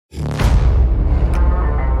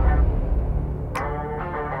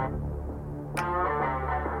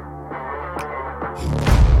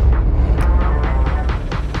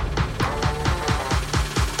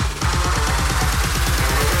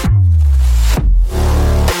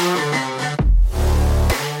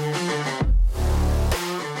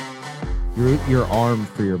your arm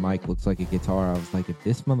for your mic looks like a guitar. I was like, if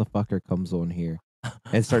this motherfucker comes on here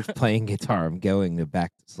and starts playing guitar, I'm going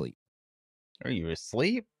back to sleep. Are you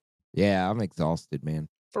asleep? Yeah, I'm exhausted, man.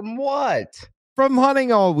 From what? From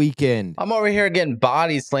hunting all weekend. I'm over here getting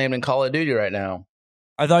body slammed in Call of Duty right now.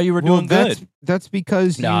 I thought you were doing good. That's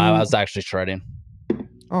because No, I was actually shredding.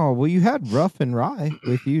 Oh, well, you had Rough and Rye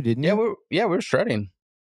with you, didn't you? We were shredding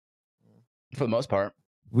for the most part.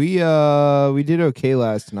 We did okay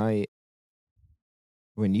last night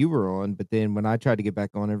when you were on, but then when I tried to get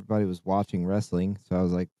back on, everybody was watching wrestling, so I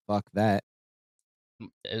was like, fuck that.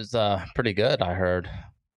 It was pretty good, I heard.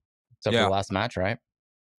 Except for the last match, right?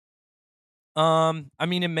 I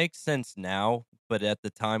mean, it makes sense now, but at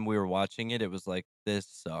the time we were watching it, it was like, this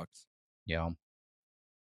sucks. Yeah.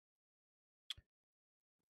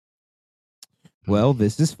 Well,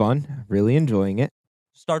 this is fun. Really enjoying it.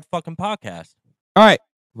 Start fucking podcast. All right.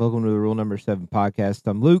 Welcome to the Rule Number 7 podcast.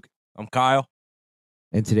 I'm Luke. I'm Kyle.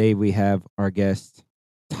 And today we have our guest,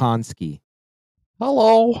 Tonsky.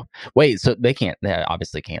 Hello. Wait, so they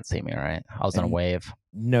obviously can't see me, right? I was in a wave.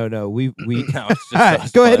 No, we No, it's just all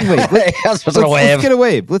right, go ahead and wave. Let's get a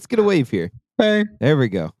wave. Let's get a wave here. Hey. There we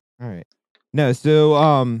go. All right. No,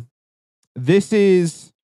 so this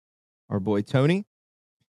is our boy Tony,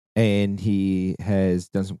 and he has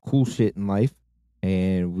done some cool shit in life,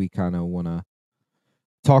 and we kind of want to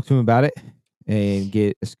talk to him about it and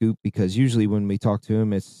get a scoop, because usually when we talk to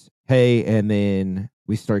him, it's hey, and then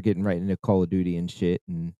we start getting right into Call of Duty and shit,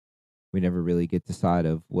 and we never really get the side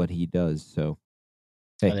of what he does. So,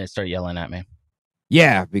 hey. And they start yelling at me.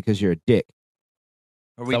 Yeah, because you're a dick.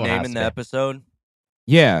 Are we naming the episode?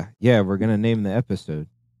 Yeah, we're going to name the episode.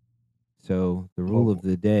 So, the rule of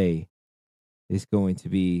the day is going to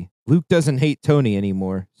be Luke doesn't hate Tony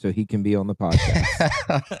anymore, so he can be on the podcast.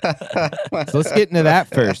 So let's get into that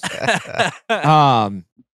first.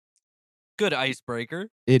 Good icebreaker.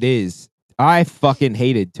 It is. I fucking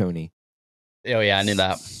hated Tony. Oh, yeah, I knew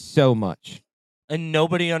that. So much. And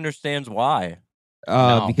nobody understands why.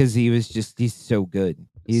 No. Because he's so good.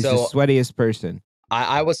 He's the sweatiest person.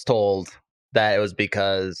 I was told that it was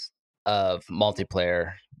because of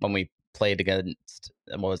multiplayer when we played against,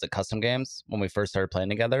 what was it, custom games, when we first started playing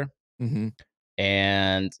together. Mm-hmm.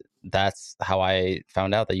 And that's how I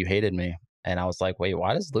found out that you hated me. And I was like, wait,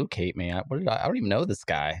 why does Luke hate me? I don't even know this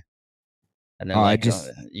guy. And then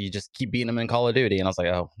you just keep beating him in Call of Duty. And I was like,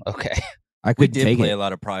 oh, okay. We did play a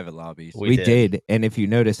lot of private lobbies. We did. And if you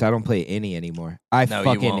notice, I don't play any anymore. I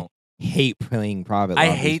fucking hate playing private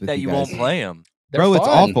lobbies. I hate that you won't play them. Bro, it's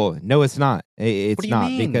awful. No, it's not. It's not,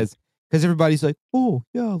 because everybody's like, oh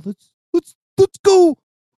yeah, let's go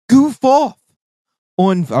goof off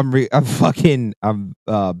on. I'm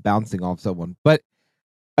bouncing off someone, but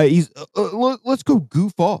let's go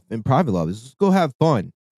goof off in private lobbies. Let's go have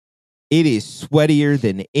fun. It is sweatier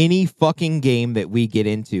than any fucking game that we get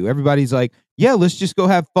into. Everybody's like, yeah, let's just go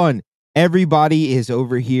have fun. Everybody is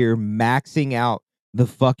over here maxing out the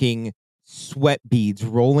fucking sweat beads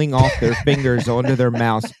rolling off their fingers onto their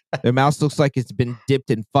mouse. Their mouse looks like it's been dipped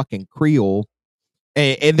in fucking Creole,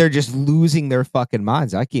 and they're just losing their fucking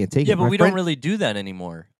minds. I can't take it. Yeah, but we don't really do that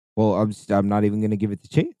anymore. Well, I'm not even going to give it the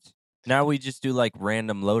chance. Now we just do like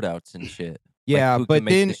random loadouts and shit. Yeah, like, who but can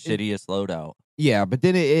make then the shittiest loadout. Yeah, but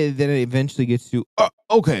then it eventually gets to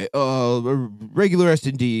regular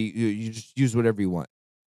S&D. You just use whatever you want.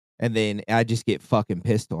 And then I just get fucking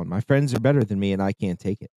pissed on. My friends are better than me, and I can't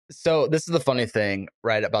take it. So this is the funny thing,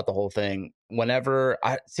 right, about the whole thing. Whenever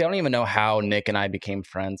I don't even know how Nick and I became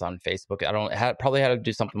friends on Facebook. Probably had to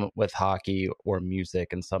do something with hockey or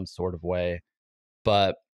music in some sort of way.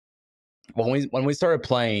 But when we started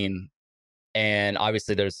playing, and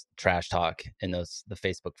obviously there's trash talk in the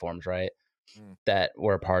Facebook forums, right, that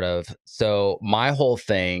we're a part of. So my whole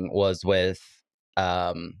thing was with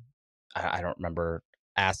I don't remember.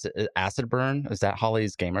 Acid Burn, is that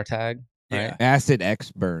Holly's gamer tag? Right? Yeah. Acid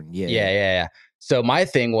X Burn. Yeah. So my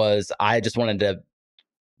thing was, I just wanted to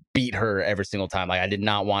beat her every single time. Like, I did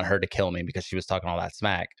not want her to kill me because she was talking all that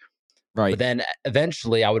smack. Right. But then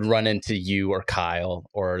eventually I would run into you or Kyle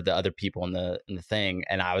or the other people in the thing,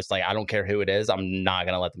 and I was like, I don't care who it is, I'm not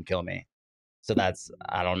gonna let them kill me. So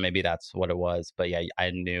maybe that's what it was. But yeah,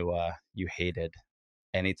 I knew you hated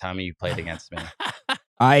anytime you played against me.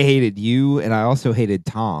 I hated you, and I also hated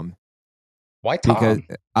Tom. Why Tom? Because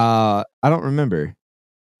I don't remember.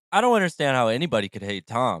 I don't understand how anybody could hate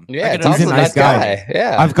Tom. Yeah, Tom's a nice guy.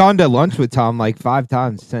 Yeah, I've gone to lunch with Tom like 5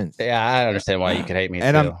 times since. Yeah, I understand why you could hate me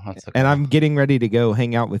and too. I'm getting ready to go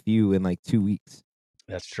hang out with you in like 2 weeks.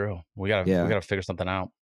 That's true. We gotta figure something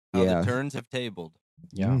out. How the turns have tabled.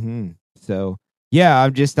 Yeah. Mm-hmm. So yeah,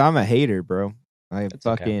 I'm a hater, bro.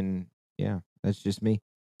 Okay. Yeah. That's just me.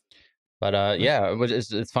 But yeah,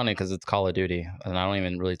 it's funny because it's Call of Duty, and I don't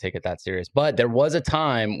even really take it that serious. But there was a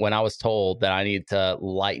time when I was told that I needed to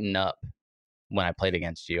lighten up when I played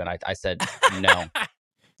against you, and I said no.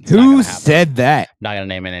 Who said that? Not gonna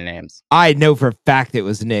name any names. I know for a fact it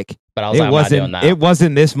was Nick. But I was like, I'm not doing that. It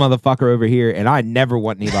wasn't this motherfucker over here, and I never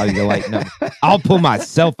want anybody to lighten up. I'll pull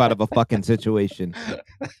myself out of a fucking situation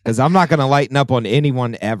because I'm not gonna lighten up on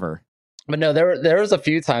anyone ever. But no, there was a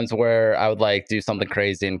few times where I would like do something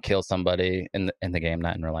crazy and kill somebody in the game,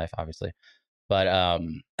 not in real life, obviously. But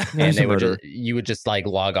and you would just like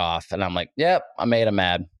log off, and I'm like, yep, I made him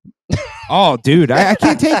mad. Oh, dude, I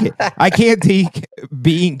can't take it. I can't take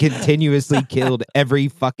being continuously killed every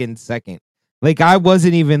fucking second. Like, I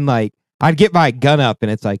wasn't even like, I'd get my gun up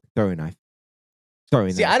and it's like, throwing knife.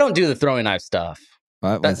 See, I don't do the throwing knife stuff.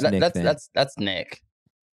 That's Nick.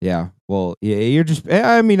 Yeah. Well, yeah, you're just,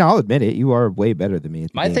 I mean, I'll admit it. You are way better than me.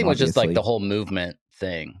 My thing was just like the whole movement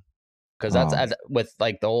thing. Because that's with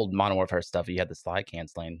like the old Modern Warfare stuff, you had the slide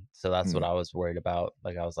canceling. So that's what I was worried about.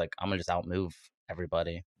 Like, I was like, I'm going to just outmove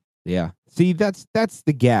everybody. Yeah. See, that's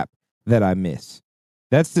the gap that I miss.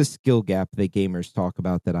 That's the skill gap that gamers talk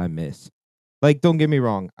about that I miss. Like, don't get me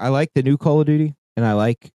wrong. I like the new Call of Duty and I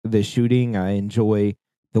like the shooting. I enjoy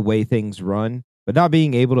the way things run, but not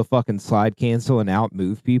being able to fucking slide cancel and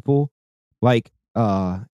outmove people. Like,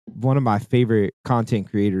 one of my favorite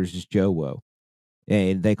content creators is Joe Woe,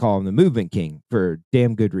 and they call him the Movement King for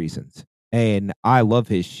damn good reasons. And I love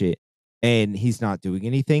his shit. And he's not doing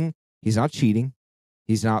anything. He's not cheating.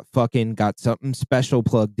 He's not fucking got something special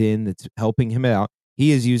plugged in that's helping him out.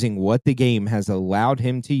 He is using what the game has allowed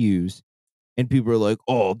him to use. And people are like,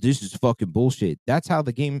 oh, this is fucking bullshit. That's how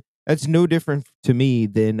the game, that's no different to me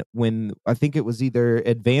than when I think it was either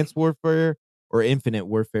Advanced Warfare or Infinite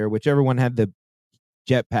Warfare, whichever one had the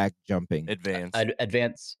jetpack jumping.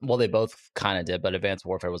 Advanced. Well, they both kind of did, but Advanced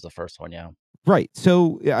Warfare was the first one, yeah. Right.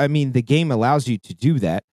 So, I mean, the game allows you to do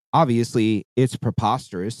that. Obviously, it's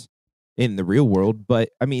preposterous in the real world, but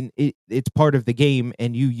I mean, it's part of the game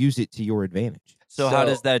and you use it to your advantage. So how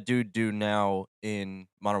does that dude do now in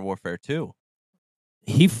Modern Warfare 2?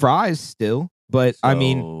 He fries still, but I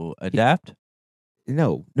mean, adapt?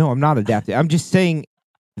 No, I'm not adapting. I'm just saying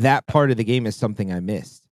that part of the game is something I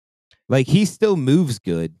missed. Like, he still moves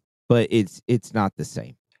good, but it's not the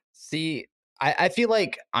same. See, I feel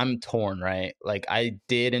like I'm torn, right? Like, I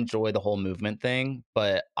did enjoy the whole movement thing,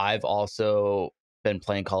 but I've also been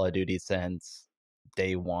playing Call of Duty since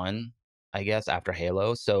day one, I guess, after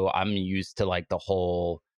Halo. So I'm used to like the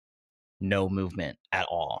whole no movement at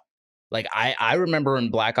all. Like, I remember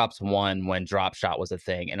in Black Ops 1 when drop shot was a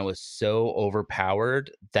thing, and it was so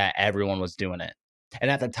overpowered that everyone was doing it.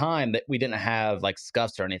 And at the time that we didn't have like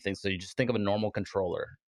scuffs or anything, so you just think of a normal controller.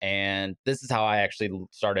 And this is how I actually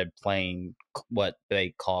started playing what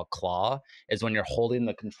they call claw, is when you're holding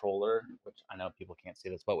the controller, which I know people can't see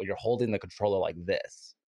this, but when you're holding the controller like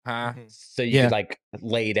this, so you could like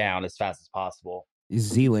lay down as fast as possible.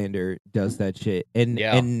 Zealander does that shit.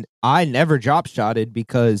 And I never drop shotted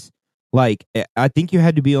because like I think you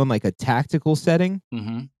had to be on like a tactical setting.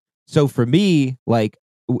 Mm-hmm. So for me, like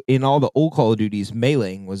in all the old Call of Duties,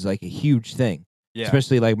 meleeing was like a huge thing. Yeah.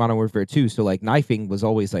 Especially like Modern Warfare 2. So like knifing was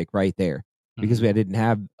always like right there because we didn't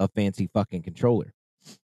have a fancy fucking controller.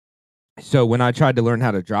 So when I tried to learn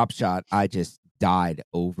how to drop shot, I just died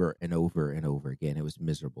over and over and over again. It was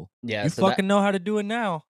miserable. Yeah, you fucking know how to do it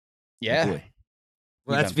now. Yeah.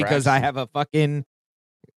 Well, that's because I have a fucking,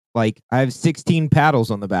 like, I have 16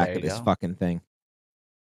 paddles on the back of this fucking thing.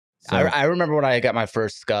 So. I remember when I got my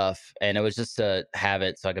first scuff, and it was just to have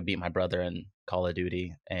it so I could beat my brother in Call of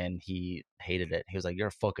Duty, and he hated it. He was like, "You're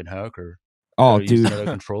a fucking hacker." Oh, dude. Another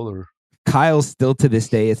controller. Kyle's still to this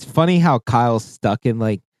day. It's funny how Kyle's stuck in,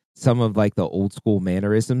 like, some of, like, the old school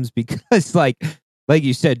mannerisms because, like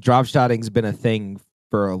you said, drop shotting's been a thing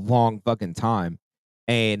for a long fucking time.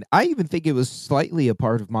 And I even think it was slightly a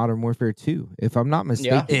part of Modern Warfare 2, if I'm not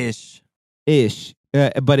mistaken. Yeah. Ish.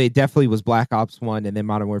 But it definitely was Black Ops 1 and then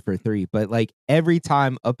Modern Warfare 3. But like every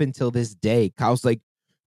time up until this day, Kyle's like,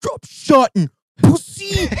 drop shotting,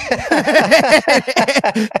 pussy.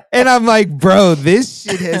 And I'm like, bro, this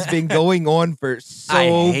shit has been going on for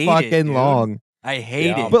so fucking long. I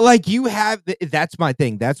hate it. But like you have, that's my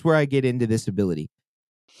thing. That's where I get into this ability.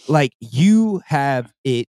 Like you have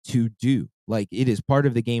it to do. Like it is part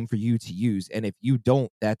of the game for you to use. And if you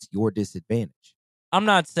don't, that's your disadvantage. I'm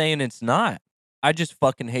not saying it's not. I just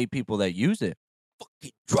fucking hate people that use it.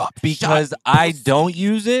 Fucking drop because I don't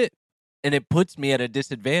use it and it puts me at a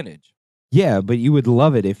disadvantage. Yeah, but you would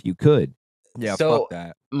love it if you could. Yeah, so fuck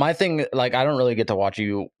that. My thing, like, I don't really get to watch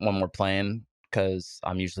you when we're playing because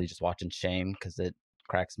I'm usually just watching Shame because it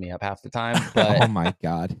cracks me up half the time. But Oh my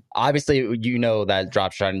god. obviously, you know that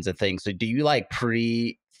drop shotgun's a thing. So do you like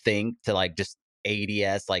pre-think to like just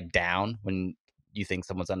ADS like down when you think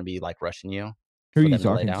someone's gonna be like rushing you Who are for you them to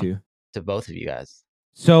lay talking down? to? To both of you guys.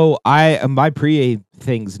 So my pre-A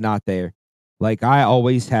thing's not there. Like I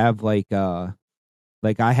always have like I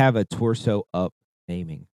have a torso up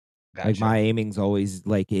aiming. Gotcha. Like my aiming's always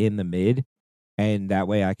like in the mid, and that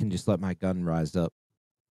way I can just let my gun rise up.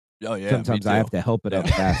 Oh yeah. Sometimes I have to help it up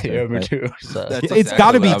faster. Yeah, me but too. So. That's it's exactly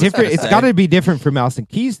got to what be I was different. gonna It's say. got to be different for mouse and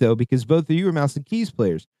keys though, because both of you are mouse and keys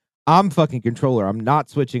players. I'm fucking controller. I'm not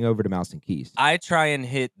switching over to mouse and keys. I try and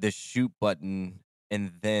hit the shoot button,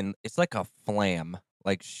 and then it's like a flam,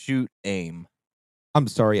 like shoot aim. I'm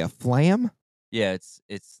sorry, a flam? Yeah,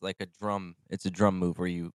 it's like a drum. It's a drum move where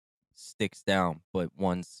you sticks down, but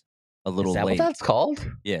one's a little Is that late. what that's called?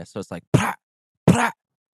 Yeah, so it's like prah, prah,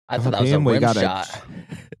 I thought that was a we rim got shot.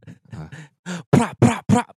 prah, prah,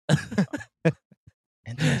 prah.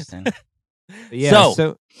 Interesting. Yeah. So-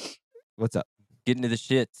 So what's up? Get into the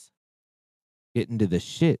shits. Get into the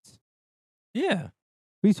shits. Yeah.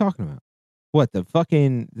 What are you talking about? What the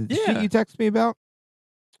fucking the shit Yeah. you text me about?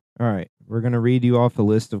 All right, we're gonna read you off a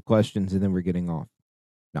list of questions and then we're getting off.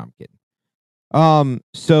 No, I'm kidding.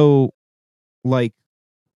 So like,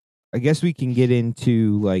 I guess we can get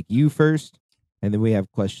into like you first, and then we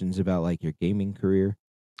have questions about like your gaming career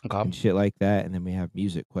Okay. and shit like that, and then we have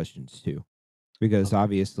music questions too, because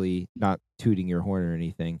obviously not tooting your horn or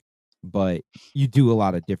anything, but you do a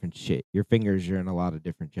lot of different shit. Your fingers are in a lot of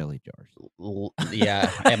different jelly jars.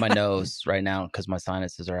 Yeah, and my nose right now because my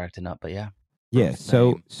sinuses are acting up. But yeah. Yeah.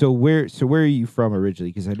 Same. So where are you from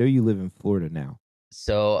originally? Because I know you live in Florida now.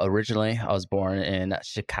 So originally, I was born in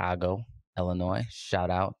Chicago, Illinois. Shout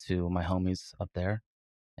out to my homies up there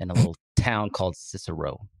in a little town called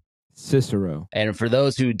Cicero. Cicero. And for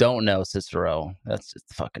those who don't know Cicero, that's just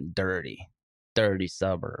fucking dirty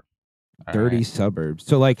suburb. All Dirty right? suburbs.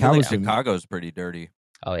 So like, I feel how like is it? Chicago's pretty dirty.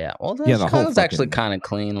 Oh yeah. Well, Yeah, the whole Chicago's actually fucking- kind of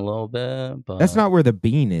clean a little bit, but That's not where the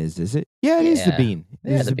bean is it? Yeah, it is the Yeah. bean. Yeah,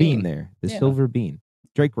 There's the the bean bean. there. The Yeah. silver bean.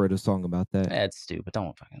 Drake wrote a song about that. It's stupid.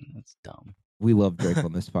 Don't fucking. That's dumb. We love Drake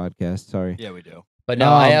on this podcast. Sorry. Yeah, we do. But no,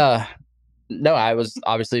 I was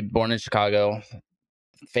obviously born in Chicago.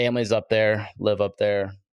 Family's up there, live up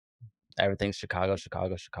there. Everything's Chicago.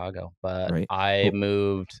 But Right. I Cool.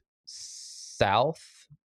 moved south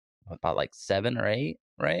about like 7 or 8,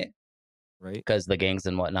 right? Right. Because the gangs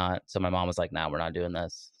and whatnot. So my mom was like, "Nah, we're not doing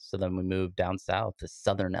this." So then we moved down south to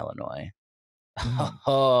Southern Illinois. Mm.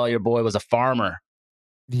 Oh, your boy was a farmer.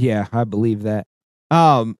 Yeah, I believe that.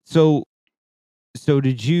 So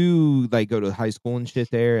did you like go to high school and shit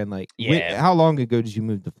there? And like, Yeah. how long ago did you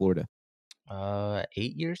move to Florida?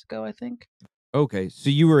 8 years ago, I think. Okay, so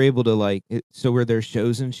you were able to like. So were there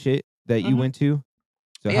shows and shit that you Mhm. went to?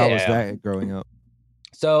 So how was Yeah. that growing up?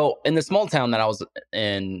 So in the small town that I was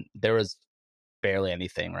in, there was barely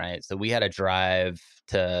anything, right? So we had to drive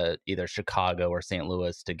to either Chicago or St.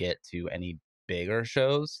 Louis to get to any bigger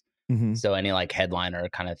shows. Mm-hmm. So any like headliner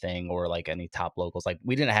kind of thing or like any top locals. Like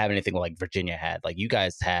we didn't have anything like Virginia had. Like you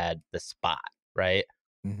guys had the spot, right?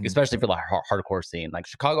 Mm-hmm. Especially for the hardcore scene. Like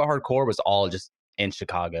Chicago hardcore was all just in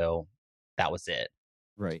Chicago. That was it.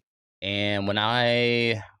 Right. And when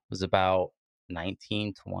I was about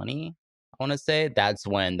 19, 20, I want to say, that's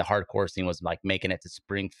when the hardcore scene was like making it to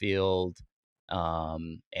Springfield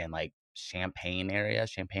and like Champaign,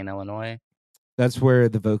 Illinois. That's where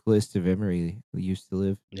the vocalist of Emery used to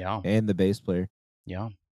live, Yeah. and the bass player. Yeah.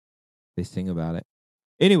 They sing about it.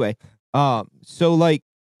 Anyway, so like,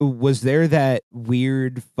 was there that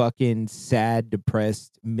weird, fucking sad,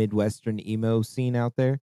 depressed Midwestern emo scene out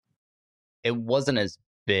there? It wasn't as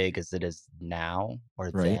big as it is now or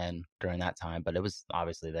Right. then during that time, but it was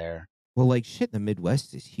obviously there. Well, like shit in the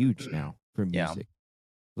Midwest is huge now for Yeah. music.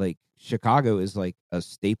 Like Chicago is like a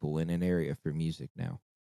staple in an area for music now,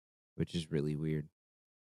 which is really weird.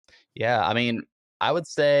 Yeah. I mean, I would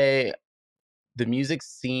say the music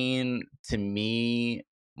scene to me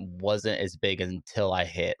wasn't as big until I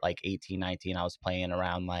hit like 18, 19. I was playing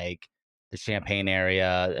around like the Champaign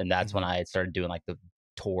area, and that's when I started doing like the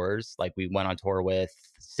tours. Like we went on tour with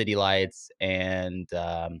City Lights and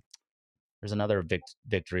there's another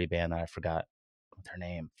victory band that I forgot their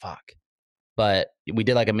name. Fuck. But we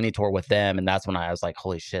did like a mini tour with them, and that's when I was like,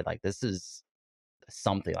 holy shit, like this is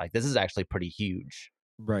something. Like this is actually pretty huge.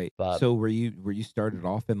 Right. But So were you started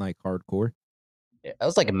off in like hardcore, it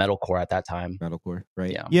was like a metalcore at that time. metalcore,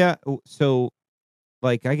 right? Yeah. Yeah. So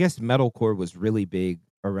like I guess metalcore was really big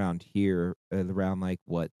around here around like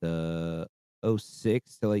what, the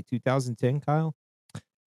 06 to like 2010, Kyle?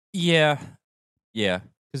 Yeah. Yeah.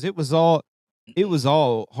 Because it was all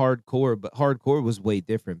hardcore, but hardcore was way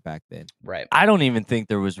different back then. Right. I don't even think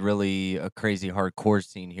there was really a crazy hardcore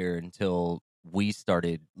scene here until we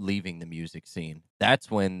started leaving the music scene.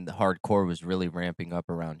 That's when the hardcore was really ramping up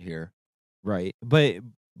around here. Right. But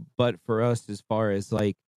for us, as far as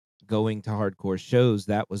like going to hardcore shows,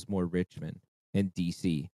 that was more Richmond and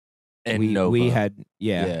DC. And we Nova. had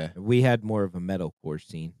we had more of a metalcore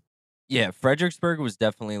scene. Yeah, Fredericksburg was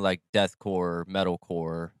definitely like deathcore,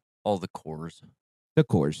 metalcore, all the cores. The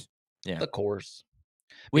cores. Yeah. The cores.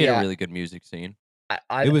 We had a really good music scene.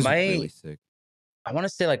 It was really sick. I want to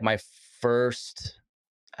say like my first.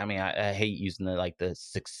 I mean, I hate using the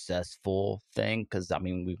successful thing because I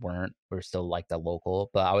mean we were still like the local,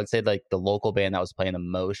 but I would say like the local band that was playing the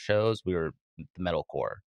most shows, we were the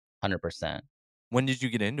metalcore, 100%. When did you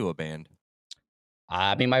get into a band?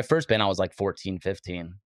 I mean, my first band I was like 14,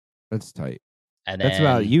 15. That's tight. And that's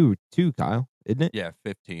about you too, Kyle, isn't it? Yeah,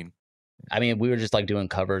 15. I mean, we were just like doing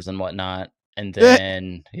covers and whatnot, and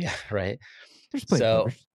then yeah, right. So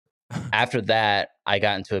covers. After that, I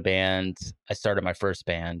got into a band. I started my first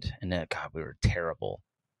band, and then God, we were terrible.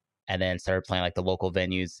 And then started playing like the local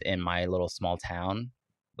venues in my little small town,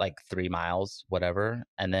 like 3 miles, whatever.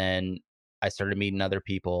 And then I started meeting other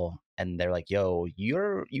people, and they're like, "Yo,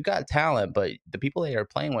 you got talent, but the people that you're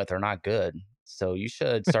playing with are not good. So you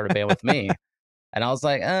should start a band with me." And I was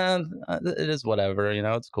like, it is whatever,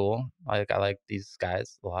 it's cool. I like these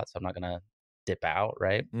guys a lot, so I'm not gonna dip out,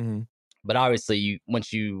 right? Mm-hmm. But obviously,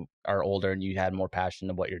 once you are older and you had more passion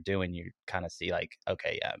of what you're doing, you kind of see like,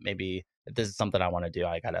 okay, yeah, maybe if this is something I want to do,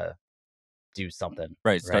 I gotta do something.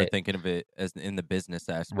 Right. Start thinking of it as in the business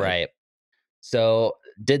aspect. Right. So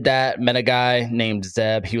did that. Met a guy named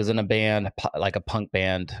Zeb. He was in a band, like a punk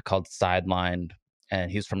band called Sideline,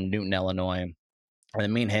 and he's from Newton, Illinois. And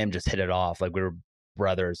then me and him just hit it off. Like we were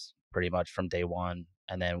brothers pretty much from day one.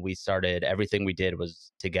 And then we started, everything we did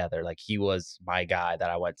was together. Like he was my guy that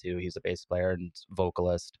I went to. He's a bass player and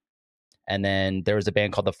vocalist. And then there was a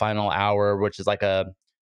band called The Final Hour, which is like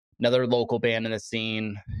another local band in the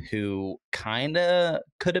scene who kind of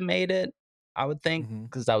could have made it, I would think,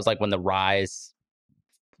 because that was like when the Rise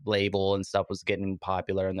label and stuff was getting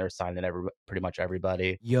popular and they're signing pretty much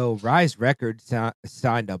everybody. Yo, Rise Records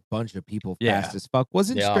signed a bunch of people fast as fuck.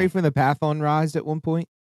 Wasn't Straight from the Path on Rise at one point?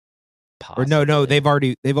 Possibly. Or no,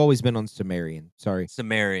 they've always been on Sumerian. Sorry.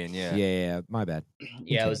 Sumerian, yeah. Yeah, my bad.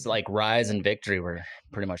 Yeah, it was like Rise and Victory were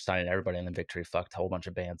pretty much signing everybody, and then Victory fucked a whole bunch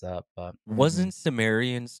of bands up. But wasn't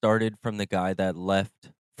Sumerian started from the guy that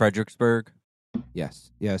left Fredericksburg?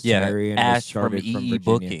 Yes. Sumerian Ash from EE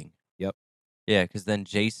Booking. Yep. Yeah, because then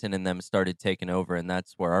Jason and them started taking over, and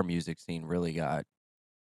that's where our music scene really got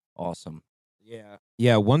awesome.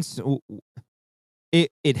 Yeah. Once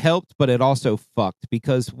it helped, but it also fucked,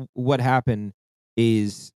 because what happened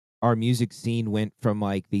is our music scene went from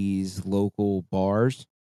like these local bars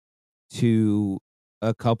to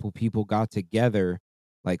a couple people got together,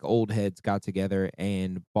 like old heads got together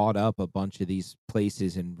and bought up a bunch of these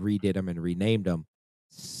places and redid them and renamed them,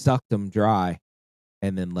 sucked them dry,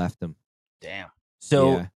 and then left them. Damn.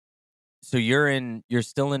 So you're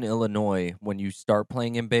still in Illinois when you start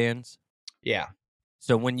playing in bands? Yeah.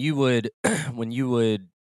 So when you would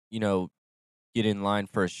get in line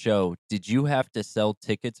for a show, did you have to sell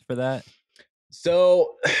tickets for that?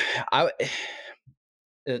 So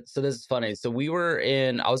so this is funny. So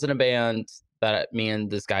I was in a band that me and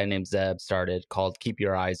this guy named Zeb started called Keep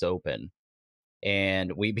Your Eyes Open.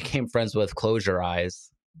 And we became friends with Close Your Eyes.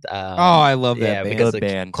 I love that band. Because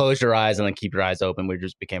band. Close Your Eyes and then Keep Your Eyes Open, we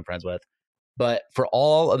just became friends with. But for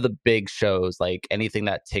all of the big shows, like anything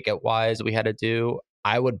that ticket-wise we had to do,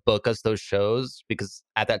 I would book us those shows because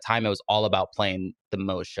at that time it was all about playing the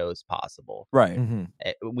most shows possible. Right.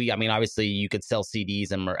 I mean, obviously you could sell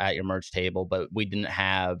CDs at your merch table, but we didn't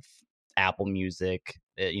have Apple Music.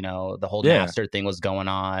 The whole Napster thing was going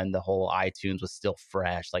on. The whole iTunes was still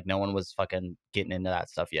fresh. Like no one was fucking getting into that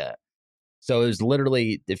stuff yet. So it was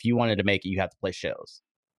literally, if you wanted to make it, you have to play shows.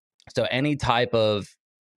 So any type of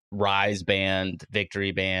Rise band,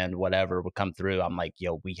 Victory band, whatever would come through, I'm like,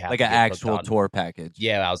 yo, we have like an actual tour package.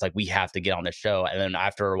 Yeah, I was like, we have to get on this show. And then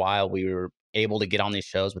after a while, we were able to get on these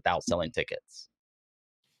shows without selling tickets.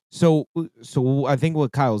 So I think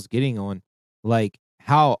what Kyle's getting on, like,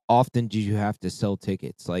 how often did you have to sell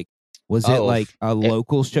tickets? Like, was it like a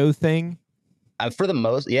local show thing? For the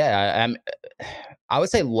most, yeah. I would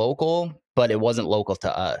say local, but it wasn't local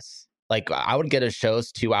to us. Like, I would get a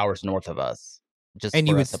shows 2 hours north of us. And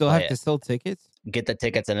you would still have to sell tickets? Get the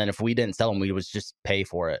tickets, and then if we didn't sell them, we would just pay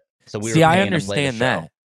for it. So we See, I understand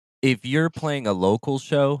that. If you're playing a local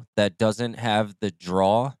show that doesn't have the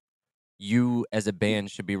draw, you as a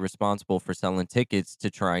band should be responsible for selling tickets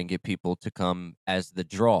to try and get people to come as the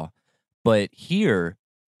draw. But here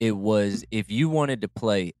it was, if you wanted to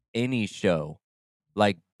play any show,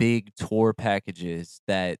 like big tour packages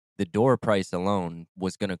that the door price alone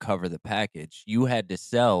was going to cover the package, you had to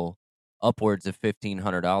sell upwards of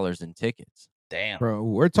 $1,500 in tickets. Damn. Bro,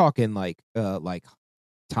 we're talking like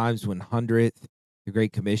times 100th, the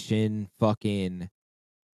Great Commission, fucking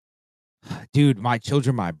dude, My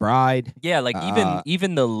Children, My Bride. Yeah, like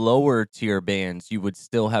even the lower tier bands, you would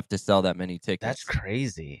still have to sell that many tickets. That's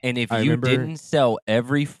crazy. And if you didn't sell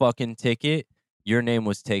every fucking ticket, your name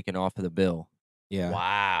was taken off of the bill. Yeah.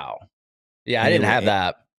 Wow. Yeah, I didn't have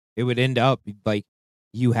that. It would end up like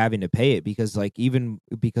you having to pay it because like even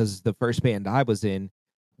because the first band I was in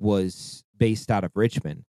was based out of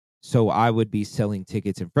Richmond. So I would be selling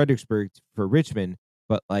tickets in Fredericksburg for Richmond,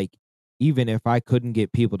 but like even if I couldn't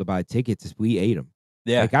get people to buy tickets, we ate them.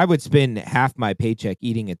 Yeah. Like I would spend half my paycheck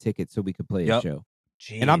eating a ticket so we could play a show.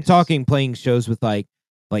 Jeez. And I'm talking playing shows with like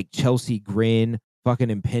Chelsea Grin,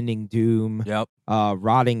 fucking Impending Doom,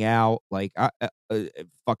 Rotting Out, like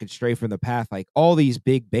fucking Stray from the Path, like all these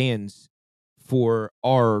big bands for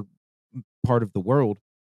our part of the world.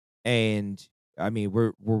 And I mean,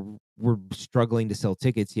 we're struggling to sell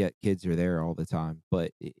tickets, yet kids are there all the time.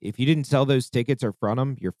 But if you didn't sell those tickets or front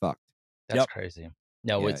them, you're fucked. That's crazy.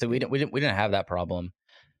 No, so we didn't have that problem.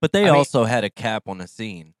 But they also had a cap on the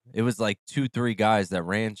scene. It was like 2-3 guys that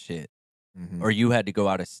ran shit, or you had to go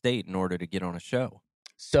out of state in order to get on a show.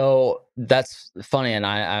 So that's funny,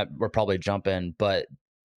 and we're probably jumping, but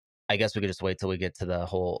I guess we could just wait till we get to the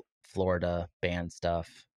whole Florida band stuff.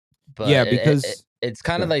 But yeah, because it's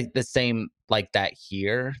kind of like the same like that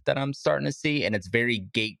here that I'm starting to see, and it's very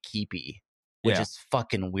gatekeepy, which is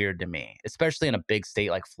fucking weird to me, especially in a big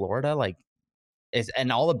state like Florida. Like,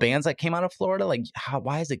 and all the bands that came out of Florida, like,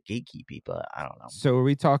 why is it gatekeepy? But I don't know. So are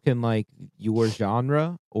we talking like your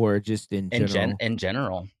genre or just in general? In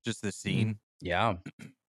general, just the scene. Yeah,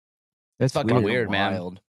 that's fucking weird,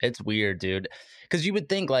 man. It's weird, dude. Because you would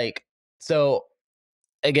think like, so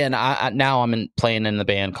again, now I'm playing in the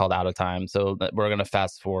band called Out of Time, so we're gonna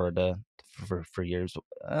fast forward for years.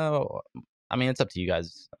 Oh, I mean, it's up to you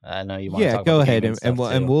guys. I know you want to talk go about ahead and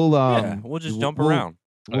we'll just jump around.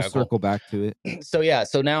 We'll circle back to it.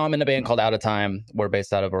 So now I'm in a band called Out of Time. We're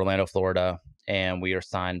based out of Orlando, Florida, and we are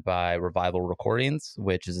signed by Revival Recordings,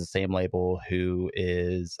 which is the same label who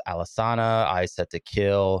is Alesana, I Set to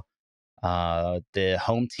Kill. The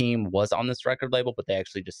home team was on this record label, but they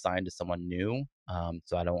actually just signed to someone new.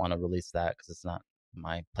 So I don't want to release that because it's not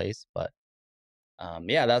my place. But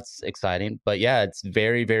yeah, that's exciting. But yeah, it's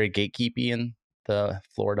very, very gatekeepy in the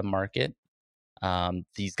Florida market.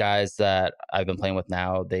 These guys that I've been playing with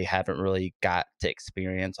now, they haven't really got to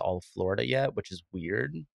experience all of Florida yet, which is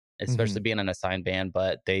weird, especially being an assigned band.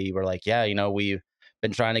 But they were like, yeah, we've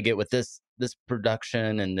been trying to get with this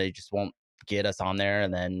production, and they just won't get us on there.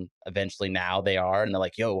 And then eventually now they are, and they're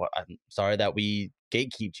like, yo, I'm sorry that we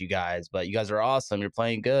gatekeeped you guys, but you guys are awesome, you're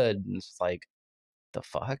playing good. And it's just like, the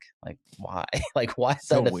fuck, like why? Like why is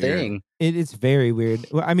that a thing? It is very weird.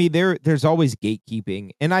 Well, I mean, there's always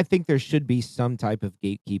gatekeeping, and I think there should be some type of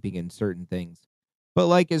gatekeeping in certain things. But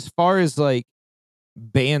like as far as like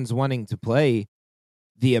bands wanting to play,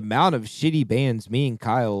 the amount of shitty bands me and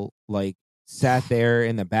Kyle like sat there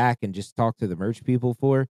in the back and just talked to the merch people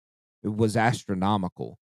for, it was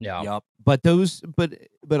astronomical. Yeah. Yep.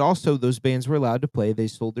 But also those bands were allowed to play. They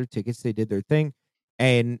sold their tickets. They did their thing.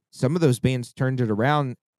 And some of those bands turned it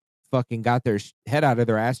around, fucking got their head out of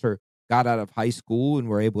their ass or got out of high school and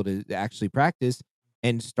were able to actually practice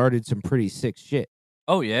and started some pretty sick shit.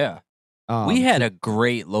 Oh, yeah. We had a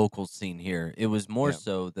great local scene here. It was more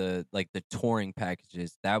so the touring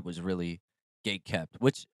packages that was really gate kept,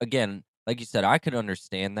 which again, like you said, I could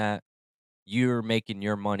understand that. You're making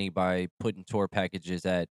your money by putting tour packages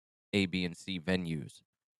at A, B, and C venues.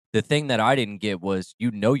 The thing that I didn't get was,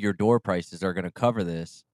 your door prices are going to cover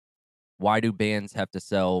this. Why do bands have to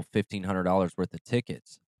sell $1,500 worth of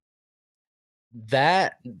tickets?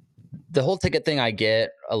 That the whole ticket thing, I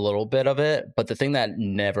get a little bit of it, but the thing that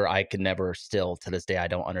I could never still to this day I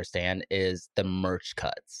don't understand is the merch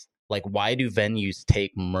cuts. Like, why do venues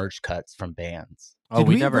take merch cuts from bands? Oh,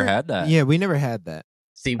 we never had that. Yeah, we never had that.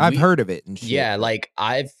 See, I've heard of it and shit. Yeah, like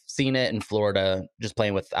I've seen it in Florida, just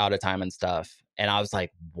playing with Out of Time and stuff. And I was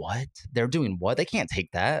like, what? They're doing what? They can't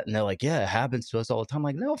take that. And they're like, yeah, it happens to us all the time. I'm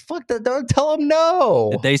like, no, fuck that. Don't tell them no.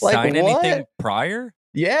 Did they sign anything prior?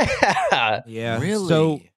 Yeah. Yeah. Really?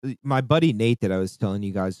 So my buddy Nate that I was telling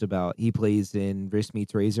you guys about, he plays in Wrist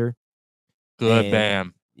Meets Razor. Good,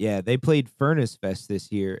 bam. Yeah, they played Furnace Fest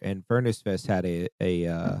this year, and Furnace Fest had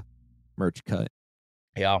a merch cut.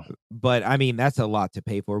 Yeah. But I mean, that's a lot to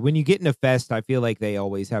pay for. When you get in a fest, I feel like they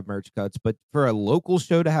always have merch cuts. But for a local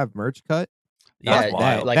show to have merch cut, yeah,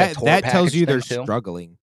 that tells you they're too.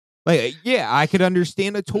 struggling. Like, yeah, I could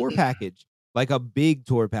understand a tour package, like a big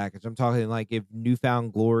tour package. I'm talking like if New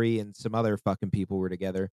Found Glory and some other fucking people were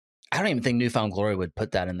together. I don't even think New Found Glory would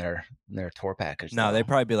put that in their tour package. No, they'd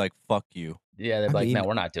probably be like, "Fuck you." Yeah, they'd be like, "No,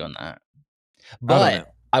 we're not doing that."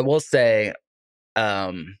 But I will say,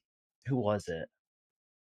 who was it?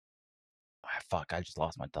 Fuck, I just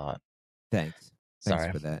lost my thought. Thanks.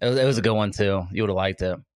 Sorry for that. It was a good one too. You would have liked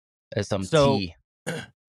it. It's some tea.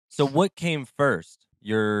 So what came first?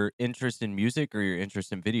 Your interest in music or your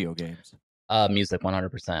interest in video games? Music,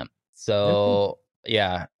 100%. So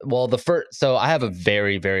yeah, well, so I have a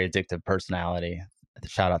very, very addictive personality.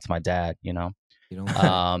 Shout out to my dad, you know.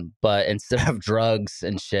 But instead of drugs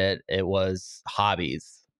and shit, it was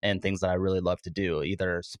hobbies and things that I really love to do,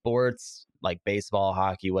 either sports like baseball,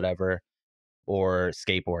 hockey, whatever, or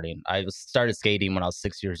skateboarding. I started skating when I was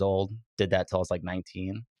 6 years old. Did that till I was like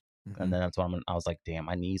 19. And then that's when I was like, damn,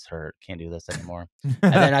 my knees hurt. Can't do this anymore.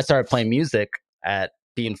 And then I started playing music at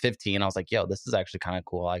being 15. I was like, yo, this is actually kind of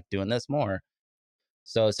cool. I like doing this more.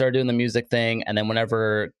 So I started doing the music thing. And then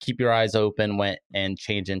whenever Keep Your Eyes Open went and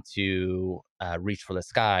changed into Reach for the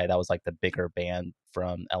Sky, that was like the bigger band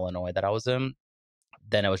from Illinois that I was in.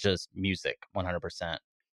 Then it was just music, 100%.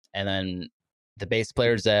 And then the bass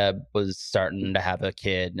player Zeb was starting to have a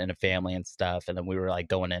kid and a family and stuff. And then we were like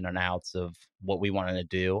going in and outs of what we wanted to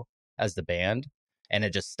do as the band. And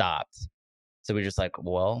it just stopped. So we were just like,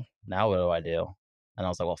 well, now what do I do? And I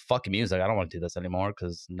was like, well, fuck music. I don't want to do this anymore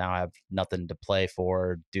because now I have nothing to play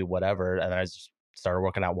for, do whatever. And then I just started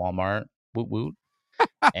working at Walmart. Woot woot.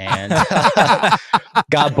 And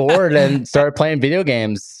got bored and started playing video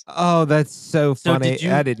games. Oh, that's so funny.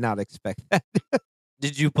 I did not expect that.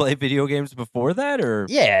 Did you play video games before that, or?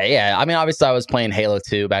 Yeah. I mean, obviously, I was playing Halo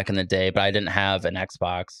 2 back in the day, but I didn't have an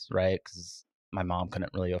Xbox, right? Because my mom couldn't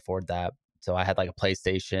really afford that. So I had like a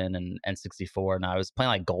PlayStation and N64, and I was playing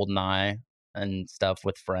like GoldenEye and stuff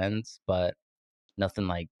with friends, but nothing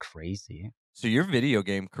like crazy. So your video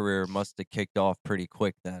game career must have kicked off pretty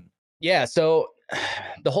quick then. Yeah. So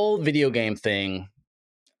the whole video game thing,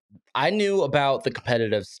 I knew about the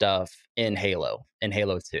competitive stuff in Halo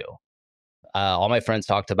 2. All my friends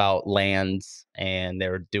talked about LANs, and they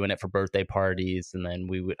were doing it for birthday parties, and then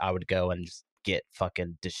I would go and just get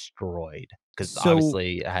fucking destroyed because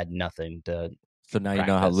obviously I had nothing to. So now you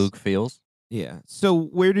know how Luke feels. Yeah. So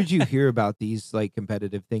where did you hear about these like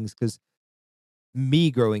competitive things? Because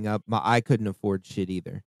me growing up, I couldn't afford shit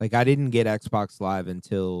either. Like I didn't get Xbox Live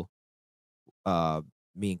until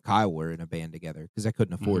me and Kyle were in a band together because I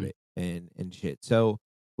couldn't afford it and shit. So.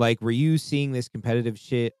 Like, were you seeing this competitive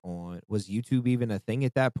shit was YouTube even a thing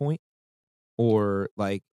at that point? Or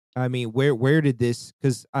like, I mean, where did this,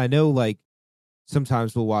 because I know like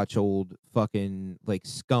sometimes we'll watch old fucking like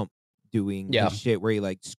Scump doing this shit where he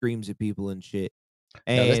like screams at people and shit.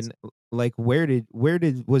 And like, where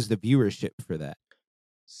was the viewership for that?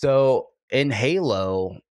 So in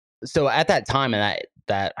Halo, so at that time, and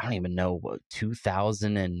that I don't even know what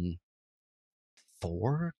 2004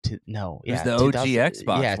 it was the OG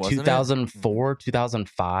Xbox. Yeah, 2004,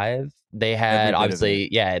 2005. They had obviously,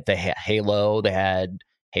 they had Halo. They had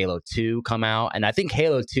Halo 2 come out, and I think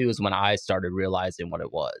Halo 2 is when I started realizing what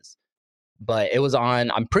it was. But it was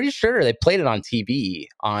on. I'm pretty sure they played it on TV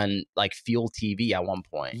on like Fuel TV at one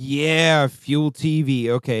point. Yeah, Fuel TV.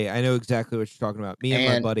 Okay, I know exactly what you're talking about. Me and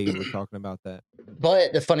my buddy were talking about that.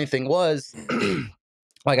 But the funny thing was,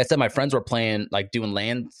 like I said, my friends were playing like doing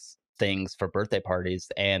LANs things for birthday parties,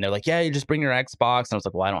 and they're like, yeah, you just bring your Xbox. And I was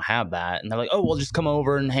like, well, I don't have that. And they're like, oh, we'll just come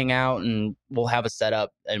over and hang out, and we'll have a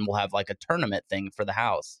setup, and we'll have like a tournament thing for the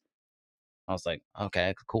house. I was like,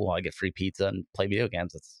 okay, cool. I get free pizza and play video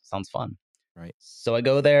games. That sounds fun. Right. So I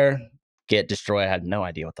go there, get destroyed. I had no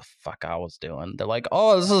idea what the fuck I was doing. They're like,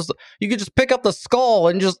 oh, you could just pick up the skull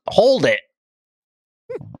and just hold it.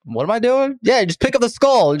 What am I doing? Yeah, just pick up the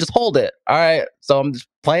skull and just hold it. All right. So I'm just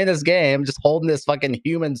playing this game, just holding this fucking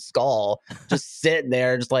human skull, just sitting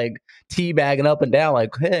there, just like teabagging up and down, like,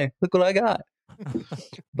 hey, look what I got.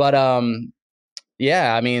 But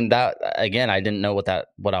yeah, I mean, that again, I didn't know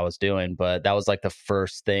what I was doing, but that was like the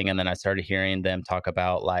first thing. And then I started hearing them talk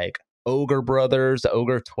about like Ogre Brothers,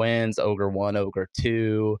 Ogre Twins, Ogre 1, Ogre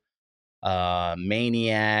 2,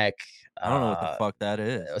 Maniac. I don't know what the fuck that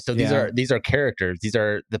is. So these are characters. These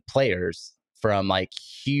are the players from like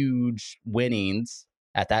huge winnings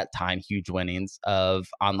at that time huge winnings of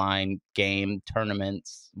online game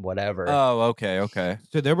tournaments, whatever. Oh, okay.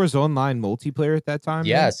 So there was online multiplayer at that time?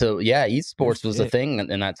 Yeah, then? so yeah, esports was a thing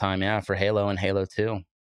in that time, yeah, for Halo and Halo 2.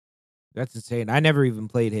 That's insane. I never even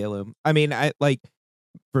played Halo. I mean,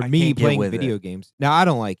 for me playing video games. Now I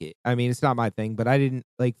don't like it. I mean, it's not my thing, but I didn't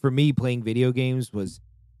like for me playing video games was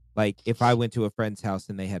like if I went to a friend's house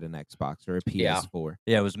and they had an Xbox or a PS4.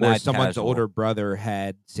 Yeah, it was or someone's older brother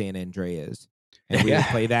had San Andreas. And we would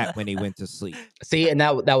play that when he went to sleep. See, and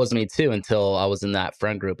that was me too until I was in that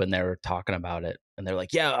friend group and they were talking about it. And they're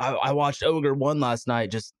like, yeah, I watched Ogre won last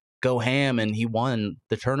night. Just go ham, and he won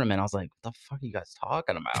the tournament. I was like, what the fuck are you guys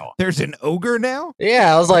talking about? There's an Ogre now?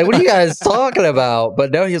 Yeah, I was like, what are you guys talking about?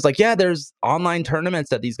 But no, he was like, yeah, there's online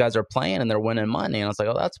tournaments that these guys are playing and they're winning money. And I was like,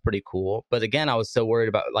 oh, that's pretty cool. But again, I was so worried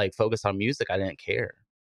about like focus on music, I didn't care.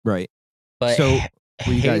 Right. But so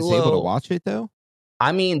were you guys able to watch it though?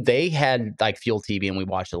 I mean, they had like Fuel TV and we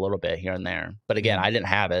watched a little bit here and there. But again, I didn't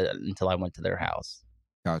have it until I went to their house.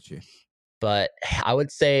 Gotcha. But I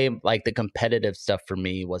would say like the competitive stuff for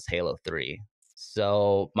me was Halo 3.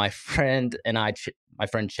 So my friend and my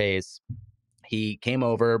friend Chase, he came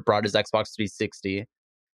over, brought his Xbox 360,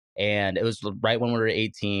 and it was right when we were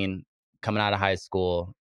 18, coming out of high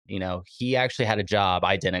school. You know, he actually had a job.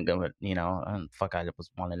 I didn't go, you know, I was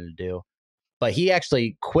wanting to do. But he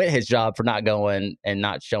actually quit his job for not going and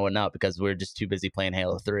not showing up because we were just too busy playing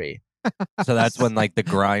Halo 3. So that's when like the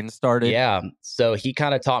grind started. Yeah. So he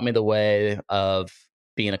kind of taught me the way of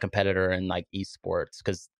being a competitor in like esports,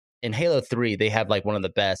 because in Halo 3, they have like one of the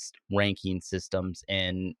best ranking systems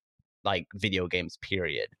in like video games,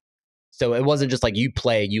 period. So it wasn't just like you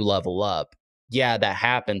play, you level up. Yeah, that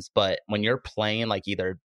happens. But when you're playing like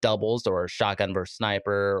either doubles or shotgun versus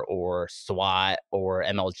sniper or SWAT or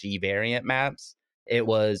MLG variant maps, it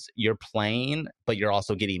was you're playing, but you're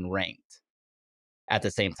also getting ranked at the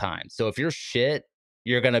same time. So if you're shit,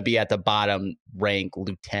 you're going to be at the bottom rank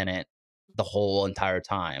lieutenant the whole entire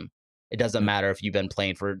time. It doesn't matter if you've been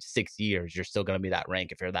playing for 6 years, you're still going to be that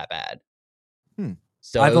rank if you're that bad.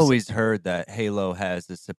 So I've always heard that Halo has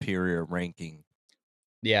a superior ranking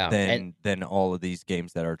than all of these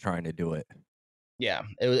games that are trying to do it. Yeah,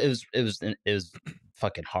 it was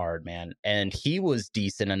fucking hard, man. And he was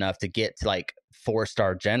decent enough to get to like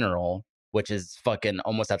 4-star general, which is fucking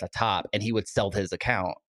almost at the top, and he would sell his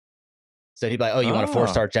account. So he'd be like, oh, you want a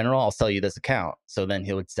 4-star general? I'll sell you this account. So then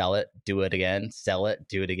he would sell it, do it again, sell it,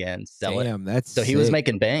 do it again, sell it. Damn, that's so sick. He was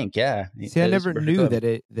making bank, yeah. See, I never knew that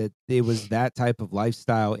it was that type of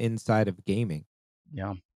lifestyle inside of gaming.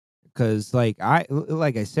 Yeah. Because like I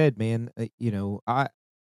said, man, you know,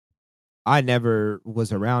 I never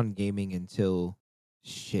was around gaming until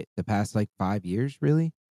the past like 5 years,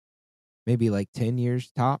 really. Maybe like 10 years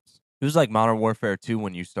tops. It was like Modern Warfare 2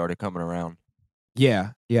 when you started coming around.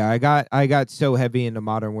 Yeah. I got so heavy into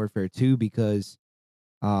Modern Warfare 2 because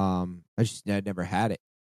I never had it.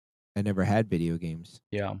 I never had video games.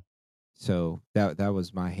 Yeah. So that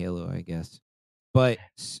was my Halo, I guess. But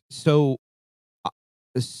so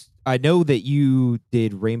I know that you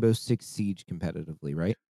did Rainbow Six Siege competitively,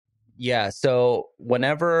 right? Yeah, so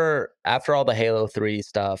after all the Halo 3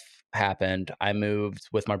 stuff happened, I moved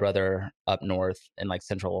with my brother up north in like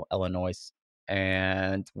central Illinois.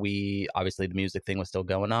 And obviously the music thing was still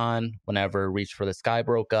going on. Whenever Reach for the Sky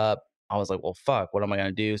broke up, I was like, well, fuck, what am I going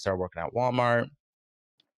to do? Started working at Walmart.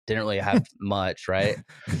 Didn't really have much, right?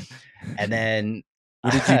 And then...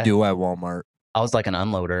 What did you do at Walmart? I was like an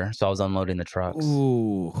unloader, so I was unloading the trucks.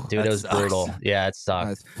 Ooh. Dude, it was brutal. Yeah, it sucked.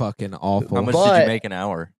 That's fucking awful. How much did you make an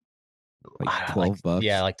hour? Like $12.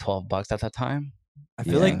 Yeah, like $12 at that time. I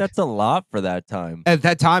feel like that's a lot for that time. At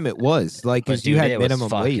that time, it was like because you had minimum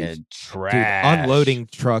wage. Trash. Dude, unloading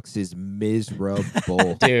trucks is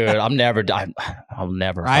miserable. Dude, I'll never.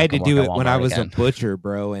 I had to do it when I was a butcher,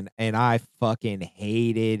 bro, and I fucking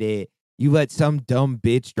hated it. You let some dumb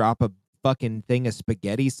bitch drop a fucking thing of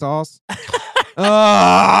spaghetti sauce.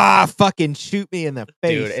 Fucking shoot me in the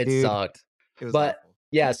face, dude. It sucked. But awful.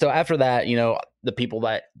 Yeah, so after that, you know, the people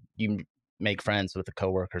that you make friends with, the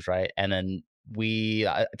coworkers, right? And then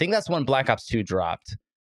I think that's when Black Ops 2 dropped.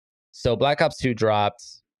 So Black Ops 2 dropped,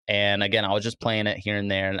 and again, I was just playing it here and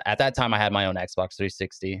there. And at that time, I had my own Xbox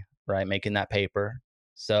 360, right, making that paper.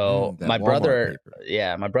 So my brother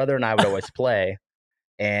and I would always play,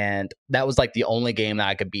 and that was like the only game that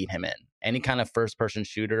I could beat him in. Any kind of first-person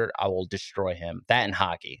shooter, I will destroy him. That and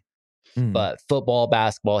hockey. But football,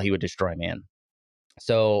 basketball, he would destroy me in.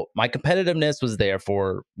 So my competitiveness was there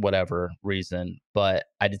for whatever reason, but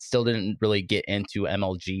I still didn't really get into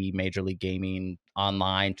MLG, Major League Gaming,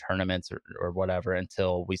 online tournaments or whatever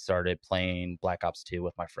until we started playing Black Ops 2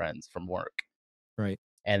 with my friends from work. Right.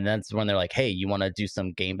 And that's when they're like, hey, you want to do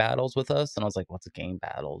some game battles with us? And I was like, what's a game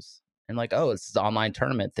battles? And like, oh, it's this online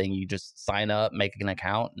tournament thing. You just sign up, make an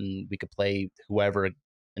account, and we could play whoever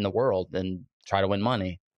in the world and try to win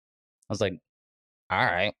money. I was like, all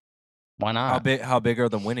right, why not? How big are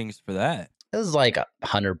the winnings for that? It was like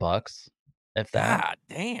 $100, if that. God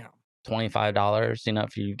damn. $25,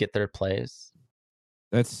 if you get third place.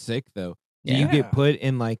 That's sick though. Do you get put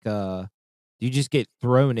in like do you just get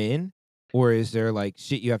thrown in? Or is there like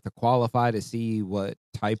shit you have to qualify to see what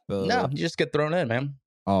type of? No, you just get thrown in, man.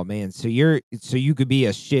 Oh man, so you could be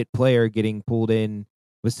a shit player getting pulled in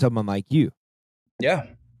with someone like you. Yeah,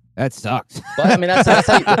 that sucks. But I mean, that's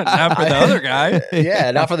how you, not for the other guy.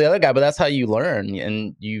 Yeah, not for the other guy, but that's how you learn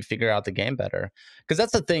and you figure out the game better. Because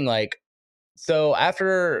that's the thing. Like, so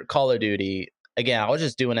after Call of Duty, again, I was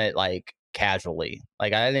just doing it like casually.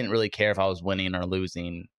 Like, I didn't really care if I was winning or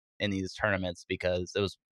losing in these tournaments because it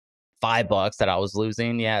was $5 that I was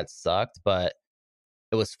losing. Yeah, it sucked, but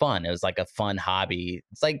it was fun. It was like a fun hobby.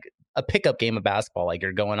 It's like a pickup game of basketball. Like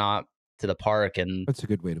you're going out to the park and that's a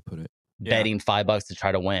good way to put it. Betting $5 to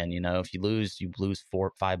try to win. If you lose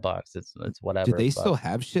 $4-5. It's whatever. Do they still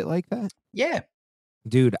have shit like that? Yeah,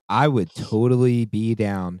 dude, I would totally be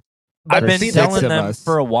down. I've been telling them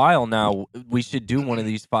for a while now. We should do one of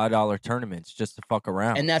these $5 tournaments just to fuck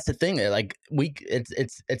around. And that's the thing. Like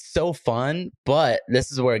it's so fun, but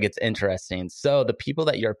this is where it gets interesting. So the people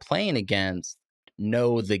that you're playing against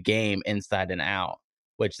know the game inside and out,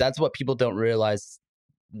 which that's what people don't realize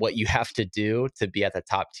what you have to do to be at the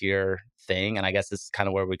top tier thing. And I guess this is kind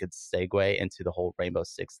of where we could segue into the whole Rainbow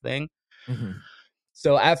Six thing. Mm-hmm.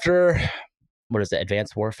 So after, what is it?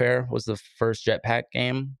 Advanced Warfare was the first jetpack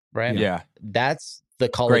game, right? Yeah. That's the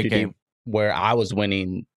Call of Duty where I was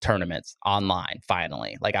winning tournaments online,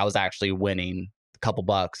 finally. Like I was actually winning a couple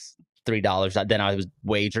bucks, $3. Then I would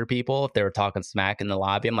wager people if they were talking smack in the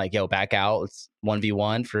lobby. I'm like, yo, back out. It's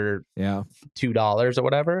 1v1 for $2 or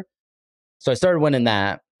whatever. So I started winning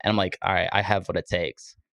that. And I'm like, all right, I have what it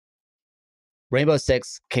takes. Rainbow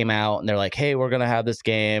Six came out and they're like, hey, we're going to have this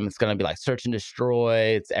game. It's going to be like search and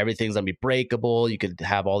destroy. Everything's going to be breakable. You could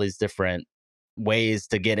have all these different ways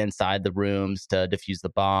to get inside the rooms to defuse the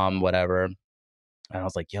bomb, whatever. And I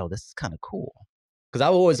was like, yo, this is kind of cool. Because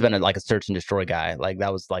I've always been a search and destroy guy. Like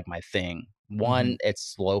that was like my thing. One,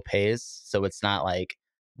 it's slow pace. So it's not like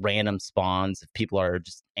random spawns. If people are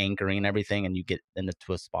just anchoring everything and you get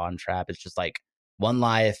into a spawn trap, it's just like one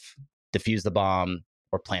life, defuse the bomb,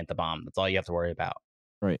 or plant the bomb. That's all you have to worry about.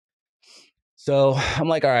 Right. So I'm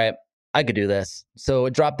like, all right, I could do this. So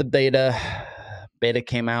it dropped the beta. Beta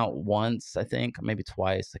came out once, I think, maybe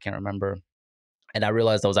twice. I can't remember. And I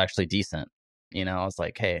realized I was actually decent. I was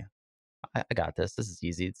like, hey, I got this. This is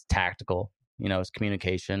easy. It's tactical. It's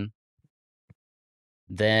communication.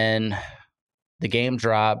 Then the game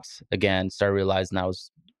dropped again. Started realizing I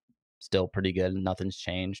was still pretty good. Nothing's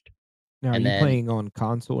changed. Now, are you playing on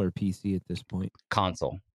console or PC at this point?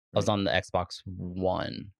 Console. Right. I was on the Xbox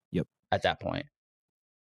One. Yep. At that point.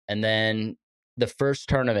 And then the first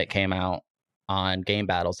tournament came out on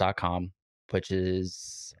GameBattles.com, which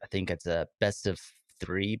is, I think it's a best of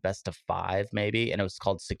 3, best of 5 maybe, and it was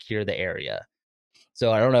called Secure the Area.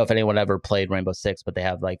 So I don't know if anyone ever played Rainbow Six, but they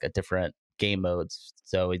have like a different game modes.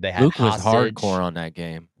 So they had Luke was hardcore on that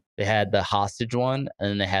game. They had the hostage one, and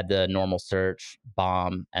then they had the normal search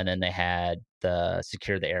bomb, and then they had the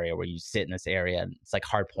secure the area where you sit in this area. And it's like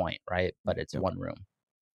hard point, right? But it's one room.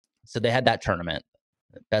 So they had that tournament,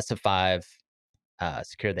 best of 5,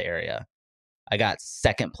 secure the area. I got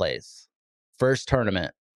second place, first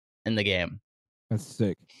tournament in the game. That's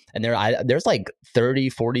sick. And there's like 30,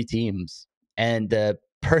 40 teams. And the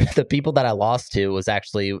people that I lost to was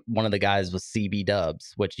actually one of the guys was CB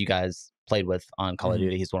Dubs, which you guys played with on Call of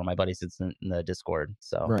Duty. He's one of my buddies that's in the Discord.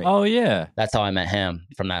 So Oh yeah. That's how I met him,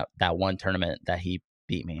 from that one tournament that he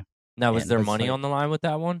beat me. Now, was there money on the line with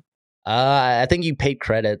that one? I think you paid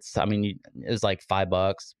credits. I mean, it was like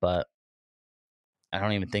 $5, but I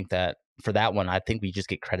don't even think that for that one, I think we just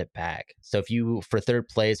get credit back. So if you, for third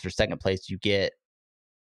place or second place, you get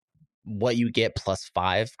what you get plus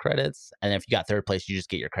 5 credits. And if you got third place, you just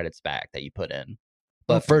get your credits back that you put in.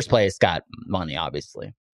 But first place got money,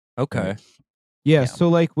 obviously. Okay. Yeah. So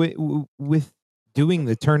like with doing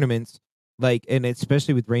the tournaments, like, and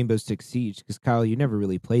especially with Rainbow Six Siege, because Kyle, you never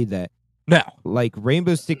really played that. No. Like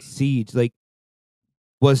Rainbow Six Siege, like,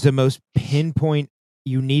 was the most pinpoint.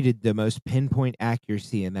 You needed the most pinpoint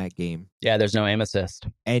accuracy in that game. Yeah, there's no aim assist.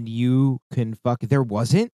 And you can there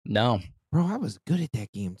wasn't? No. Bro, I was good at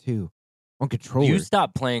that game too. On controller. You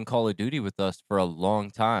stopped playing Call of Duty with us for a long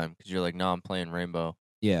time because you're like, no, I'm playing Rainbow.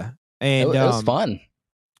 Yeah. And it was fun.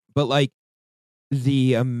 But like,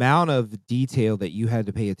 the amount of detail that you had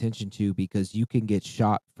to pay attention to, because you can get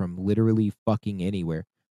shot from literally fucking anywhere.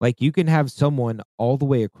 Like, you can have someone all the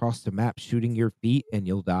way across the map shooting your feet and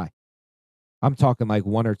you'll die. I'm talking like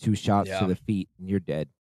 1 or 2 shots to the feet and you're dead.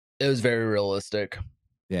 It was very realistic.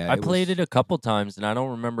 Yeah, I played it a couple times, and I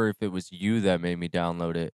don't remember if it was you that made me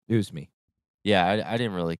download it. It was me. Yeah, I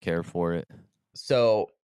didn't really care for it. So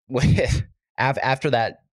after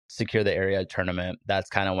that Secure the Area tournament, that's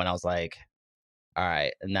kind of when I was like, all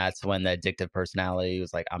right. And that's when the addictive personality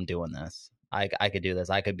was like, I'm doing this. I could do this.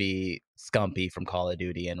 I could be Scumpy from Call of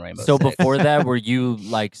Duty and Rainbow So Six. before that, were you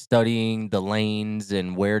like studying the lanes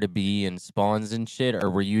and where to be and spawns and shit? Or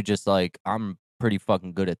were you just like, I'm pretty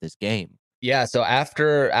fucking good at this game? Yeah, so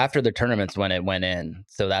after the tournaments when it went in,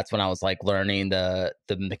 so that's when I was like learning the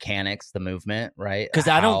mechanics, the movement, right? Because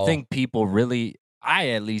I don't think people really, I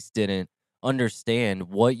at least didn't understand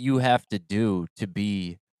what you have to do to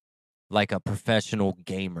be like a professional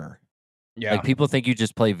gamer. Yeah. Like, people think you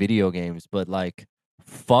just play video games, but like,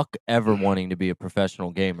 fuck ever wanting to be a professional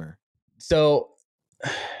gamer. So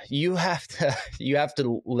you have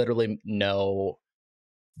to literally know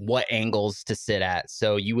what angles to sit at.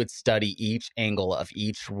 So you would study each angle of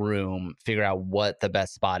each room, figure out what the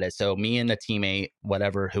best spot is. So me and a teammate,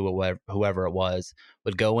 whoever it was,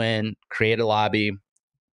 would go in, create a lobby,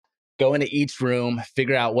 go into each room,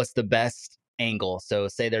 figure out what's the best angle. So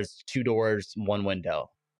say there's 2 doors, 1 window.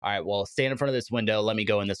 All right, well, stand in front of this window. Let me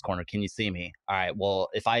go in this corner. Can you see me? All right, well,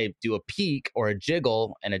 if I do a peek or a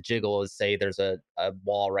jiggle, and a jiggle is, say there's a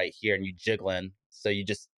wall right here and you jiggling, so you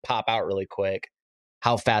just pop out really quick.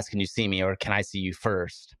 How fast can you see me, or can I see you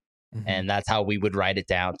first? Mm-hmm. And that's how we would write it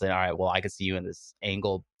down. So, all right, well, I can see you in this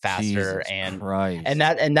angle faster. Jesus and Christ.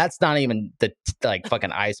 and that's not even the like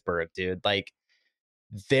fucking iceberg, dude. Like,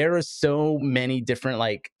 there are so many different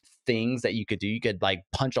like things that you could do. You could like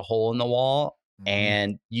punch a hole in the wall,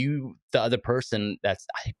 and the other person that's,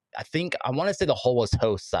 I think I want to say the hole was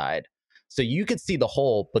host side, so you could see the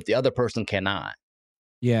hole, but the other person cannot.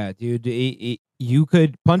 Yeah, dude, you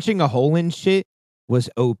could, punching a hole in shit was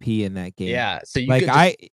OP in that game. Yeah, so you like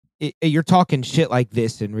could you're talking shit like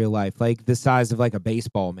this in real life, like the size of like a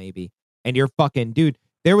baseball maybe, and you're fucking, dude.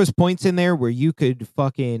 There was points in there where you could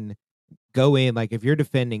fucking go in, like if you're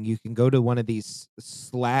defending, you can go to one of these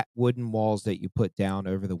slat wooden walls that you put down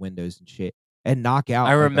over the windows and shit, and knock out.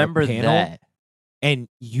 I remember that. And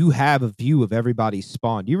you have a view of everybody's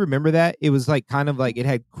spawn. Do you remember that? It was like kind of like it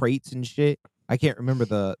had crates and shit. I can't remember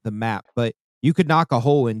the map, but you could knock a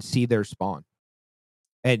hole and see their spawn.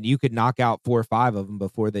 And you could knock out 4 or 5 of them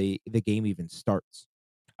before the game even starts.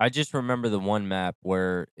 I just remember the one map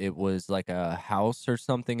where it was like a house or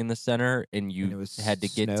something in the center, and you had to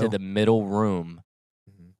get to the middle room,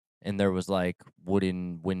 and there was like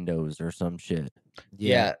wooden windows or some shit.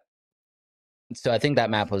 Yeah. So I think that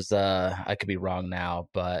map was, I could be wrong now,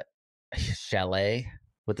 but Chalet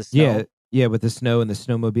with the snow. Yeah, with the snow and the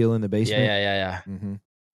snowmobile in the basement. Yeah. Mm-hmm.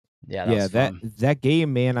 Yeah, that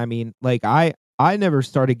game, man. I mean, like I never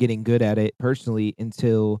started getting good at it personally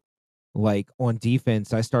until like on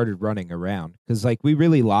defense I started running around, because like we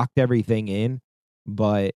really locked everything in,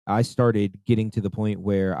 but I started getting to the point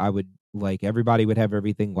where I would, like, everybody would have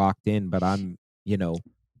everything locked in, but I'm,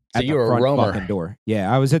 so you were a roamer. Fucking door.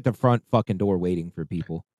 Yeah, I was at the front fucking door waiting for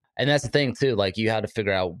people. And that's the thing too, like you had to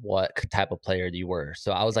figure out what type of player you were.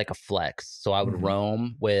 So I was like a flex. So I would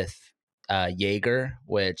roam with Jaeger,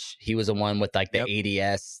 which he was the one with like the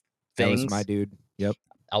ADS things. That was my dude. Yep.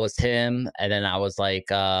 I was him, and then I was like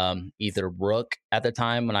either Rook at the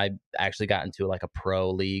time when I actually got into like a pro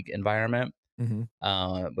league environment,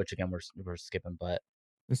 which again we're skipping, but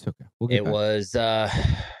it's okay. We'll get back. Was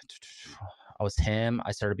I was him.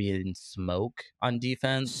 I started being Smoke on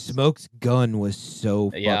defense. Smoke's gun was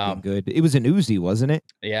so fucking good. It was an Uzi, wasn't it?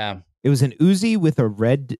 Yeah. It was an Uzi with a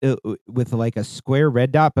red, with like a square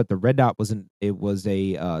red dot, but the red dot wasn't. It was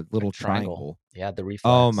a little triangle. Yeah, the reflex.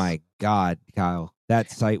 Oh my god, Kyle,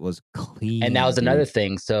 that sight was clean. And that was another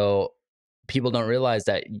thing. So people don't realize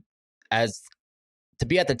that as to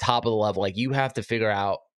be at the top of the level, like you have to figure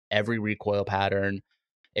out every recoil pattern.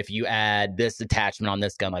 If you add this attachment on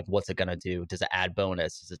this gun, like what's it gonna do? Does it add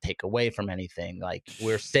bonus? Does it take away from anything? Like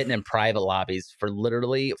we're sitting in private lobbies for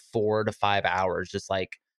literally 4 to 5 hours, just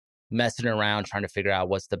like messing around, trying to figure out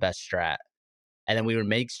what's the best strat. And then we would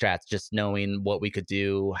make strats just knowing what we could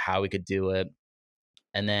do, how we could do it.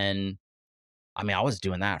 And then, I mean, I was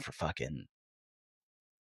doing that for fucking,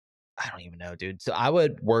 I don't even know, dude. So I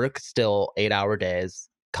would work still 8-hour days,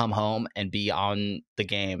 come home and be on the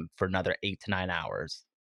game for another 8 to 9 hours.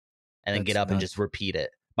 And then get up and just repeat it.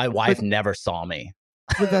 My wife never saw me.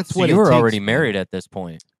 But that's so what you were takes, already married at this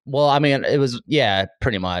point. Well, I mean, it was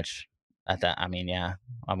pretty much. At that, I mean,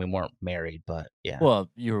 we weren't married, but yeah. Well,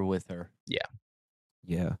 you were with her. Yeah.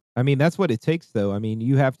 Yeah. I mean, that's what it takes, though. I mean,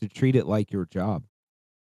 you have to treat it like your job.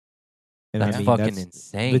 And that's fucking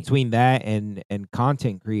insane. Between that and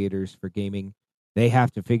content creators for gaming, they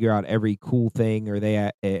have to figure out every cool thing, or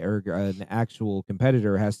an actual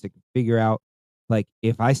competitor has to figure out, like,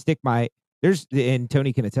 if I stick and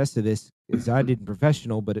Tony can attest to this, because I did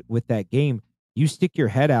professional, but with that game, you stick your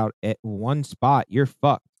head out at one spot, you're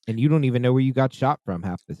fucked, and you don't even know where you got shot from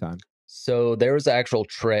half the time. So there was an actual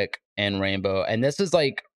trick in Rainbow, and this is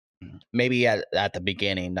like maybe at the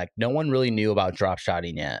beginning, like no one really knew about drop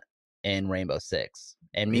shotting yet in Rainbow Six.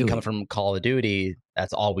 And me coming from Call of Duty,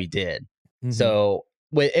 that's all we did. Mm-hmm. So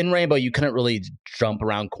in Rainbow, you couldn't really jump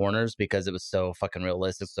around corners because it was so fucking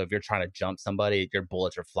realistic. So if you're trying to jump somebody, your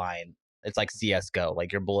bullets are flying. It's like CSGO,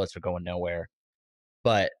 like your bullets are going nowhere.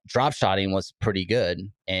 But drop shotting was pretty good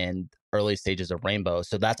in early stages of Rainbow.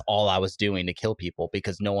 So that's all I was doing to kill people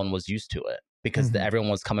because no one was used to it. Because everyone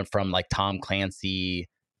was coming from like Tom Clancy.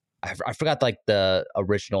 I forgot like the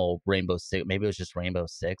original Rainbow Six. Maybe it was just Rainbow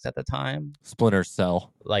Six at the time. Splinter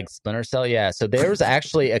Cell. Like Splinter Cell, yeah. So there was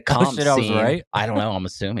actually a comp scene. I was right. I don't know. I'm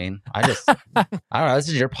assuming. I don't know. This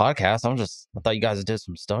is your podcast. I thought you guys did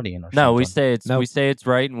some studying or something. No, we say it's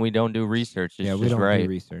right, and we don't do research. It's we don't do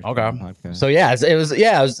research. Okay. So it was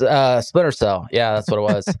Splinter Cell. Yeah, that's what it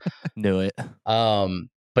was. Knew it.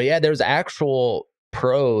 But yeah, there's actual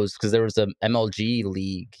pros because there was an MLG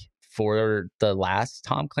league for the last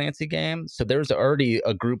Tom Clancy game. So there's already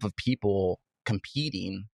a group of people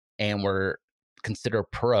competing and were considered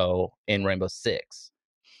pro in Rainbow Six.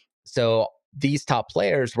 So these top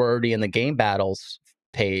players were already in the game battles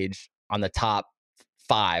page on the top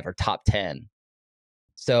 5 or top 10.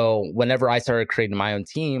 So whenever I started creating my own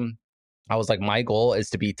team, I was like, my goal is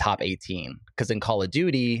to be top 18. Because in Call of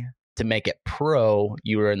Duty, to make it pro,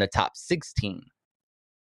 you were in the top 16.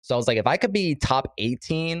 So I was like, if I could be top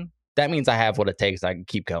 18, that means I have what it takes. I can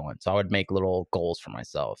keep going. So I would make little goals for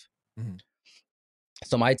myself. Mm-hmm.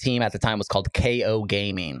 So my team at the time was called KO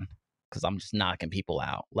Gaming because I'm just knocking people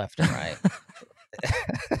out left and right.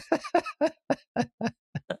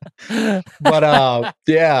 But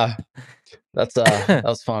yeah, that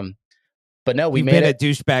was fun. But no, You've been a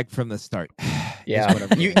douchebag from the start. Yeah,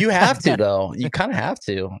 you have to though. You kind of have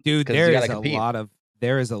to, dude. There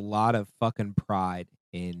is a lot of fucking pride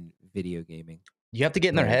in video gaming. You have to get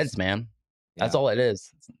in their heads, man. That's all it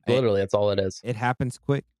is. Literally, that's all it is. It happens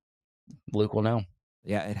quick. Luke will know.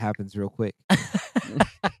 Yeah, it happens real quick.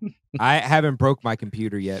 I haven't broke my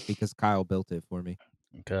computer yet because Kyle built it for me.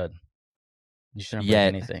 Good. You shouldn't break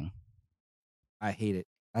anything. I hate it.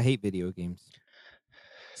 I hate video games.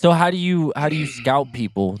 So how do you scout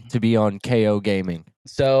people to be on KO Gaming?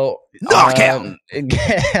 So knockout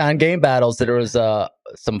on Game Battles, there was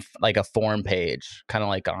some like a forum page, kind of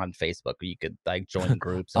like on Facebook, where you could like join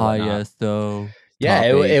groups. Yes, so yeah,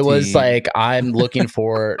 it was like I'm looking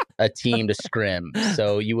for a team to scrim.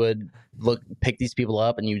 So you would pick these people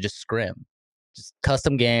up, and you would just scrim, just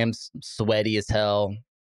custom games, sweaty as hell.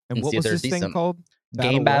 And what was this thing called?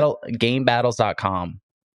 GameBattles.com.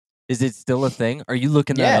 Is it still a thing? Are you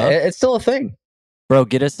looking that up? Yeah, it's still a thing. Bro,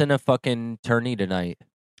 get us in a fucking tourney tonight.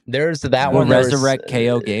 There's that one. Resurrect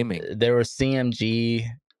KO Gaming. There was CMG.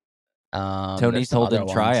 Tony's holding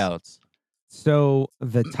tryouts. So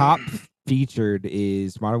the top featured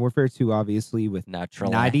is Modern Warfare 2, obviously, with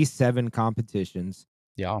 97 competitions.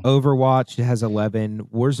 Yeah. Overwatch has 11.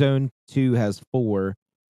 Warzone 2 has 4.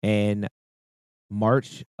 And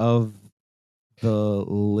March of the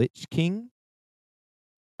Lich King,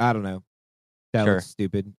 I don't know. That was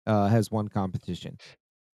stupid. Has 1 competition.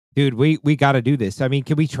 Dude, we got to do this. I mean,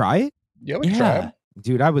 can we try it? Yeah, we can try it.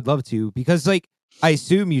 Dude, I would love to, because like I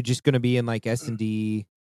assume you're just going to be in like S&D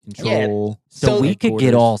control. Yeah. So we could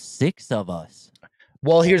get all 6 of us.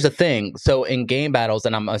 Well, here's the thing. So in Game Battles,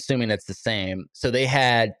 and I'm assuming it's the same. So they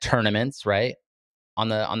had tournaments, right? On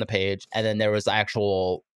the page, and then there was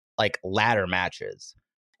actual like ladder matches.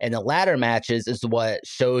 And the ladder matches is what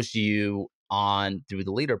shows you on through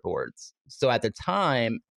the leaderboards. So at the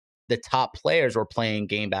time, the top players were playing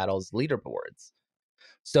Game Battles leaderboards.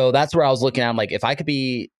 So that's where I was looking at. I'm like, if I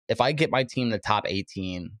get my team the top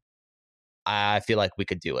 18, I feel like we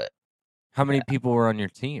could do it. How many people were on your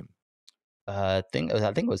team? I think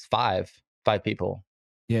it was 5 people.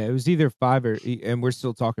 Yeah, it was either 5 or, and we're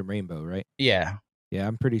still talking Rainbow, right? Yeah. Yeah,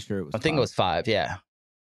 I'm pretty sure it was. I think it was 5. Yeah.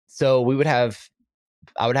 So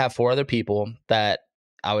I would have 4 other people that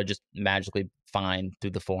I would just magically find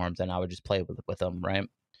through the forums, and I would just play with them, right?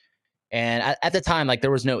 And at the time, like,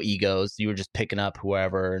 there was no egos. You were just picking up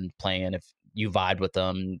whoever and playing. If you vibed with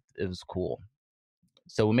them. It was cool.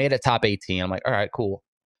 So we made a top 18. I'm like, all right, cool.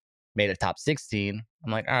 Made a top 16.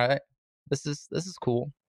 I'm like, all right, this is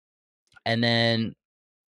cool. And then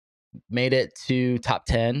made it to top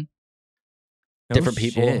 10. Different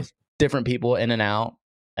people in and out.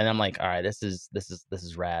 And I'm like, all right, this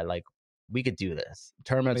is rad. Like, we could do this.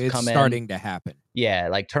 Tournaments it's starting to happen. Yeah,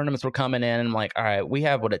 like tournaments were coming in, and I'm like, all right, we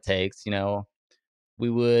have what it takes. We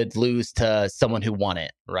would lose to someone who won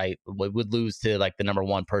it, right? We would lose to like the number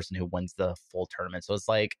one person who wins the full tournament. So it's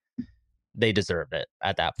like they deserved it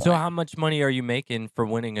at that point. So how much money are you making for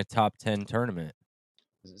winning a top 10 tournament?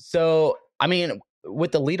 So, I mean,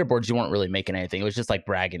 with the leaderboards, you weren't really making anything. It was just like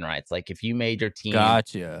bragging rights. Like if you made your team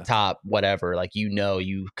top whatever, like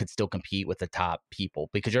you could still compete with the top people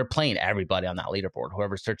because you're playing everybody on that leaderboard.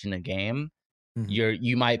 Whoever's searching the game,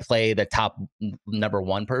 you might play the top number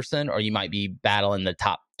one person, or you might be battling the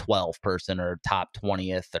top 12 person or top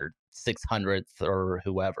 20th or 600th or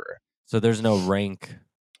whoever. So there's no rank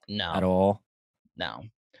at all? No.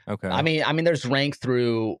 Okay. I mean there's rank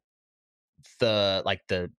through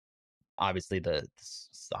the obviously the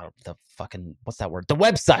fucking, what's that word? The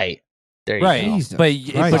website. There you go. But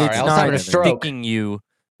it's not sticking you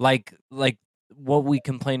like what we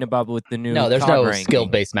complain about with the new. No, there's no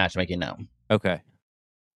skill-based matchmaking. No. Okay.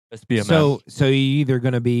 So you're either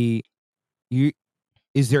gonna be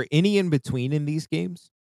Is there any in between in these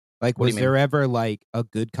games? Like, was there ever like a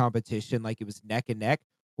good competition? Like it was neck and neck,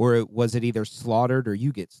 or was it either slaughtered or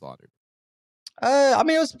you get slaughtered? I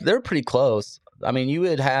mean, they were pretty close. I mean, you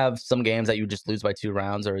would have some games that you would just lose by 2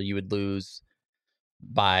 rounds, or you would lose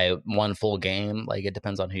by 1 full game. Like it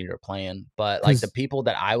depends on who you're playing. But like the people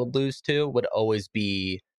that I would lose to would always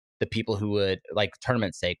be the people who would, like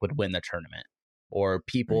tournament's sake, would win the tournament, or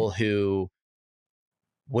people who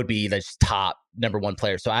would be the top number one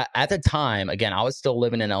player. So at the time, again, I was still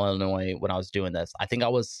living in Illinois when I was doing this. I think I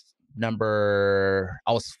was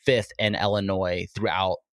 5th in Illinois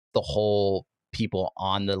throughout the whole people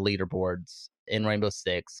on the leaderboards in Rainbow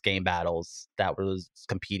Six game battles that was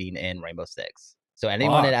competing in Rainbow Six. So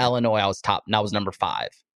anyone in Illinois, I was top, and I was number 5.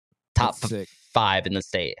 Top 5 in the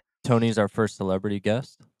state. Tony's our first celebrity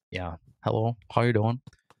guest. Yeah. Hello. How you doing?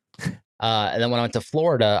 And then when I went to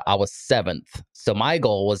Florida, I was 7th. So my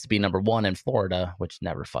goal was to be number 1 in Florida, which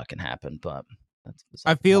never fucking happened. But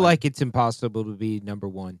I feel like it's impossible to be number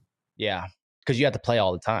 1. Yeah, because you have to play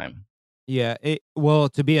all the time. Yeah,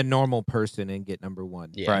 to be a normal person and get number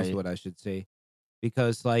 1. Yeah, is what I should say,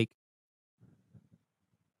 because like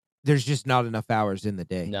there's just not enough hours in the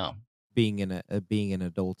day. No, being an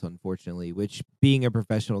adult, unfortunately, which being a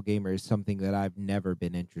professional gamer is something that I've never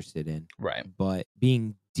been interested in. Right. But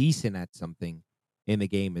being decent at something in the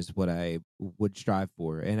game is what I would strive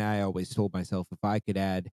for. And I always told myself if I could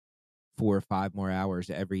add 4 or 5 more hours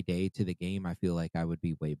every day to the game, I feel like I would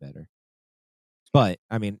be way better. But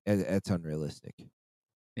I mean, it's unrealistic.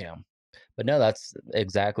 Yeah. But no, that's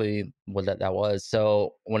exactly what that was.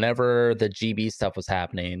 So whenever the GB stuff was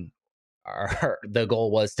happening, the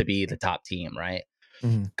goal was to be the top team, right?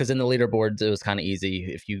 Because in the leaderboards, it was kind of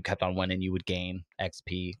easy. If you kept on winning, you would gain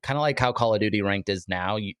XP. Kind of like how Call of Duty ranked is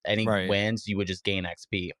now. Any wins, you would just gain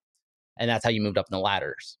XP. And that's how you moved up in the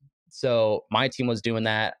ladders. So my team was doing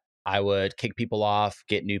that. I would kick people off,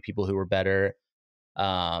 get new people who were better.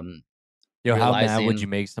 How mad would you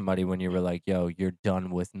make somebody when you were like, yo, you're done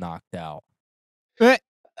with knocked out?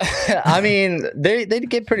 I mean, they'd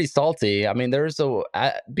get pretty salty. I mean,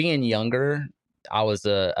 being younger, I was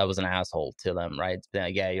an asshole to them, right?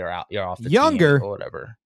 Like, yeah, you're out, you're off the younger team or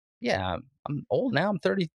whatever. Yeah, I'm old now. I'm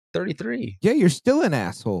 33. Yeah, you're still an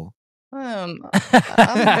asshole. I'm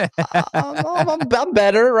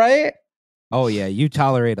better, right? Oh yeah, you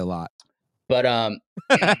tolerate a lot. But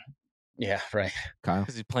yeah, right, Kyle,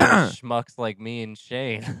 because he's playing with schmucks like me and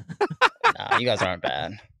Shane. Nah, you guys aren't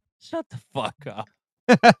bad. Shut the fuck up.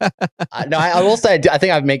 No, I will say, I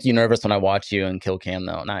think I'd make you nervous when I watch you in kill cam,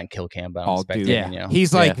 though. Not in kill cam, but I'm spectating you.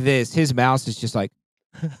 He's like this. His mouse is just like,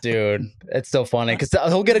 dude, it's so funny because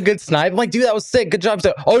he'll get a good snipe. I'm like, dude, that was sick. Good job.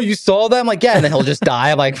 So, oh, you saw that? I'm like, yeah. And then he'll just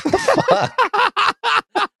die. I'm like, what the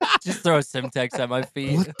fuck? Just throw Simtex at my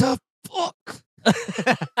feet. What the fuck?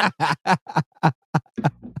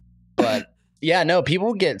 But yeah, no,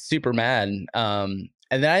 people get super mad. And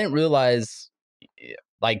then I didn't realize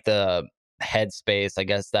like the headspace, I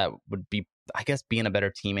guess that would be, being a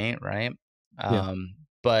better teammate, right?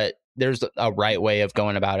 But there's a right way of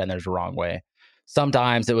going about it and there's a wrong way.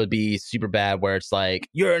 Sometimes it would be super bad where it's like,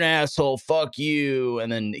 you're an asshole, fuck you,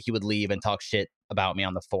 and then he would leave and talk shit about me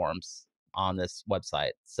on the forums on this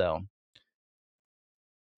website. So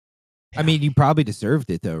I mean, you probably deserved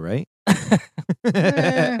it though, right?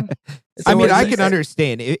 I mean, I can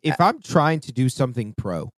understand if I'm trying to do something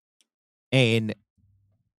pro and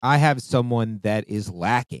I have someone that is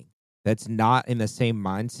lacking, that's not in the same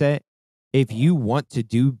mindset. If you want to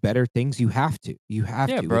do better things, you have to. You have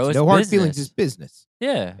to. Bro, it's no hard feelings. It's business.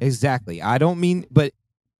 Yeah, exactly. I don't mean, but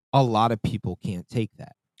a lot of people can't take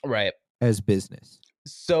that right as business.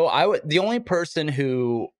 So the only person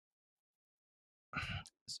who.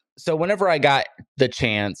 So whenever I got the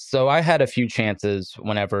chance, so I had a few chances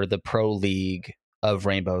whenever the pro league of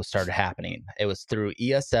Rainbow started happening. It was through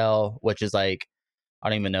ESL, which is like, I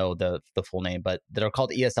don't even know the full name, but they're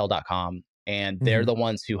called ESL.com. And they're the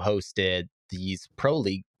ones who hosted these pro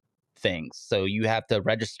league things. So you have to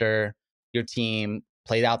register your team,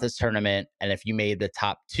 played out this tournament. And if you made the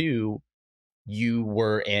top 2, you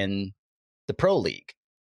were in the pro league.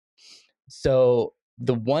 So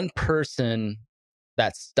the one person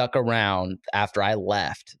that stuck around after I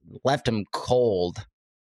left him cold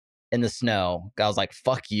in the snow. I was like,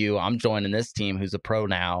 fuck you. I'm joining this team who's a pro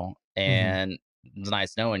now. And it's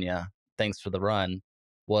nice knowing you. Thanks for the run.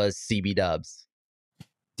 Was CB Dubs.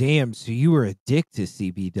 Damn, so you were a dick to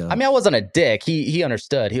CB Dubs. I mean, I wasn't a dick. He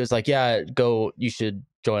understood. He was like, yeah, go, you should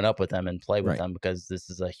join up with them and play with them because this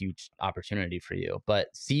is a huge opportunity for you. But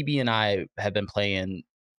CB and I have been playing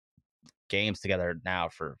games together now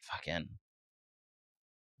for fucking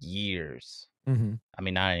years. I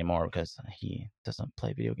mean, not anymore because he doesn't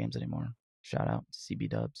play video games anymore. Shout out to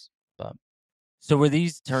CB Dubs. But so were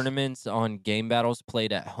these tournaments on Game Battles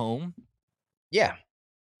played at home? Yeah.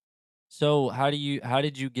 So how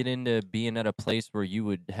did you get into being at a place where you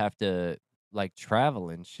would have to like travel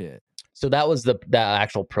and shit? So that was that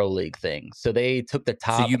actual pro league thing. So they took the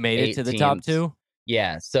top. So you made it to the top 2?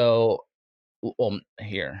 Yeah. So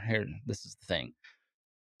here, this is the thing.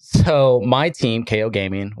 So my team, KO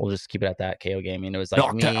Gaming, we'll just keep it at that. KO Gaming. It was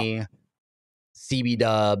like me, CB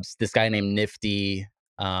Dubs, this guy named Nifty,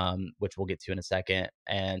 which we'll get to in a second,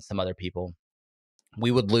 and some other people.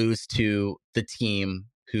 We would lose to the team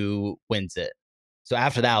who wins it. So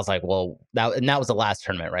after that, I was like, well, that was the last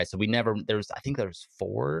tournament, right? So I think there was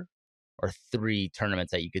 4 or 3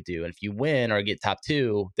 tournaments that you could do. And if you win or get top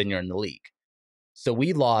 2, then you're in the league. So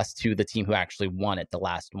we lost to the team who actually won it, the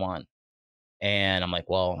last one. And I'm like,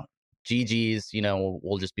 well, GG's,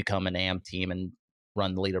 we'll just become an AM team and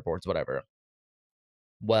run the leaderboards, whatever.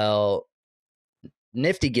 Well,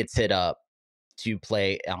 Nifty gets hit up to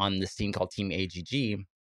play on this team called Team AGG.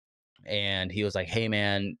 And he was like, hey,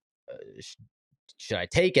 man, should I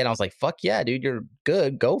take it? And I was like, fuck yeah, dude, you're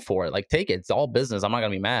good. Go for it. Like, take it. It's all business. I'm not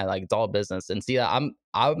going to be mad. Like, it's all business. And see,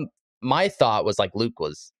 my thought was like Luke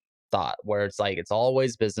was thought, where it's like, it's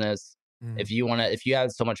always business. If you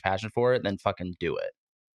have so much passion for it, then fucking do it.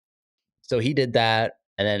 So he did that.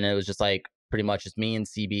 And then it was just like pretty much just me and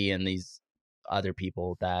CB and these other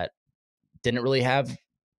people that didn't really have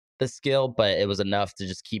the skill, but it was enough to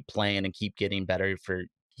just keep playing and keep getting better for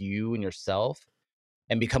you and yourself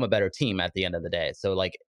and become a better team at the end of the day. So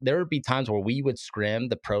like there would be times where we would scrim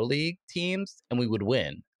the pro league teams and we would win.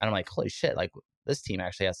 And I'm like, holy shit, like this team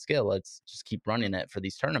actually has skill. Let's just keep running it for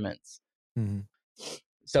these tournaments.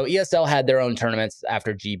 So ESL had their own tournaments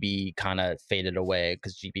after GB kind of faded away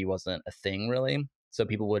because GB wasn't a thing really. So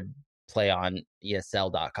people would play on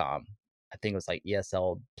ESL.com. I think it was like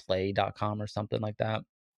ESLplay.com or something like that.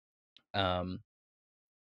 And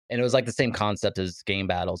it was like the same concept as Game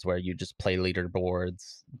Battles where you just play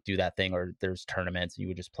leaderboards, do that thing, or there's tournaments, you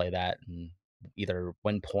would just play that and either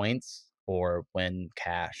win points or win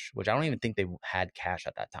cash, which I don't even think they had cash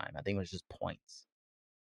at that time. I think it was just points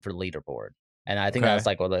for leaderboard. And I think that's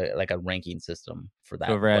like a ranking system for that.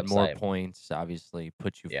 Whoever had more points obviously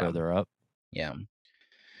put you further up. Yeah.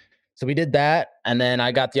 So we did that, and then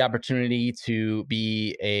I got the opportunity to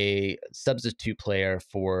be a substitute player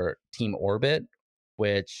for Team Orbit,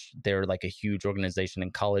 which they're like a huge organization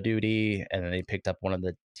in Call of Duty, and then they picked up one of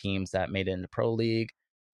the teams that made it in the Pro League.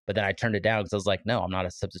 But then I turned it down because I was like, no, I'm not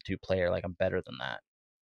a substitute player. Like, I'm better than that.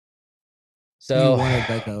 So you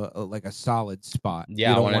wanted like a solid spot. Yeah,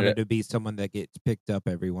 you don't want it to be someone that gets picked up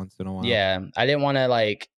every once in a while. Yeah, I didn't want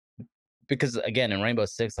to because again, in Rainbow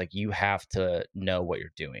Six, like you have to know what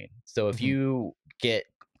you're doing. So if you get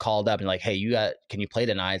called up and like, hey, can you play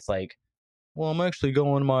tonight? It's like, well, I'm actually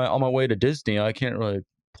going on my way to Disney. I can't really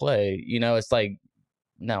play. It's like,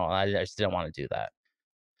 no, I just didn't want to do that.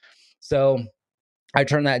 So I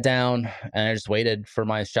turned that down and I just waited for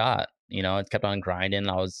my shot. It kept on grinding.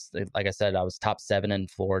 I was, like I said, I was top 7 in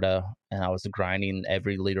Florida and I was grinding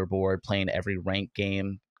every leaderboard, playing every ranked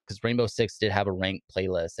game because Rainbow Six did have a ranked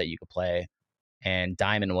playlist that you could play. And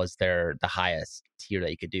Diamond was the highest tier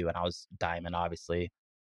that you could do. And I was Diamond, obviously.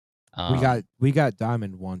 We got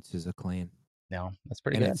diamond once as a clan. No, that's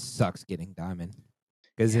pretty good. And it sucks getting diamond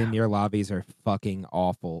because then your lobbies are fucking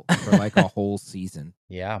awful for like a whole season.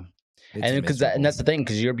 Yeah, it's and because and that's the thing,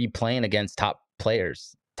 because you'll be playing against top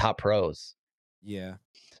players, top pros. Yeah.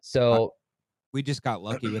 So we just got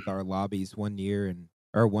lucky with our lobbies one year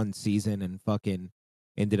or one season and fucking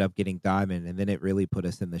ended up getting diamond, and then it really put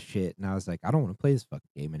us in the shit. And I was like, I don't want to play this fucking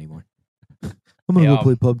game anymore. I'm gonna go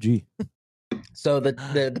play PUBG. So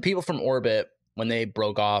the people from Orbit, when they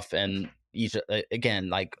broke off, and each again,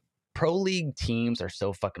 like pro league teams are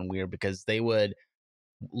so fucking weird because they would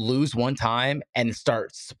lose one time and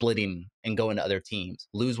start splitting and go into other teams.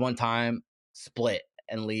 Lose one time, split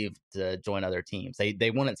and leave to join other teams.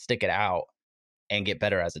 They wouldn't stick it out and get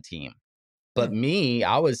better as a team. But me,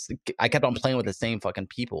 I kept on playing with the same fucking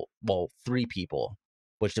people. Well, 3 people,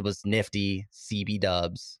 which it was Nifty, CB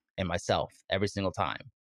Dubs, and myself every single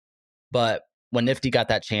time. But when Nifty got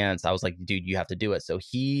that chance, I was like, dude, you have to do it. So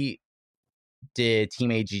he did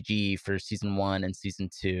Team AGG for season 1 and season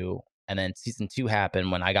 2. And then season 2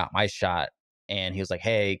 happened when I got my shot. And he was like,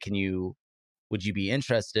 hey, would you be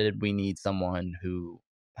interested? We need someone who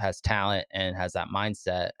has talent and has that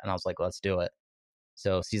mindset. And I was like, let's do it.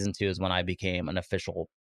 So season 2 is when I became an official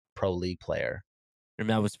pro league player. And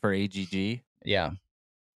that was for AGG? Yeah.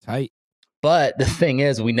 Tight. But the thing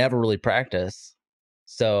is, we never really practiced.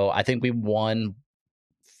 So I think we won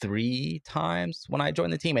 3 times when I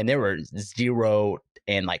joined the team, and there were 0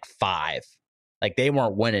 and like 5. Like they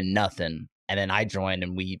weren't winning nothing. And then I joined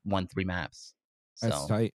and we won 3 maps. So, that's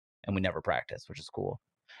tight. And we never practiced, which is cool.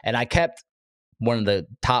 And I kept one of the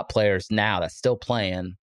top players now that's still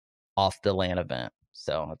playing off the LAN event.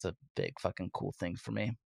 So it's a big fucking cool thing for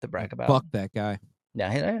me to brag about. Fuck that guy.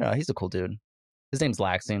 Yeah, he's a cool dude. His name's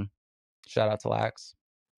Laxing. Shout out to Lax.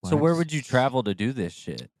 So where would you travel to do this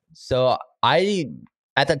shit? So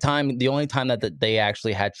at the time, the only time that they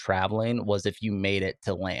actually had traveling was if you made it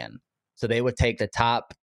to LAN. So they would take the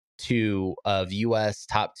top 2 of US,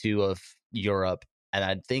 top 2 of Europe. And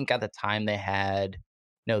I think at the time they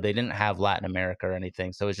didn't have Latin America or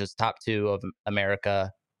anything. So it was just top 2 of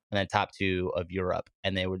America and then top 2 of Europe.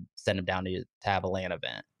 And they would send them down to have a LAN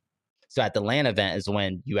event. So at the LAN event is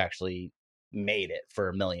when you actually made it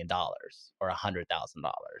for $1 million or $100,000.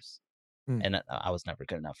 And I was never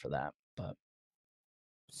good enough for that. But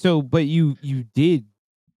so, but you did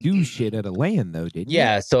do shit at a LAN though, didn't you?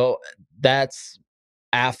 Yeah. So that's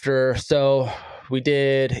after. So we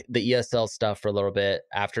did the ESL stuff for a little bit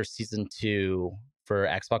after season 2 for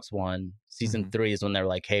Xbox One. Season 3 is when they're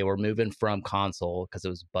like, hey, we're moving from console because it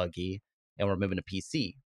was buggy and we're moving to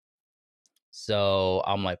PC. So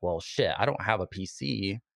I'm like, well, shit, I don't have a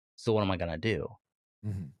PC. So what am I going to do?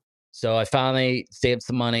 So I finally saved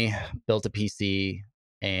some money, built a PC,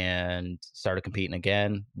 and started competing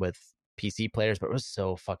again with PC players. But it was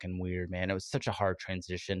so fucking weird, man. It was such a hard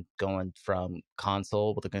transition going from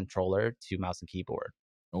console with a controller to mouse and keyboard.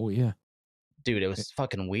 Oh, yeah. Dude, it was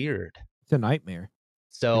fucking weird. It's a nightmare.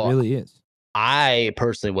 So it really is. I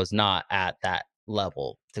personally was not at that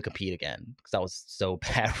level to compete again because I was so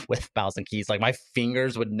bad with mouse and keys. Like my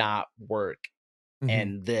fingers would not work.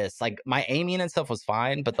 And this, like my aiming and stuff was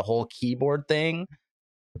fine, but the whole keyboard thing,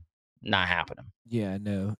 not happening. Yeah,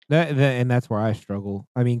 no. And that's where I struggle.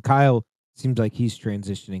 I mean, Kyle seems like he's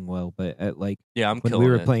transitioning well, but I'm when we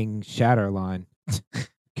were playing Shatterline,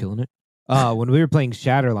 killing it. When we were playing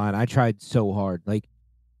Shatterline, I tried so hard. Like,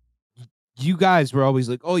 you guys were always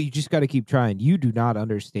like, "Oh, you just got to keep trying." You do not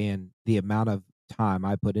understand the amount of time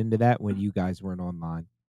I put into that when you guys weren't online.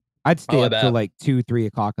 I'd stay up till like 2-3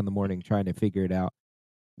 o'clock in the morning trying to figure it out.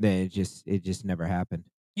 Then it just never happened.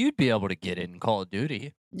 You'd be able to get it in Call of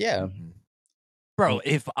Duty. Yeah. Bro,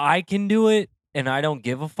 if I can do it and I don't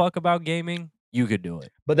give a fuck about gaming, you could do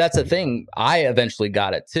it. But that's the thing. I eventually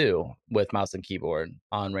got it too with mouse and keyboard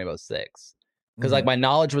on Rainbow Six. Because like my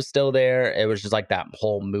knowledge was still there. It was just like that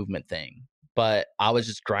whole movement thing. But I was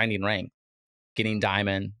just grinding rank, getting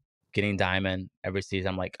diamond every season.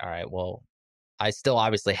 I'm like, all right, well, I still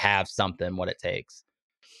obviously have something, what it takes.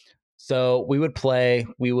 So we would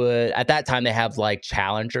at that time they have like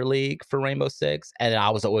Challenger League for Rainbow Six. And I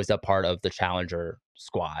was always a part of the Challenger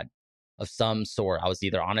squad of some sort. I was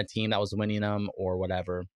either on a team that was winning them or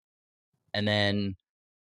whatever. And then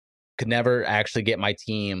could never actually get my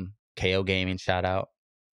team, KO Gaming, shout out,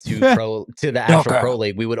 to the actual Pro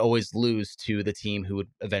League. We would always lose to the team who would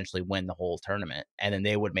eventually win the whole tournament. And then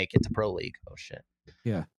they would make it to Pro League. Oh shit.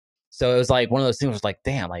 Yeah. So it was like one of those things was like,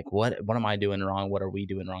 damn, like what am I doing wrong? What are we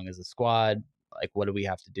doing wrong as a squad? Like, what do we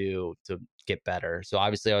have to do to get better? So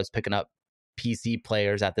obviously I was picking up PC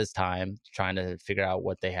players at this time, trying to figure out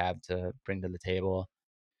what they have to bring to the table.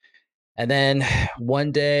 And then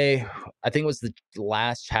one day, I think it was the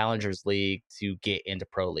last Challengers League to get into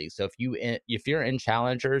Pro League. So if you're in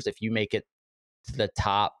Challengers, if you make it to the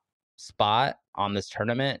top spot on this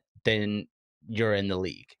tournament, then you're in the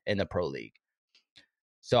league, in the Pro League.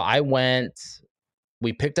 So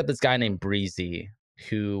we picked up this guy named Breezy,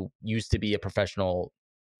 who used to be a professional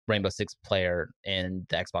Rainbow Six player in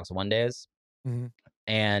the Xbox One days. Mm-hmm.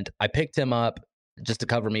 And I picked him up just to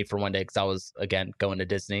cover me for one day because I was, again, going to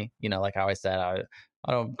Disney. Like how I said,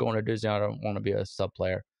 I don't go to Disney. I don't want to be a sub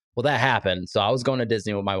player. Well, that happened. So I was going to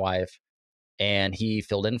Disney with my wife, and he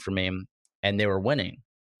filled in for me, and they were winning.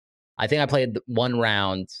 I think I played one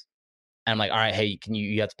round, and I'm like, all right, hey,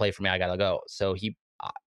 you have to play for me. I got to go. So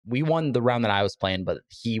we won the round that I was playing, but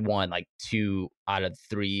he won like 2 out of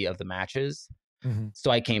 3 of the matches. Mm-hmm. So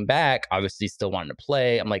I came back, obviously still wanting to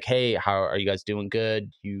play. I'm like, hey, how are you guys doing? Good?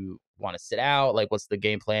 You want to sit out? Like, what's the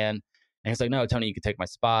game plan? And he's like, no, Tony, you can take my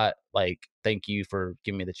spot. Like, thank you for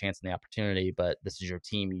giving me the chance and the opportunity, but this is your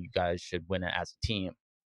team. You guys should win it as a team.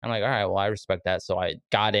 I'm like, all right, well, I respect that. So I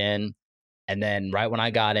got in. And then right when I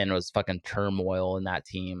got in, it was fucking turmoil in that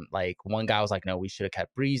team. Like, one guy was like, no, we should have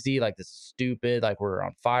kept Breezy. Like, this is stupid. Like, we're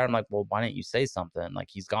on fire. I'm like, well, why didn't you say something? Like,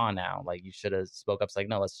 he's gone now. Like, you should have spoke up. It's like,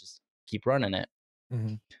 no, let's just keep running it.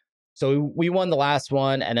 Mm-hmm. So we won the last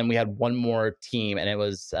one, and then we had one more team, and it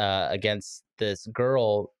was against this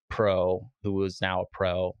girl pro who was now a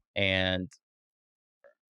pro, and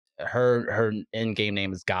her in-game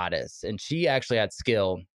name is Goddess, and she actually had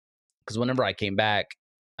skill because whenever I came back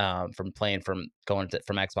from playing from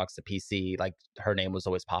Xbox to PC, like her name was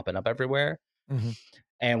always popping up everywhere. Mm-hmm.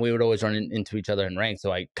 And we would always run into each other in rank.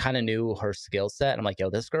 So I kind of knew her skill set. I'm like,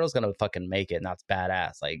 yo, this girl's going to fucking make it. And that's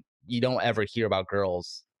badass. Like, you don't ever hear about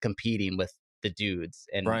girls competing with the dudes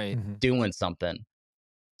and doing something.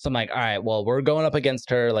 So I'm like, all right, well, we're going up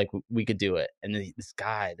against her. Like, we could do it. And this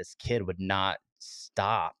kid would not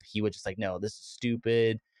stop. He would just like, no, this is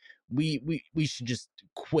stupid. We should just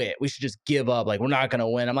quit. We should just give up. Like, we're not going to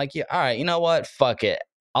win. I'm like, yeah, all right, you know what? Fuck it.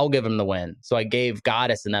 I'll give him the win. So I gave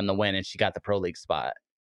Goddess and them the win, and she got the Pro League spot.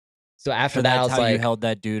 So after that, I was like, you held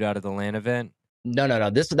that dude out of the LAN event? No.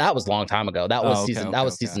 That was a long time ago. That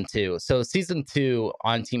was season 2. So season 2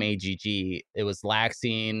 on Team AGG, it was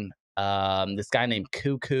Laxine, this guy named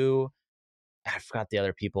Cuckoo. I forgot the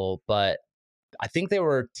other people, but I think they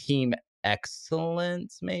were Team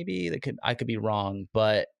Excellence. Maybe I could be wrong,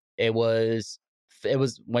 but it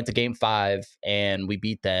went to game 5 and we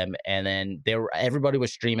beat them. And then everybody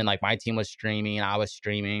was streaming. Like, my team was streaming, I was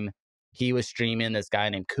streaming. He was streaming. This guy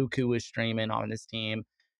named Cuckoo was streaming on his team.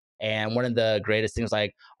 And one of the greatest things,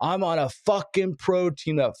 like, I'm on a fucking pro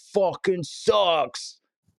team that fucking sucks.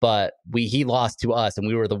 But he lost to us, and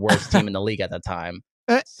we were the worst team in the league at the time.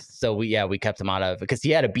 So we kept him out of it because he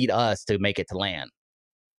had to beat us to make it to LAN.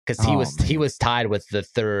 Because he was tied with the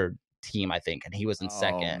third team, I think, and he was in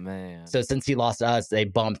second. Man. So since he lost to us, they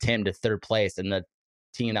bumped him to third place, and the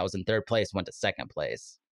team that was in third place went to second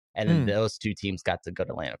place. And then those 2 teams got to go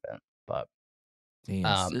to LAN event. But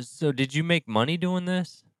so did you make money doing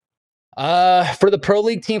this? For the Pro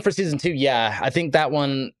League team for season 2, yeah. I think that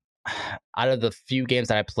one, out of the few games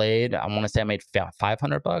that I played, I want to say I made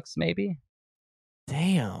 $500 maybe.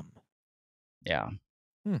 Damn. Yeah.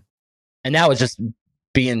 And that was just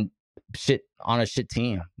being shit on a shit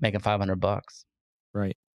team, making $500.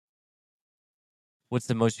 Right. What's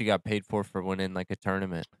the most you got paid for winning like a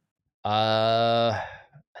tournament? I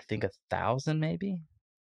think 1,000 maybe.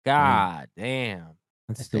 God damn.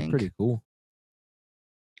 That's still pretty cool.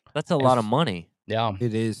 That's a lot of money. Yeah.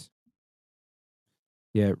 It is.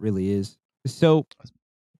 Yeah, it really is. So,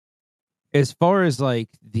 as far as like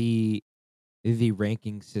the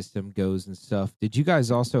ranking system goes and stuff, did you guys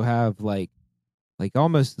also have like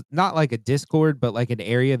almost not like a Discord, but like an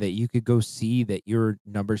area that you could go see that you're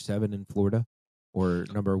number 7 in Florida or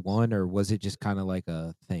number 1, or was it just kind of like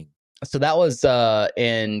a thing? So that was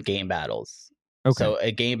in game battles. Okay. So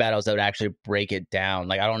at game battles, I would actually break it down.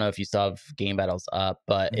 Like, I don't know if you still have game battles up,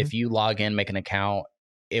 but if you log in, make an account,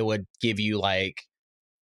 it would give you like,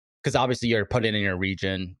 because obviously you're putting in your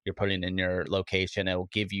region, you're putting in your location. It will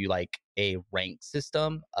give you like a rank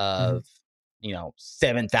system of,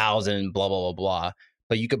 7,000, blah, blah, blah, blah.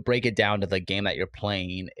 But you could break it down to the game that you're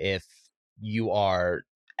playing if you are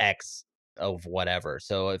X of whatever.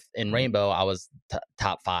 So if in Rainbow, I was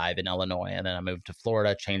top 5 in Illinois, and then I moved to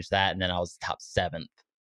Florida, changed that, and then I was top 7th.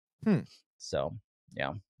 So,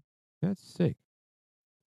 yeah. That's sick.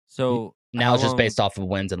 So now it's just based off of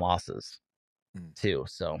wins and losses too.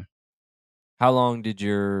 So how long did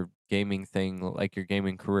your gaming thing, like your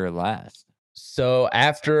gaming career, last? So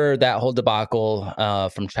after that whole debacle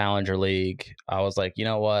from Challenger League, I was like, you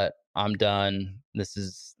know what? I'm done. This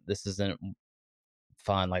isn't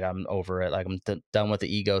fun. Like, I'm over it. Like, I'm done with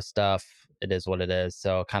the ego stuff. It is what it is.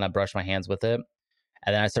 So kind of brushed my hands with it.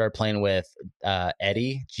 And then I started playing with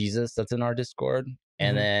Eddie, Jesus, that's in our Discord.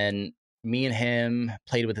 And then me and him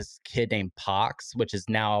played with this kid named Pox, which is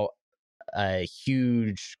now a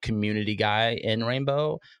huge community guy in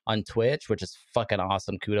Rainbow on Twitch, which is fucking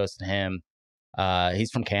awesome. Kudos to him. He's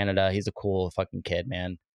from Canada. He's a cool fucking kid,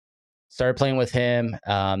 man. Started playing with him.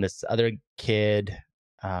 This other kid,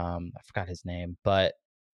 I forgot his name, but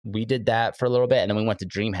we did that for a little bit, and then we went to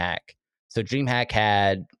DreamHack. So DreamHack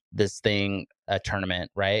had this thing, a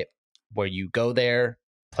tournament, right, where you go there,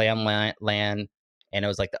 play on LAN, and it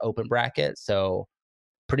was like the open bracket. So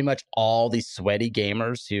pretty much all these sweaty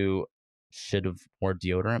gamers who should have wore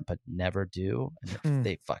deodorant but never do, and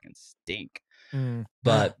they fucking stink.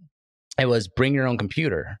 But it was bring your own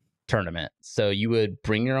computer tournament. So you would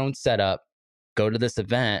bring your own setup, go to this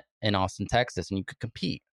event in Austin, Texas, and you could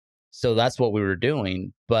compete. So that's what we were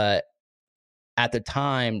doing. But at the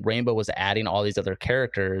time, Rainbow was adding all these other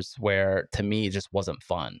characters where, to me, it just wasn't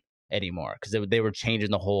fun anymore because they were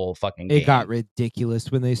changing the whole fucking game. It got ridiculous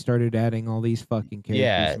when they started adding all these fucking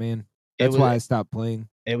characters, man. That's why I stopped playing.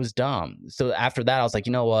 It was dumb. So after that, I was like,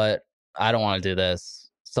 you know what? I don't want to do this.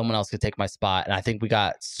 Someone else could take my spot. And I think we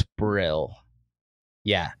got Sprill.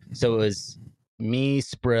 Yeah. So it was me,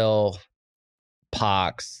 Sprill,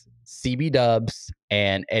 Pox, CB Dubs,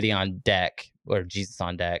 and Eddie on deck, or Jesus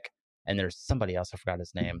on deck. And there's somebody else, I forgot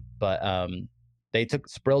his name. But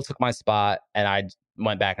Sprill took my spot, and I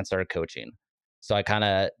went back and started coaching. So I kind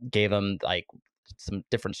of gave them like some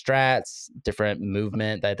different strats, different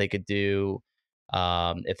movement that they could do.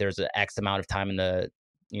 If there's an X amount of time in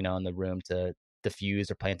the room to defuse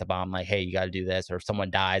or plant the bomb, like, hey, you got to do this. Or if someone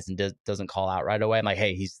dies and doesn't call out right away, I'm like,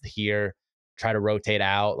 hey, he's here. Try to rotate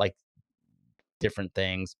out, like different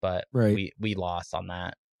things. But we lost on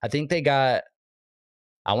that. I think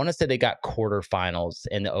I want to say they got quarterfinals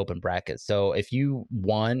in the open bracket. So if you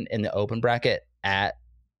won in the open bracket at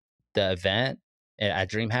the event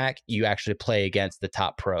at DreamHack, you actually play against the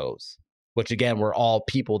top pros, which again were all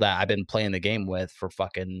people that I've been playing the game with for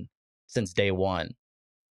fucking since day one.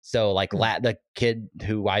 So like the kid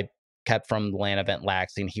who I kept from the LAN event,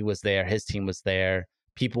 Laxing, he was there. His team was there.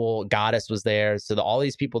 Goddess was there. So all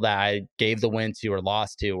these people that I gave the win to or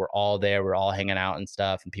lost to were all there. We're all hanging out and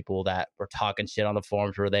stuff. And people that were talking shit on the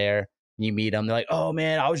forums were there. You meet them, they're like, "Oh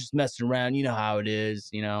man, I was just messing around. You know how it is,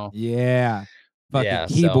 you know." Yeah,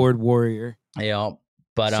 fucking keyboard warrior. Yeah,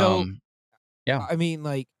 but yeah. I mean,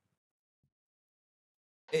 like,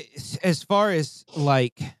 as far as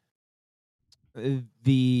like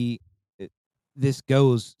this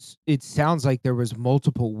goes, it sounds like there was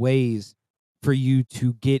multiple ways for you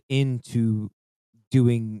to get into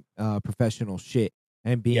doing professional shit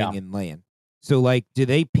and being in LAN. So like, do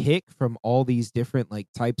they pick from all these different like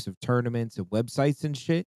types of tournaments and websites and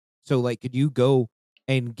shit? So like, could you go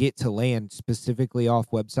and get to LAN specifically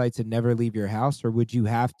off websites and never leave your house, or would you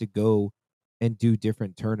have to go and do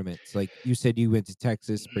different tournaments? Like you said, you went to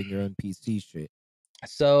Texas, bring your own PC shit.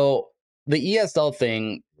 So the ESL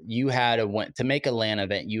thing, you had to make a LAN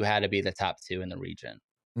event, you had to be the top 2 in the region.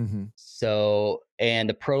 So, and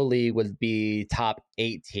the Pro League would be top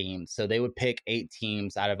 8 teams. So they would pick 8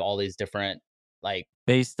 teams out of all these different, like,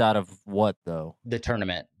 based out of what though? The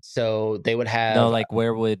tournament. So they would have like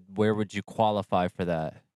where would you qualify for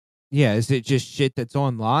that? Yeah, is it just shit that's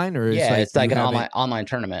online, or it's like an online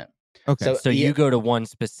tournament? Okay, so you go to one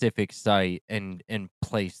specific site and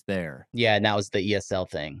place there. Yeah, and that was the ESL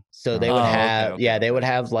thing. So they would have they would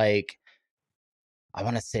have like, I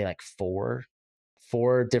want to say like four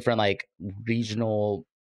different like regional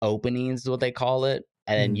openings is what they call it,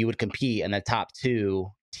 and then you would compete, and the top 2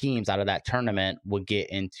 teams out of that tournament would get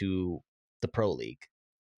into the Pro League.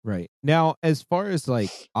 Right. Now, as far as like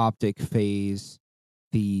Optic, FaZe,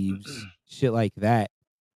 Thieves, shit like that,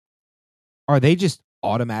 are they just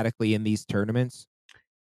automatically in these tournaments?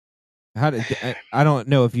 I don't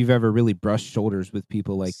know if you've ever really brushed shoulders with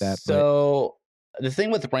people like that. So the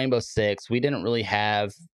thing with Rainbow Six, we didn't really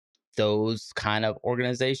have those kind of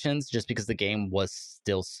organizations just because the game was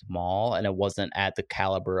still small and it wasn't at the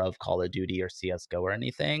caliber of Call of Duty or CSGO or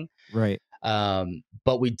anything. Right.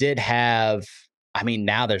 But we did have, I mean,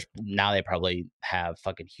 now they probably have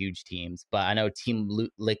fucking huge teams, but I know Team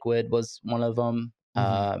Liquid was one of them.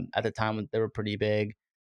 At the time they were pretty big,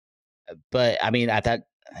 but I mean at that,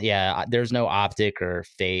 there's no Optic or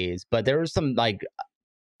FaZe, but there was some like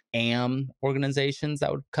AM organizations that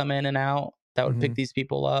would come in and out that would pick these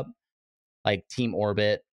people up, like Team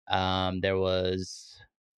Orbit. There was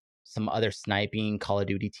some other sniping Call of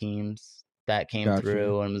Duty teams that came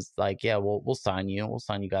through and was like, yeah, we'll sign you. We'll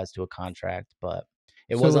sign you guys to a contract. But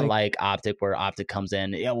it wasn't like Optic, where Optic comes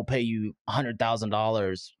in, yeah, we'll pay you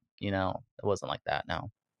 $100,000. You know, it wasn't like that.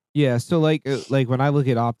 No. Yeah. So like when I look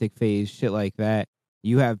at Optic Phase, shit like that,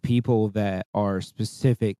 you have people that are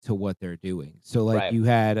specific to what they're doing. So like you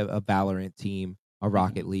had a Valorant team, a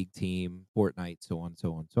Rocket League team, Fortnite, so on,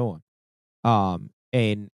 so on, so on.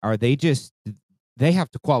 And are they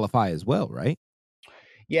have to qualify as well, right?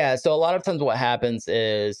 Yeah. So a lot of times what happens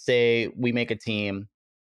is, say we make a team,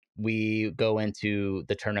 we go into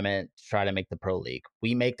the tournament to try to make the Pro League.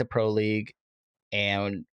 We make the Pro League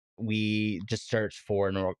and we just search for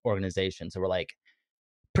an organization. So we're like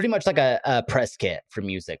pretty much like a press kit for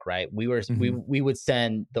music, right? We would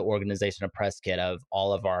send the organization a press kit of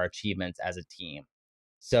all of our achievements as a team.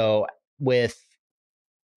 So with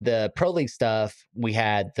the Pro League stuff, we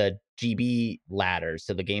had the GB ladders,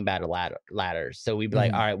 so the game battle ladders. So we'd be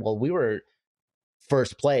like, all right, well, we were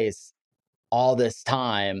first place all this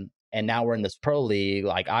time, and now we're in this Pro League.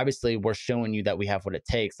 Like, obviously, we're showing you that we have what it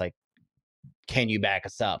takes. Like, can you back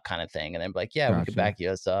us up, kind of thing? And then be like, yeah, we could back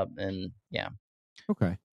us up, and yeah,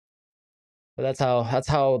 okay. But that's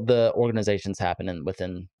how the organizations happen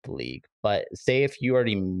within the league. But say if you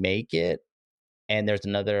already make it, and there's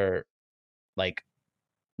another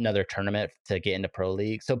tournament to get into Pro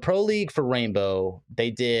League. So Pro League for Rainbow,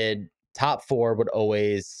 they did top 4 would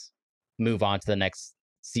always move on to the next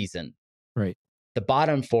season. Right. The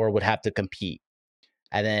bottom 4 would have to compete.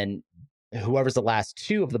 And then whoever's the last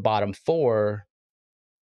 2 of the bottom 4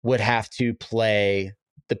 would have to play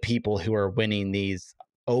the people who are winning these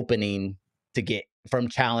opening to get from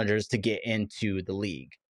challengers to get into the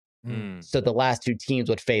league. So the last 2 teams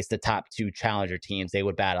would face the top 2 challenger teams. They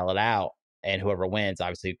would battle it out. And whoever wins,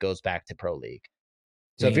 obviously, goes back to Pro League.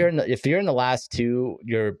 So if you're in the last 2,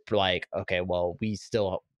 you're like, okay, well,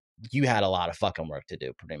 you had a lot of fucking work to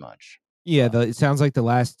do, pretty much. Yeah, it sounds like the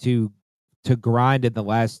last 2 to grind in the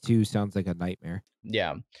last 2 sounds like a nightmare.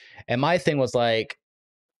 Yeah, and my thing was like,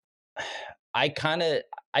 I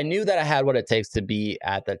knew that I had what it takes to be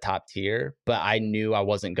at the top tier, but I knew I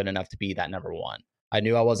wasn't good enough to be that number 1. I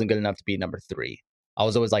knew I wasn't good enough to be number 3. I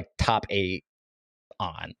was always like top 8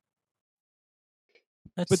 on.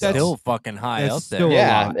 That's still fucking high up there.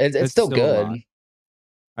 Yeah, it's still good.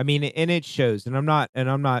 I mean, and it shows. And I'm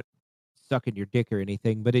not sucking your dick or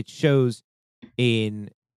anything, but it shows in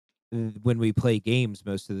when we play games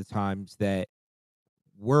most of the times that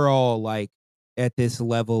we're all like at this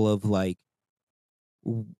level of like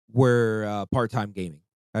we're part-time gaming.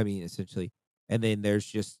 I mean, essentially. And then there's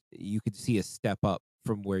just you could see a step up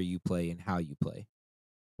from where you play and how you play.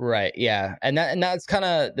 Right. Yeah. And that's kind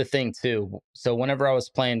of the thing too. So whenever I was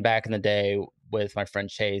playing back in the day with my friend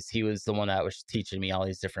Chase, he was the one that was teaching me all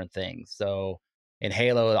these different things. So in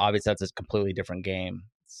Halo, obviously that's a completely different game.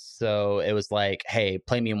 So it was like, hey,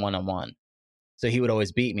 play me 1-on-1. So he would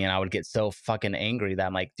always beat me, and I would get so fucking angry that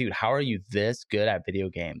I'm like, dude, how are you this good at video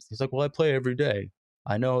games? He's like, well, I play every day.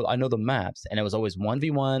 I know the maps. And it was always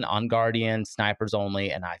 1v1 on Guardian, snipers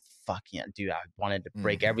only. And I wanted to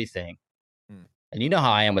break everything. And you know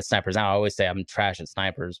how I am with snipers now. I always say I'm trash at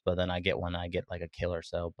snipers, but then I get like a kill or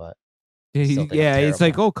so. But yeah, it's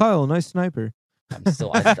like, oh, Kyle, nice sniper. I'm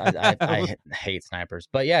still, I hate snipers.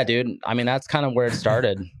 But yeah, dude, I mean, that's kind of where it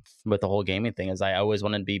started with the whole gaming thing. Is I always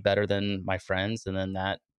wanted to be better than my friends, and then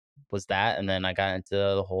that was that. And then I got into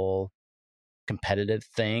the whole competitive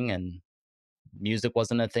thing, and music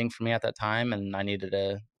wasn't a thing for me at that time, and I needed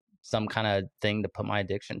some kind of thing to put my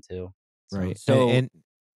addiction to. Right. So and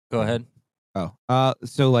go ahead.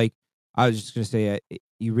 So like I was just gonna say,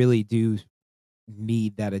 you really do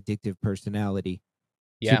need that addictive personality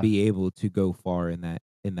to be able to go far in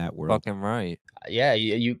that world. Fucking right. Yeah,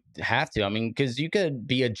 you have to. I mean, because you could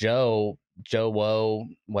be a Joe Woe,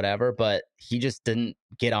 whatever, but he just didn't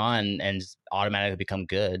get on and just automatically become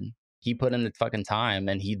good. He put in the fucking time,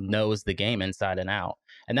 and he knows the game inside and out.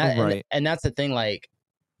 And that, and that's the thing. Like,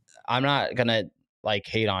 I'm not gonna like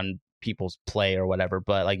hate on people's play or whatever,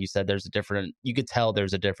 but like you said, you could tell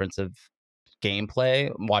there's a difference of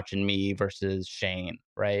gameplay watching me versus Shane,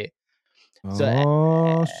 right?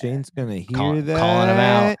 Shane's gonna hear that, calling him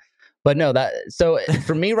out. But no, so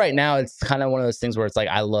for me right now, it's kind of one of those things where it's like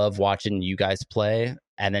I love watching you guys play,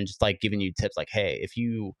 and then just like giving you tips like, hey, if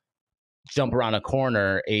you jump around a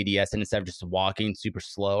corner ADS and instead of just walking super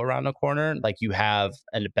slow around a corner, like you have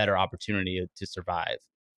a better opportunity to survive.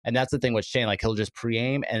 And that's the thing with Shane, like he'll just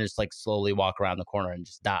pre-aim and just like slowly walk around the corner and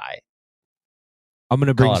just die. I'm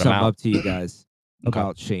gonna bring something up to you guys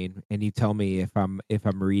about Shane, and you tell me if I'm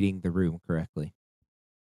reading the room correctly.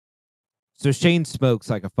 So Shane smokes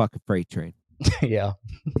like a fucking freight train. Yeah.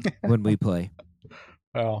 when we play.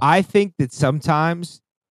 Oh. I think that sometimes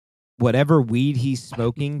whatever weed he's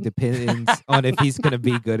smoking depends on if he's going to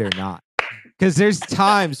be good or not. Because there's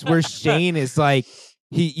times where Shane is like,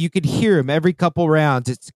 you could hear him every couple rounds.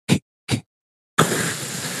 It's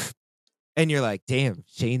and you're like, damn,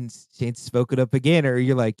 Shane's smoking up again. Or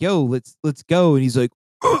you're like, yo, let's go. And he's like,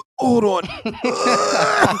 hold on.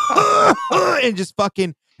 And just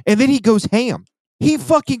fucking, and then he goes ham. He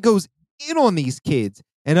fucking goes in on these kids.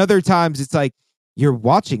 And other times it's like, you're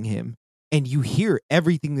watching him and you hear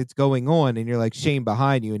everything that's going on. And you're like, Shane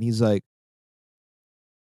behind you. And he's like,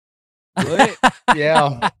 what?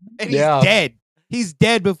 Yeah. And he's dead. He's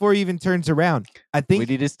dead before he even turns around. I think we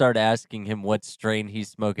need to start asking him what strain he's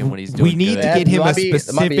smoking when he's doing we need good. to get him a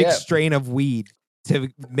specific strain of weed to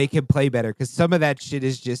make him play better, because some of that shit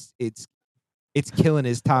is just it's killing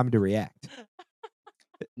his time to react.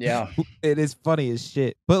 Yeah. It is funny as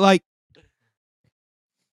shit. But like,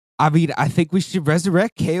 I mean, I think we should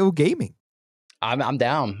resurrect KO Gaming. I'm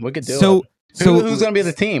down. We could do it. So who's gonna be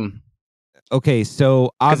the team? Okay,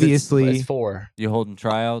 so obviously it's 4. You holding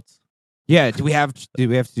tryouts? Yeah, do we have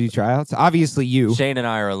to do tryouts? Obviously you. Shane and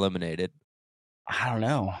I are eliminated. I don't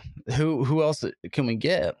know. Who else can we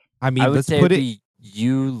get? I mean, I would let's say put it'd it be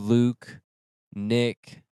you, Luke,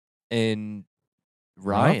 Nick, and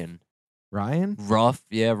Ryan. Ryan? Ruff,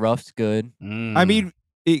 yeah, Ruff's good. I mean,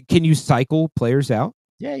 can you cycle players out?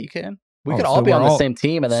 Yeah, you can. We could all be on the same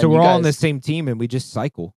team, and then so we're all on the same team, and we just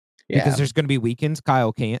cycle. Yeah. Because there's going to be weekends.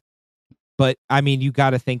 Kyle can't. But I mean, you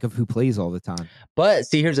got to think of who plays all the time. But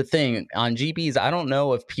see, here's the thing: on GBs, I don't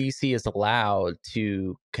know if PC is allowed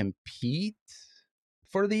to compete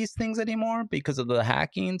for these things anymore because of the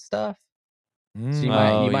hacking stuff. So you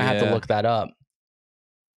might have to look that up.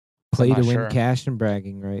 Play to win cash and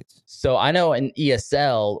bragging rights. So I know in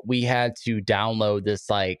ESL we had to download this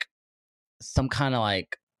like some kind of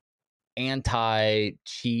like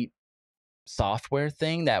anti-cheat software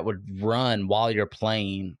thing that would run while you're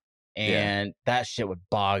playing, and that shit would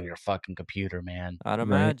bog your fucking computer, man. I'd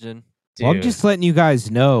imagine. Well, I'm just letting you guys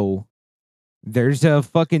know there's a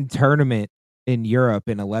fucking tournament in Europe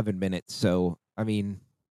in 11 minutes. So, I mean,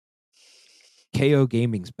 KO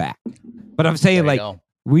Gaming's back. But I'm saying, like,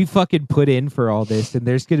 we fucking put in for all this, and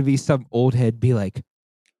there's going to be some old head be like,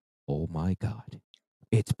 oh my God,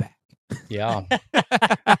 it's back. Yeah.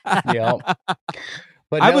 Yeah.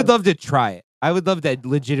 But I would love to try it. I would love to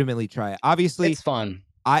legitimately try it. Obviously, it's fun.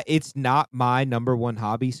 It's not my number one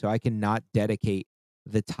hobby, so I cannot dedicate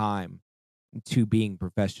the time to being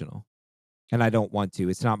professional. And I don't want to.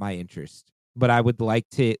 It's not my interest. But I would like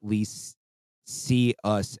to at least see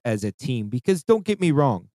us as a team, because don't get me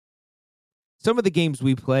wrong, some of the games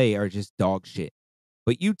we play are just dog shit.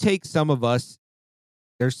 But you take some of us,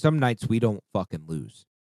 there's some nights we don't fucking lose.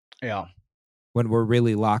 Yeah. When we're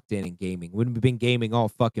really locked in gaming. When we've been gaming all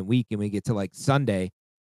fucking week and we get to like Sunday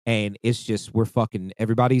and it's just, we're fucking,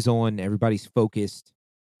 everybody's on, everybody's focused,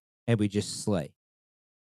 and we just slay.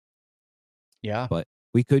 Yeah. But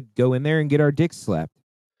we could go in there and get our dicks slapped.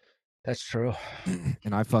 That's true.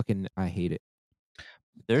 And I hate it.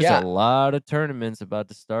 There's a lot of tournaments about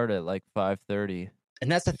to start at like 5:30.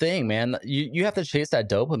 And that's the thing, man. You have to chase that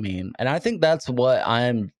dopamine. And I think that's what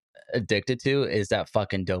I'm addicted to, is that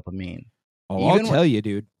fucking dopamine. Oh, I'll tell you,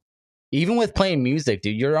 dude. Even with playing music,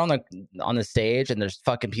 dude, you're on the stage and there's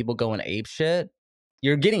fucking people going ape shit.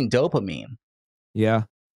 You're getting dopamine. Yeah.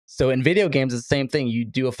 So in video games, it's the same thing. You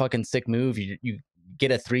do a fucking sick move, you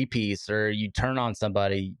get a 3-piece, or you turn on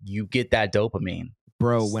somebody, you get that dopamine.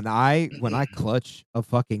 Bro, when I clutch a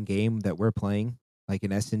fucking game that we're playing, like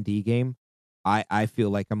an S&D game, I feel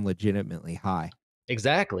like I'm legitimately high.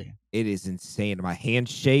 Exactly. It is insane. My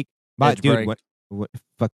hands shake. Dude, what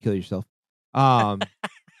fuck, kill yourself.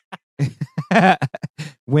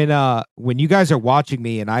 When you guys are watching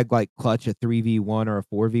me and I like clutch a 3v1 or a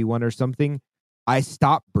 4v1 or something, I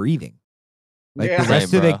stop breathing. Like the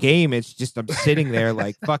rest of the game, it's just I'm sitting there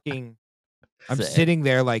like fucking. I'm sitting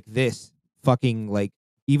there like this, fucking like.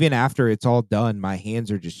 Even after it's all done, my hands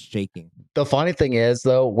are just shaking. The funny thing is,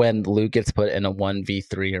 though, when Luke gets put in a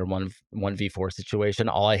 1v3 or 1v4 situation,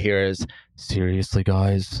 all I hear is, seriously,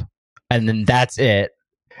 guys? And then that's it.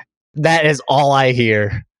 That is all I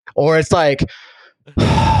hear. Or it's like,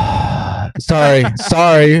 sorry.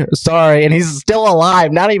 And he's still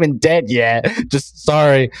alive, not even dead yet. Just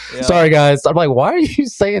sorry. Yeah. Sorry, guys. I'm like, why are you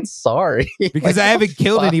saying sorry? Because I haven't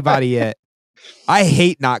killed anybody yet. I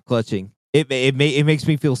hate not clutching. It makes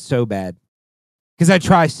me feel so bad because I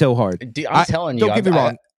try so hard. Dude, I'm telling you, don't get me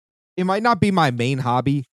wrong. It might not be my main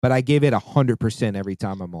hobby, but I give it 100% every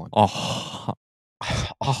time I'm on.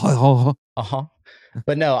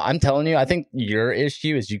 But no, I'm telling you, I think your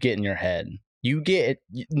issue is you get in your head.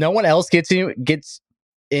 No one else gets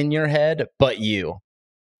in your head but you.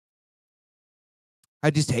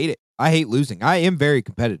 I just hate it. I hate losing. I am very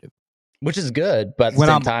competitive, which is good. But at the when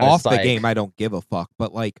same I'm time, off the like, game, I don't give a fuck.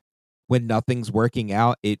 But like when nothing's working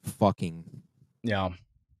out, it fucking yeah.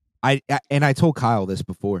 I told Kyle this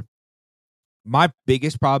before. My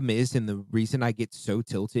biggest problem is, and the reason I get so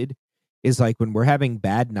tilted is like when we're having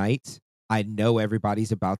bad nights, I know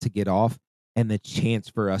everybody's about to get off, and the chance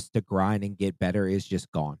for us to grind and get better is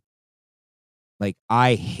just gone. Like,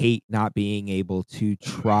 I hate not being able to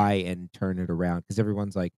try and turn it around because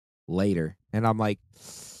everyone's like, later. And I'm like,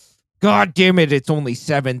 God damn it, it's only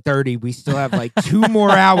 7:30. We still have like 2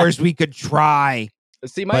 more hours we could try.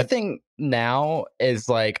 See, my thing now is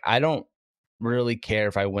like, I don't really care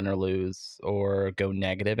if I win or lose or go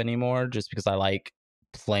negative anymore, just because I like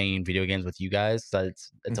playing video games with you guys. So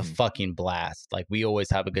it's a fucking blast. Like, we always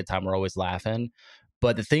have a good time. We're always laughing.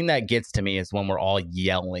 But the thing that gets to me is when we're all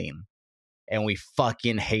yelling and we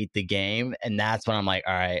fucking hate the game. And that's when I'm like,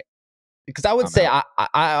 all right. Because I would say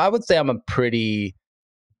I would say I'm a pretty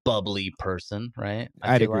bubbly person, right?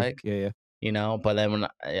 I'd agree. Like, yeah. You know, but then when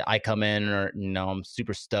I come in, or, you know, I'm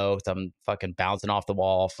super stoked, I'm fucking bouncing off the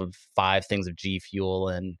wall off of 5 things of G Fuel,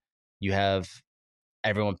 and you have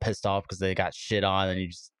everyone pissed off because they got shit on, and you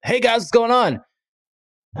just, hey guys, what's going on?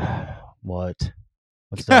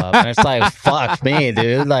 What's up? And it's like, fuck me,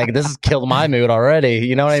 dude. Like, this has killed my mood already.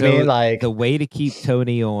 You know what I mean? Like, the way to keep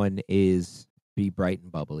Tony on is be bright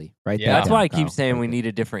and bubbly, right? Yeah, that's why I keep saying we need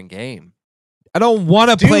a different game. I don't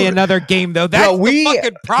want to play another game, though. That's the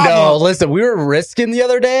fucking problem. No, listen, we were risking the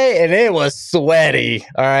other day, and it was sweaty.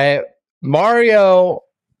 All right. Mario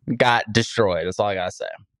got destroyed. That's all I got to say.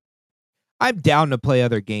 I'm down to play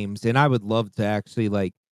other games, and I would love to actually,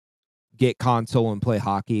 like, get console and play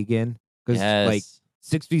hockey again. Because, like,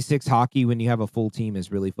 6v6 hockey when you have a full team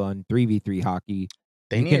is really fun. 3v3 hockey.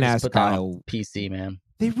 They need to ask Kyle. PC, man.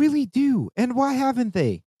 They really do. And why haven't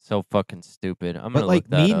they? So fucking stupid. I'm gonna like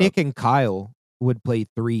look that up. Nick, and Kyle would play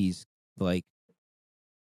threes. Like,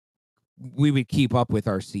 we would keep up with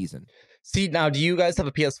our season. See, now, do you guys have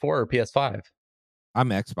a PS4 or PS5? I'm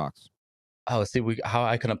Xbox. Oh, see, how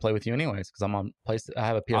I couldn't play with you anyways because I'm on PlayStation. I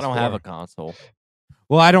have a PS4. I don't have a console.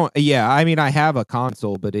 Well, I don't. Yeah, I mean, I have a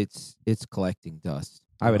console, but it's collecting dust.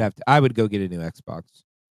 I would go get a new Xbox.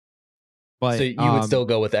 But so you would still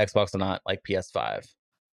go with the Xbox and not like PS5.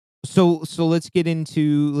 So let's get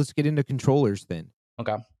into controllers then.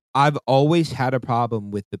 Okay. I've always had a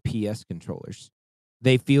problem with the PS controllers.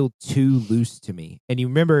 They feel too loose to me. And you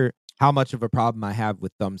remember how much of a problem I have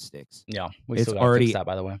with thumbsticks. Yeah, we still got to fix that,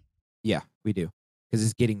 by the way. Yeah, we do. Because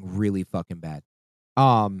it's getting really fucking bad.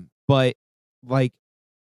 But like,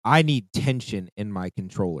 I need tension in my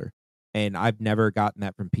controller. And I've never gotten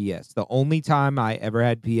that from PS. The only time I ever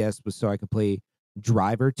had PS was so I could play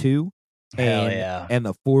Driver 2. And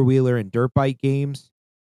the 4-wheeler and dirt bike games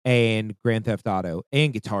and Grand Theft Auto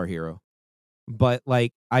and Guitar Hero. But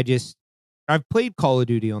like, I've played Call of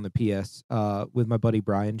Duty on the PS with my buddy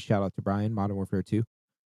Brian. Shout out to Brian, Modern Warfare 2.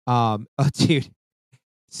 Dude.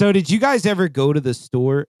 So did you guys ever go to the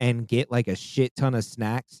store and get like a shit ton of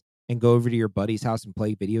snacks and go over to your buddy's house and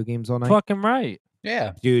play video games all night? Fucking right.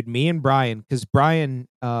 Yeah. Dude, me and Brian, because Brian,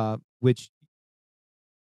 which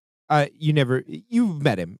you've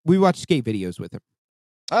met him. We watched skate videos with him.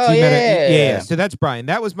 Oh, so yeah. So that's Brian.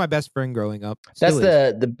 That was my best friend growing up. That's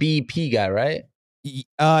the BP guy, right?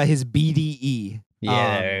 His BDE.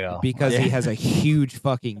 Yeah, there you go. Because he has a huge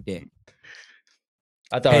fucking dick.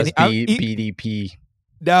 I thought it was BDP.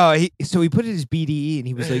 No, so he put in his BDE and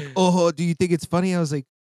he was like, "Oh, do you think it's funny?" I was like,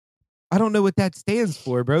 "I don't know what that stands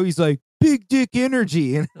for, bro." He's like, "Big dick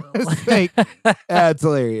energy," and I was like, "That's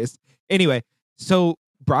hilarious." Anyway, so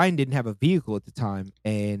Brian didn't have a vehicle at the time,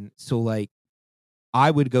 and so like,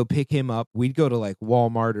 I would go pick him up. We'd go to like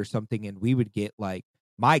Walmart or something, and we would get like,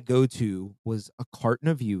 my go-to was a carton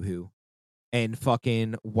of Yoo-Hoo and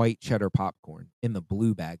fucking white cheddar popcorn in the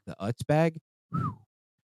blue bag, the Utz bag.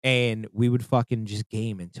 And we would fucking just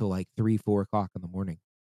game until like 3-4 o'clock in the morning.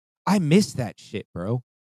 I miss that shit, bro.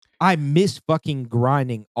 I miss fucking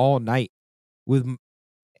grinding all night with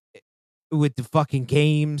the fucking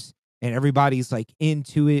games, and everybody's like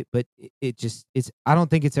into it, but it's I don't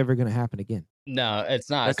think it's ever gonna happen again. No, it's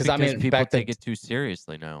not. Because I mean, people take it too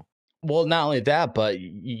seriously now. Well, not only that, but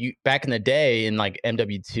you back in the day in like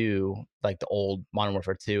MW2, like the old Modern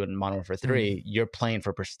Warfare 2 and Modern Warfare 3, you're playing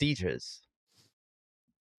for prestiges.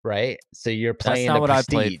 Right, so you're playing. That's not what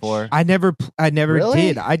prestige. I played for. I never really?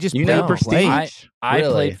 did. I just played prestige. I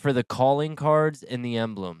played for the calling cards and the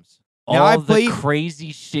emblems All the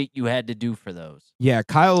crazy shit you had to do for those. Yeah,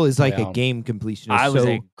 Kyle is like a game completionist. I was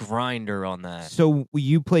a grinder on that. So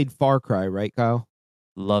you played Far Cry, right, Kyle?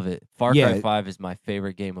 Love it. Far Cry 5 is my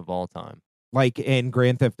favorite game of all time. Like in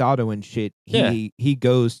Grand Theft Auto and shit, he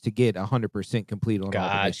goes to get 100% complete on all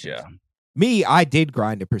the missions. Me, I did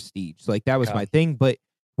grind a prestige. Like that was my thing. But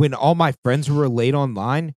when all my friends were late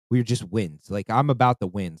online, we were just wins. Like I'm about the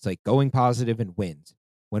wins, like going positive and wins.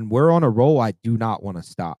 When we're on a roll, I do not want to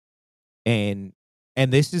stop. And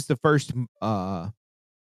this is the first I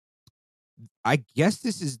guess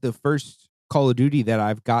this is the first Call of Duty that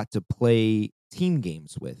I've got to play team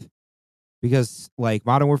games with. Because like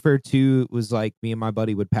Modern Warfare 2 was like me and my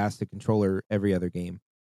buddy would pass the controller every other game.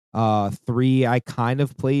 3 I kind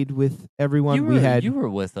of played with everyone. You were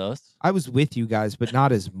with us. I was with you guys, but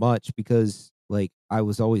not as much because like I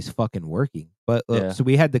was always fucking working. But so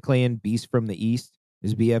we had the clan Beast from the East,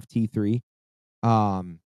 is BFT3.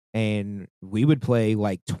 And we would play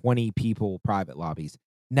like 20 people private lobbies.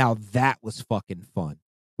 Now that was fucking fun.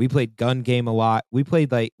 We played gun game a lot. We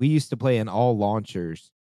used to play an all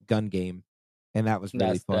launchers gun game, and that was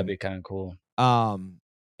really fun. That'd be kind of cool.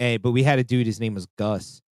 But we had a dude, his name was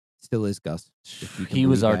Gus. Still is Gus. He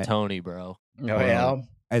was our Tony, bro. Oh yeah.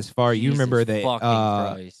 As far you remember what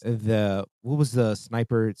was the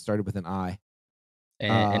sniper? It started with an I.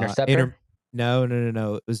 Interceptor? No.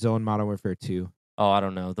 It was on Modern Warfare 2. Oh, I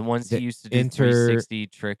don't know. The ones he used to do 360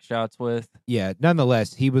 trick shots with. Yeah,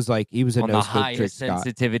 nonetheless, he was a on no the highest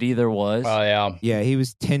sensitivity there was. Oh yeah. Yeah, he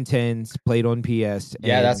was 1010s, played on PS.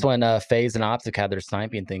 Yeah, that's when FaZe and Optic had their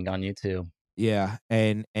sniping thing on YouTube. Yeah,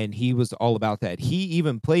 and he was all about that. He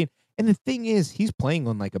even played, and the thing is, he's playing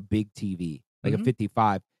on like a big TV, like a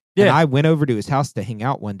 55. Yeah. And I went over to his house to hang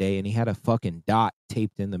out one day, and he had a fucking dot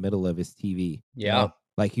taped in the middle of his TV. Yeah. You know?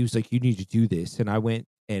 Like he was like, "You need to do this," and I went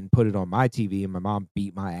and put it on my TV, and my mom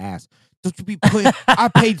beat my ass. Don't you be putting? I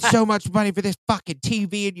paid so much money for this fucking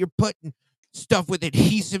TV, and you're putting stuff with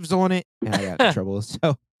adhesives on it, and I got in trouble.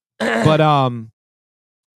 So, but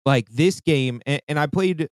like this game, and I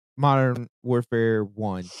played Modern Warfare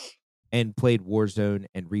 1 and played Warzone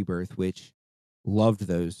and Rebirth, which loved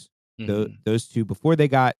those. Those two before they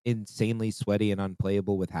got insanely sweaty and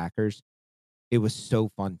unplayable with hackers. It was so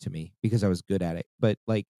fun to me because I was good at it. But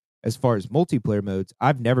like as far as multiplayer modes,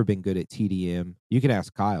 I've never been good at TDM. You can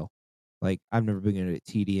ask Kyle. Like I've never been good at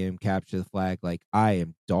TDM, capture the flag. Like I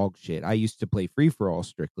am dog shit. I used to play free for all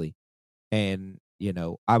strictly, and you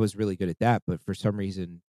know I was really good at that. But for some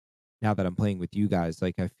reason, now that I'm playing with you guys,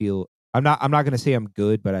 like I feel I'm not going to say I'm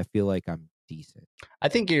good, but I feel like I'm decent. I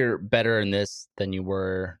think you're better in this than you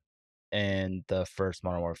were in the first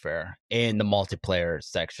Modern Warfare in the multiplayer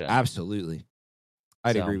section. Absolutely.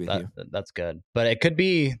 I'd agree with you. That's good. But it could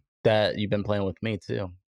be that you've been playing with me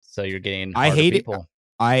too. So you're getting I hated people.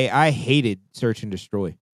 I hated search and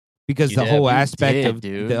destroy because the whole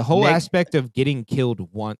aspect of getting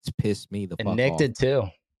killed once pissed me the fuck off. Nick did too.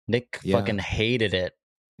 Nick fucking hated it.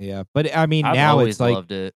 Yeah, but I mean, now it's like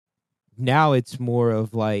loved it. Now it's more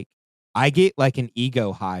of like I get like an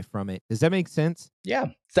ego high from it. Does that make sense? Yeah,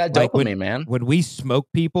 it's that dopamine, man. When we smoke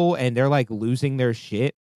people and they're like losing their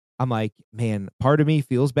shit, I'm like, man, part of me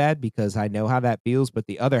feels bad because I know how that feels, but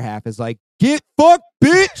the other half is like, get fucked,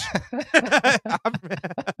 bitch.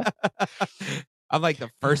 I'm like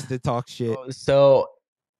the first to talk shit. So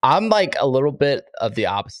I'm like a little bit of the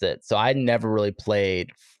opposite. So I never really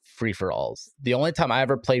played free-for-alls. The only time I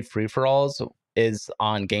ever played free-for-alls is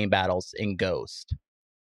on game battles in Ghost.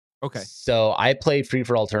 Okay. So I played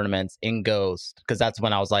free-for-all tournaments in Ghost because that's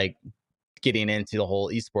when I was like getting into the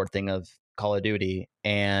whole esport thing of Call of Duty,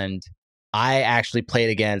 and I actually played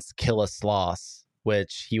against Killa Sloss,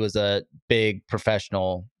 which he was a big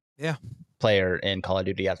professional player in Call of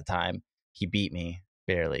Duty at the time. He beat me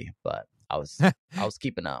barely, but I was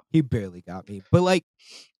keeping up. He barely got me. But like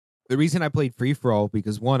the reason I played free for all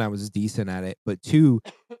because one, I was decent at it, but two,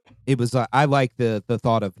 it was I like the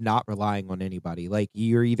thought of not relying on anybody. Like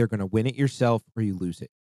you're either going to win it yourself or you lose it.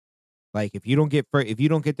 Like if you don't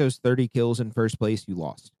get those 30 kills in first place, you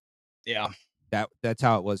lost. Yeah. That's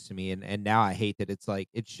how it was to me. And now I hate that it's like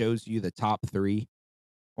it shows you the top 3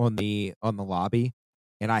 on the lobby.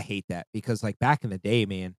 And I hate that because like back in the day,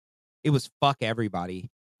 man, it was fuck everybody.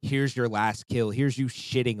 Here's your last kill. Here's you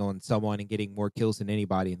shitting on someone and getting more kills than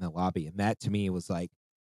anybody in the lobby. And that to me was like,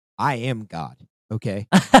 I am God. Okay.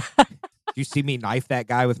 You see me knife that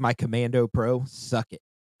guy with my Commando Pro? Suck it.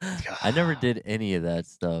 I never did any of that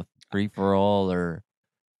stuff. Free for all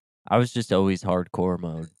I was just always hardcore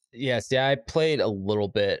mode. Yes, yeah, I played a little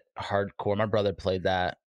bit hardcore. My brother played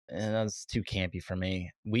that, and that was too campy for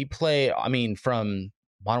me. We play, I mean, from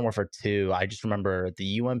Modern Warfare 2, I just remember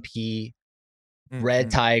the UMP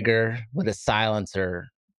Red Tiger with a silencer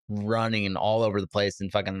running all over the place in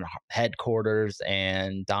fucking headquarters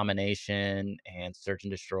and domination and search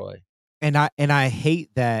and destroy. And I hate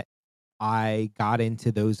that I got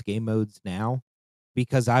into those game modes now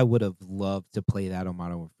because I would have loved to play that on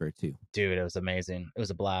Modern Warfare 2. Dude, it was amazing. It was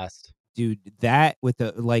a blast. Dude, that with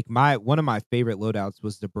the one of my favorite loadouts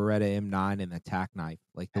was the Beretta M9 and the tack knife,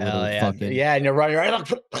 like the little fucking and you're running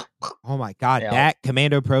right. Oh my god, that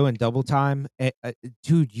Commando Pro and double time,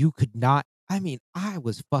 dude, you could not. I mean, I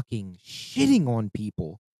was fucking shitting on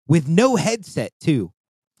people with no headset too.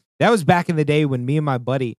 That was back in the day when me and my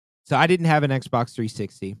buddy. So I didn't have an Xbox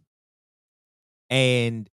 360,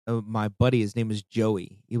 and my buddy, his name was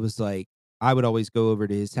Joey. He was like, I would always go over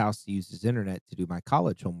to his house to use his internet to do my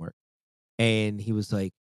college homework. And he was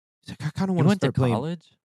like, I kind of want to start playing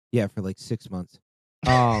college. Yeah, for like 6 months.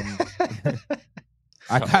 I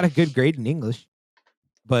got a good grade in English,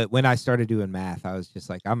 but when I started doing math, I was just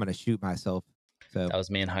like, I'm gonna shoot myself. So that was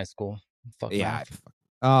me in high school. Fuck yeah.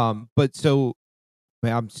 But so,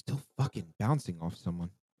 man, I'm still fucking bouncing off someone.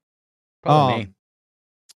 Probably me.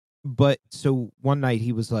 But so one night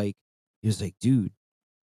he was like, dude,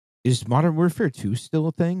 is Modern Warfare 2 still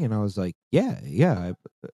a thing? And I was like, yeah.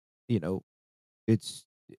 It's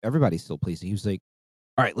everybody still plays it. He was like,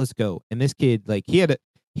 all right, let's go. And this kid, like, he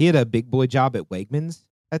had a big boy job at Wegmans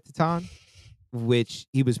at the time, which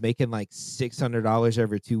he was making like $600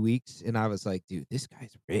 every 2 weeks. And I was like, dude, this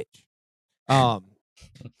guy's rich.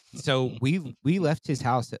 So we left his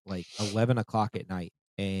house at like 11 o'clock at night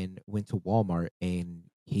and went to Walmart, and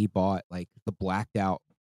he bought like the blacked out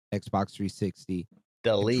Xbox 360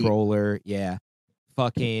 controller. Yeah.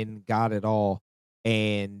 Fucking got it all.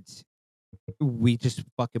 And we just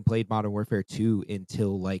fucking played Modern Warfare 2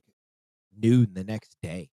 until like noon the next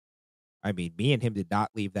day. I mean, me and him did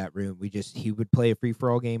not leave that room. He would play a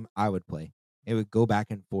free-for-all game, I would play. It would go back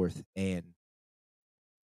and forth, and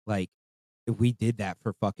like we did that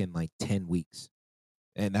for fucking like 10 weeks.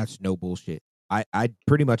 And that's no bullshit. I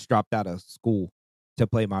pretty much dropped out of school to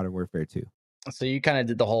play Modern Warfare 2. So you kind of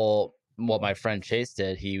did the whole what my friend Chase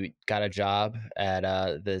did. He got a job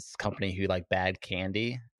at this company who like bagged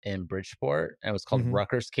candy in Bridgeport, and it was called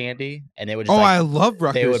Rucker's Candy, and they would just I love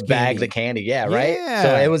Rucker's. They would bag the candy, right?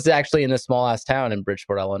 So it was actually in a small ass town in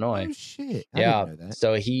Bridgeport, Illinois. Oh shit! I didn't know that.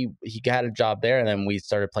 So he got a job there, and then we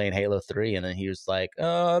started playing Halo 3, and then he was like,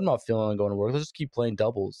 I'm not feeling going to work. Let's just keep playing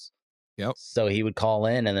doubles. Yep. So he would call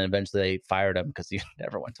in, and then eventually they fired him because he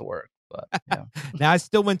never went to work. But yeah. Now I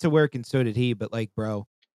still went to work, and so did he. But like, bro,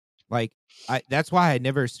 like that's why I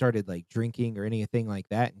never started like drinking or anything like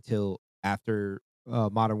that until after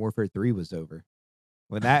Modern Warfare 3 was over.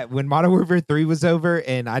 When Modern Warfare 3 was over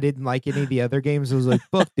and I didn't like any of the other games, I was like,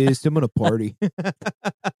 fuck this, I'm gonna party. But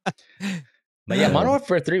yeah, Modern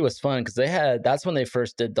Warfare 3 was fun because that's when they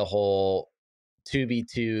first did the whole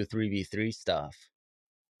 2v2, 3v3 stuff.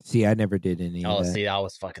 See, I never did any of that. See, I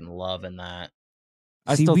was fucking loving that.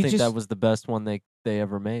 I still think that was the best one they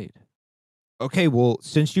ever made. Okay, well,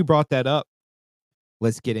 since you brought that up,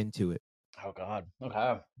 let's get into it. Oh God.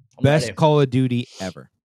 Okay. Best ready. Call of Duty ever.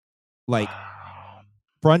 Like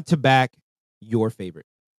front to back, your favorite.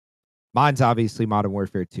 Mine's obviously Modern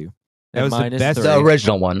Warfare 2. That was the best. The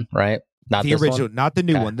original one, right? Not the original, not the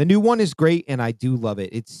new one. The new one is great, and I do love it.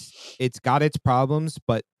 It's got its problems,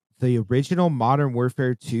 but the original Modern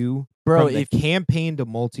Warfare 2, bro, from the campaign to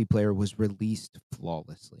multiplayer was released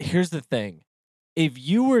flawlessly. Here's the thing. If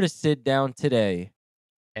you were to sit down today,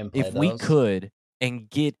 and play if we could, and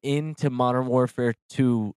get into Modern Warfare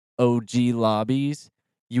 2 OG lobbies,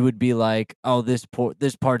 you would be like, oh, this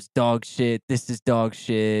part's dog shit. This is dog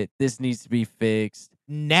shit. This needs to be fixed.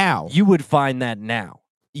 Now. You would find that now.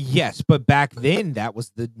 Yes, but back then, that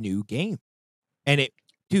was the new game. And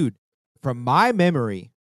dude, from my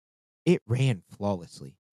memory, it ran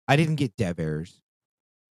flawlessly. I didn't get dev errors.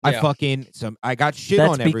 Yeah. I got shit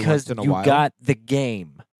on every once in a while. That's because you got the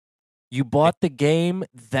game. You bought the game.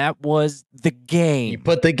 That was the game. You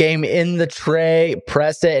put the game in the tray,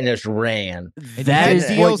 press it, and it just ran. That is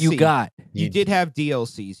what you got. You did have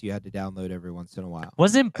DLCs you had to download every once in a while.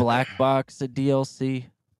 Wasn't Black Box a DLC?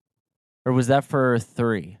 Or was that for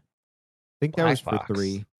 3? I think that was for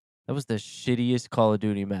 3. That was the shittiest Call of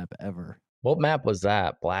Duty map ever. What map was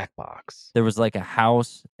that? Black Box. There was like a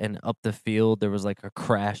house, and up the field there was like a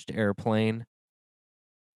crashed airplane.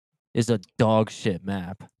 It's a dog shit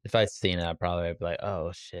map. If I'd seen it, I'd probably be like,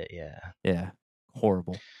 oh shit, yeah. Yeah.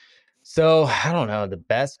 Horrible. So I don't know. The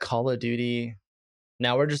best Call of Duty.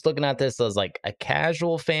 Now we're just looking at this as like a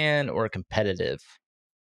casual fan or a competitive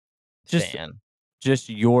fan. just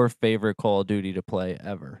your favorite Call of Duty to play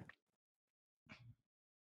ever?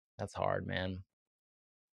 That's hard, man.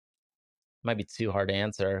 Might be too hard to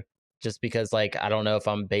answer just because, like, I don't know if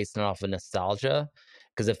I'm basing it off of nostalgia.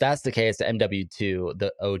 Because if that's the case, MW2,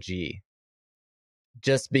 the OG,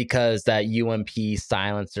 just because that UMP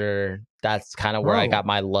silencer, that's kind of where I got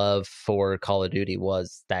my love for Call of Duty,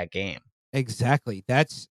 was that game. Exactly.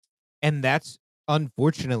 That's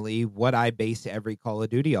unfortunately what I base every Call of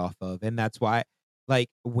Duty off of. And that's why, like,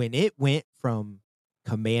 when it went from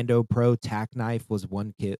Commando Pro Tac Knife was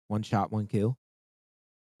one shot, one kill,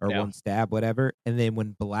 or one stab, whatever. And then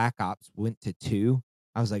when Black Ops went to 2,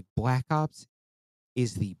 I was like, Black Ops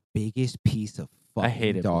is the biggest piece of fucking I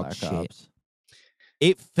hated dog Black shit. Ops.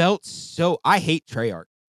 It felt so. I hate Treyarch.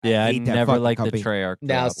 Yeah, I never liked the Treyarch.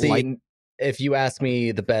 Now, see, if you ask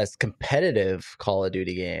me the best competitive Call of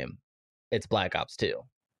Duty game, it's Black Ops 2.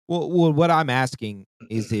 Well, what I'm asking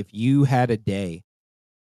is if you had a day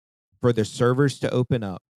for the servers to open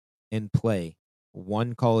up and play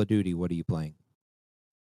one Call of Duty, what are you playing?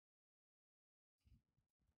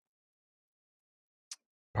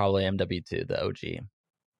 Probably MW2, the OG.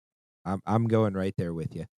 I'm going right there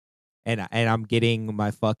with you, and I'm getting my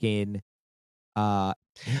fucking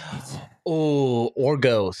or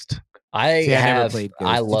Ghost. I never played Ghost.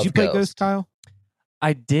 I love. Did you play Ghost, Kyle?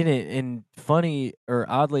 I didn't, and funny or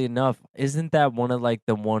oddly enough, isn't that one of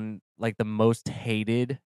the most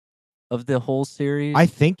hated of the whole series? I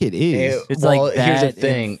think it is. It's like that, here's the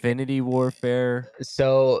thing. Infinity Warfare.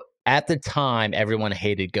 So at the time, everyone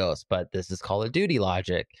hated Ghost, but this is Call of Duty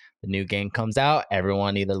logic. The new game comes out,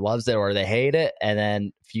 everyone either loves it or they hate it, and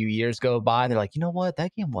then a few years go by, and they're like, you know what,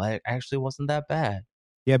 that game actually wasn't that bad.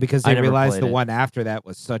 Yeah, because they realized the one after that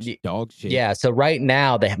was such dog shit. Yeah, so right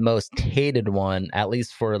now the most hated one, at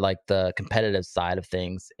least for like the competitive side of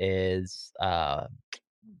things, is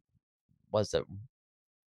what's it?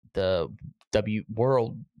 The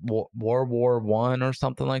World War One or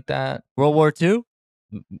something like that. World War II?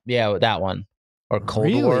 Yeah, that one. Or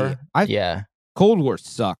Cold War. Yeah. Cold War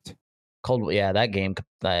sucked. That game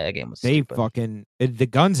was stupid. Fucking the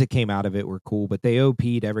guns that came out of it were cool, but they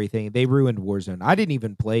OP'd everything. They ruined Warzone. I didn't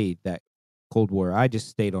even play that Cold War. I just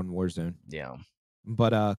stayed on Warzone. Yeah.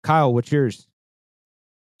 But Kyle, what's yours?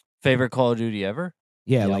 Favorite Call of Duty ever?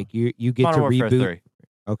 Yeah, like you get Modern to Warfare reboot. 3.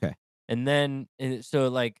 Okay. And then so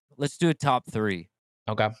let's do a top 3.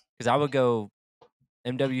 Okay. Because I would go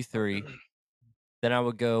MW3, then I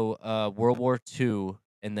would go World War II,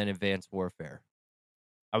 and then Advanced Warfare.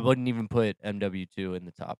 I wouldn't even put MW2 in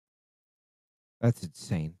the top. That's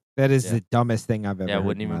insane. That is the dumbest thing I've ever heard. Yeah, I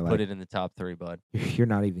wouldn't even put it in the top 3, bud. You're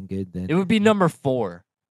not even good then. It would be number 4.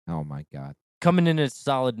 Oh my god. Coming in at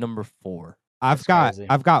solid number 4. I've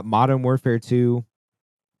got Modern Warfare 2,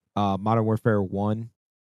 Modern Warfare 1,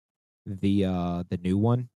 the new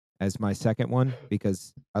one as my second one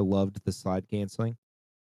because I loved the slide canceling.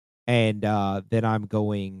 And then I'm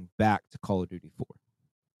going back to Call of Duty 4.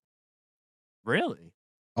 Really?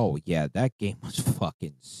 Oh yeah, that game was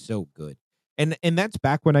fucking so good. And that's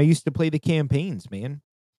back when I used to play the campaigns, man.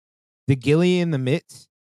 The Ghillie and the Mitts.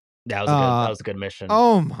 That was a good mission.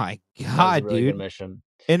 Oh my god, really dude. Good mission.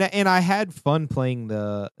 And I had fun playing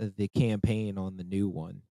the campaign on the new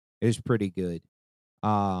one. It was pretty good.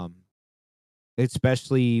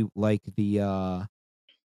 Especially like the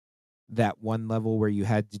that one level where you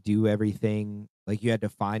had to do everything, like you had to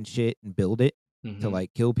find shit and build it to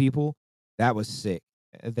like kill people. That was sick.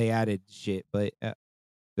 They added shit, but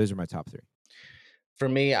those are my top 3. For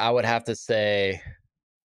me, I would have to say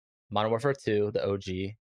Modern Warfare 2, the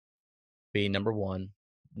OG, be number 1.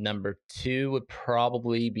 Number 2 would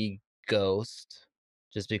probably be Ghost,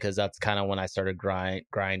 just because that's kind of when I started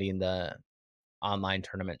grinding the online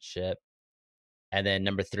tournament shit. And then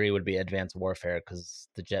number 3 would be Advanced Warfare because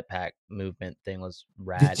the jetpack movement thing was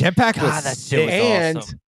rad. The jetpack was sick.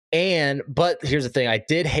 Awesome. But here's the thing: I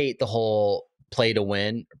did hate the whole pay to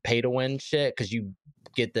win shit because you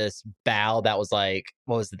get this BAL that was like,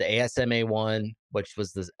 what was it? The ASMA one, which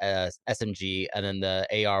was the SMG, and then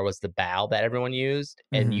the AR was the BAL that everyone used,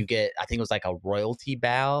 and you get, I think it was like a royalty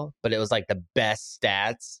BAL, but it was like the best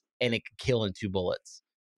stats, and it could kill in 2 bullets,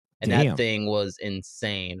 and that thing was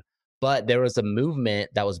insane. But there was a movement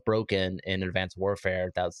that was broken in Advanced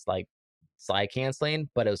Warfare that was like slide canceling,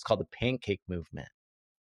 but it was called the pancake movement.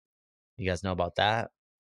 You guys know about that?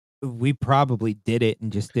 We probably did it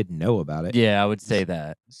and just didn't know about it. Yeah, I would say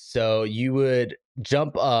that. So you would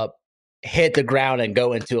jump up, hit the ground, and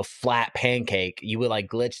go into a flat pancake. You would like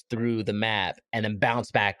glitch through the map and then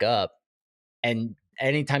bounce back up. And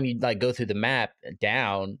anytime you like go through the map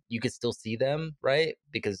down, you could still see them, right?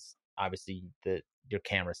 Because obviously your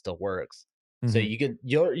camera still works. So you could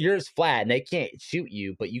yours flat, and they can't shoot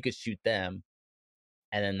you, but you could shoot them.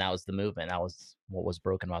 And then that was the movement. That was what was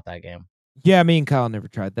broken about that game. Yeah, me and Kyle never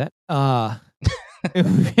tried that.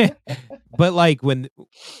 But like when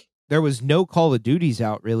there was no Call of Duties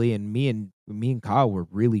out really, and me and Kyle were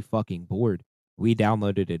really fucking bored, we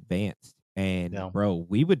downloaded Advanced, and bro,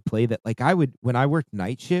 we would play that. Like when I worked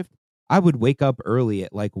night shift, I would wake up early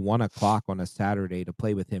at like 1 o'clock on a Saturday to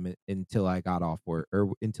play with him until I got off work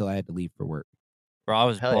or until I had to leave for work. Bro, I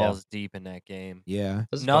was balls deep in that game. Yeah,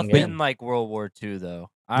 nothing like World War II though.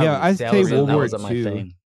 I'd say World War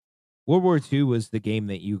II. World War II was the game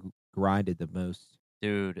that you grinded the most,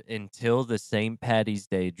 dude. Until the St. Patty's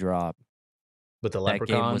Day drop, with the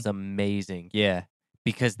Leprechaun, that game was amazing. Yeah,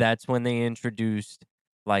 because that's when they introduced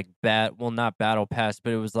like not Battle Pass,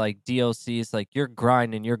 but it was like DLC. It's like you're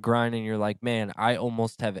grinding. You're like, man, I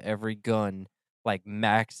almost have every gun like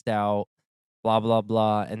maxed out. Blah blah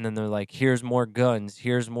blah, and then they're like, here's more guns,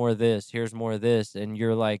 here's more of this, and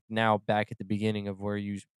you're like now back at the beginning of where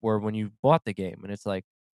you were when you bought the game. And it's like,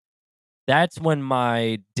 that's when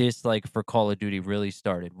my dislike for Call of Duty really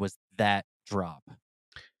started, was that drop.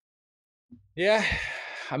 Yeah,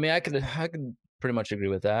 I mean, I could pretty much agree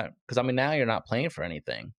with that, because I mean, now you're not playing for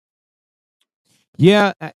anything.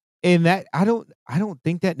 Yeah, and that I don't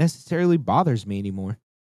think that necessarily bothers me anymore.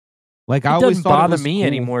 Like, I always doesn't bother me cool.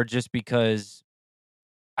 anymore, just because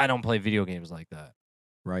I don't play video games like that.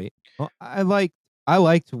 Right. Well, I liked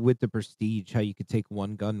with the Prestige how you could take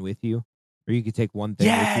one gun with you, or you could take one thing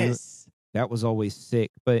with you. That was always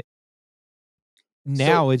sick. But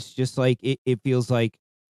now it's just like it feels like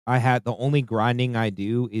the only grinding I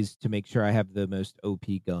do is to make sure I have the most OP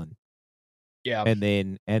gun. Yeah. And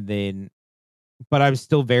then but I'm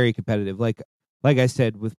still very competitive. Like I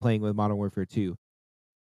said, with playing with Modern Warfare 2.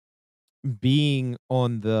 Being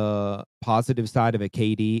on the positive side of a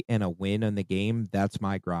KD and a win on the game, that's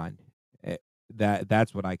my grind.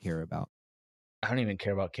 That's what I care about. I don't even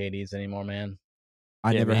care about KDs anymore, man.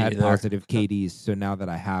 I never had positive KDs, so now that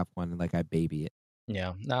I have one, like, I baby it.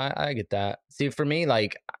 Yeah, no, I get that. See, for me,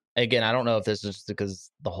 like, again, I don't know if this is just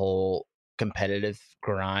because the whole competitive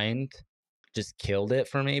grind just killed it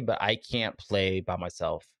for me, but I can't play by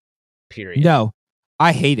myself, period. No,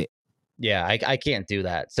 I hate it. Yeah, I can't do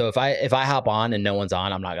that. So if I hop on and no one's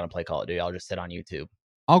on, I'm not gonna play Call of Duty. I'll just sit on YouTube.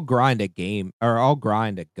 I'll grind a game, or I'll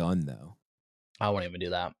grind a gun though. I won't even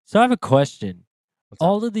do that. So I have a question.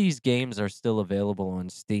 All of these games are still available on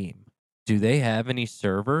Steam. Do they have any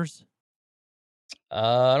servers?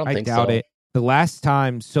 I don't think so. I doubt it. The last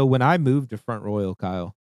time, so when I moved to Front Royal,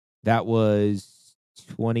 Kyle, that was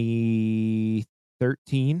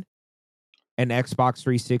 2013, and Xbox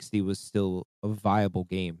 360 was still a viable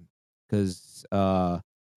game, because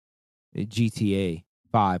GTA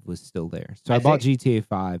 5 was still there. So I bought GTA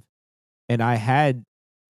 5, and I had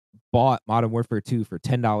bought Modern Warfare 2 for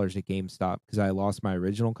 $10 at GameStop because I lost my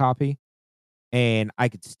original copy, and I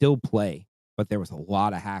could still play, but there was a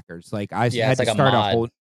lot of hackers. Like, I had to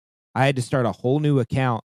start a whole new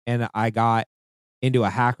account, and I got into a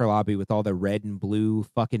hacker lobby with all the red and blue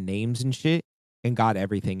fucking names and shit, and got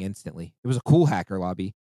everything instantly. It was a cool hacker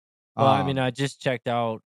lobby. Well, I mean, I just checked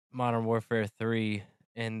out Modern Warfare 3,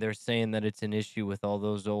 and they're saying that it's an issue with all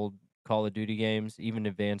those old Call of Duty games, even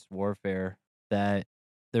Advanced Warfare, that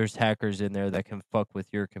there's hackers in there that can fuck with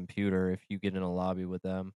your computer if you get in a lobby with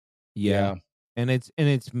them. Yeah. And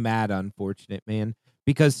it's mad unfortunate, man,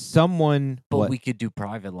 because someone. But we could do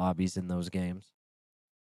private lobbies in those games.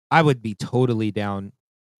 I would be totally down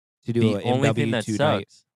to do an MW2 only thing that night.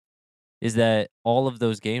 Sucks is that all of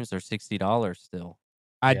those games are $60 still.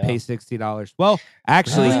 I'd pay $60. Well,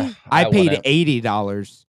 actually, I paid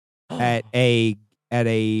 $80 at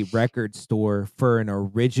a record store for an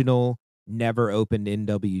original, never opened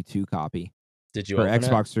MW2 copy. Did you for open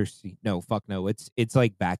Xbox 360? No, fuck no. It's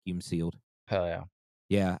like vacuum sealed. Hell yeah.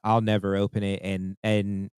 Yeah, I'll never open it,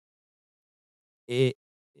 and it.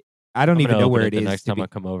 I don't even know where it is. Next time I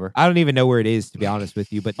come over, I don't even know where it is, to be honest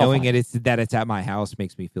with you. But knowing it's at my house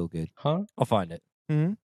makes me feel good. Huh? I'll find it.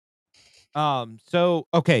 Mm-hmm. So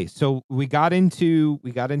okay, so we got into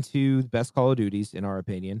the best Call of Duties in our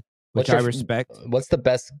opinion, which I respect. What's the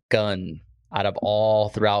best gun out of all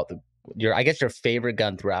throughout your favorite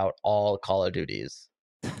gun throughout all Call of Duties?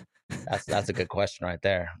 That's a good question right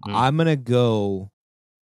there. I'm gonna go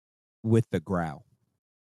with the Grau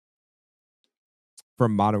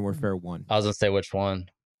from Modern Warfare 1. I was gonna say which one.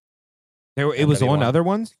 It was on other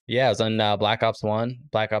ones? Yeah, it was on Black Ops 1,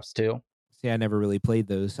 Black Ops 2. See, I never really played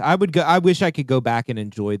those. I wish I could go back and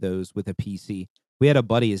enjoy those with a PC. We had a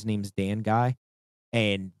buddy, his name's Dan Guy,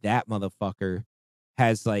 and that motherfucker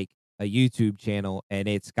has like a YouTube channel, and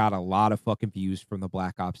it's got a lot of fucking views from the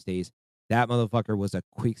Black Ops days. That motherfucker was a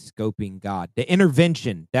quick scoping god. The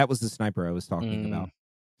Intervention, that was the sniper I was talking about.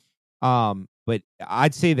 But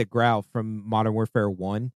I'd say the Growl from Modern Warfare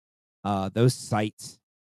 1, those sights,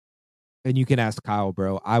 and you can ask Kyle,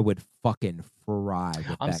 bro, I would fucking fry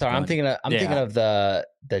with I'm that sorry, gun. I'm thinking of the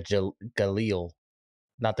Galil,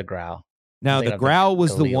 not the Growl. Now the Growl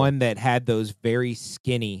was the one that had those very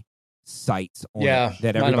skinny sights on it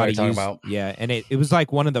that everybody used. About. Yeah, and it was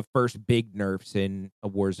like one of the first big nerfs in a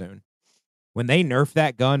Warzone. When they nerfed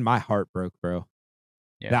that gun, my heart broke, bro.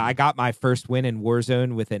 Yeah. I got my first win in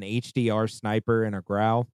Warzone with an HDR sniper and a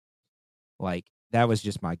Growl. Like, that was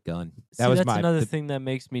just my gun. That's another thing that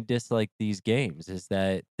makes me dislike these games is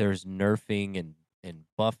that there's nerfing and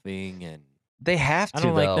buffing, and they have to. I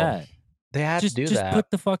don't like that. They have to do that. Just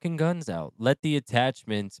put the fucking guns out. Let the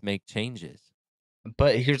attachments make changes.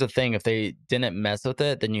 But here's the thing: if they didn't mess with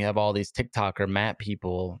it, then you have all these TikToker map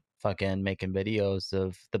people fucking making videos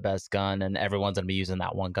of the best gun, and everyone's gonna be using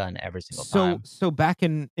that one gun every single time. So back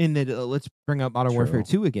in the let's bring up Modern Warfare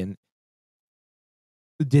 2 again.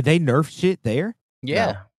 Did they nerf shit there?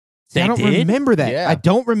 Yeah. No. I don't remember that. Yeah. I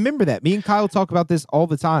don't remember that. Me and Kyle talk about this all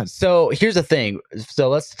the time. So here's the thing. So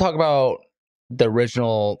let's talk about the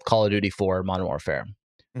original Call of Duty 4 Modern Warfare.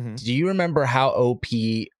 Mm-hmm. Do you remember how OP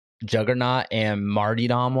Juggernaut and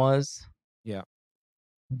Martyrdom was? Yeah.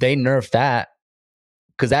 They nerfed that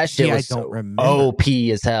because that shit was OP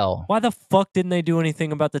as hell. Why the fuck didn't they do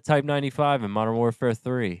anything about the Type 95 in Modern Warfare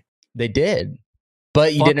 3? They did.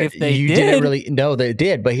 But you didn't really know they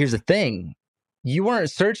did. But here's the thing. You weren't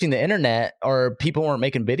searching the internet, or people weren't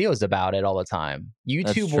making videos about it all the time.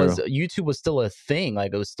 YouTube was still a thing.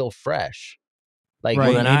 Like, it was still fresh. Like,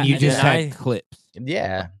 right. And you just had clips.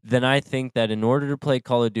 Yeah. Then I think that in order to play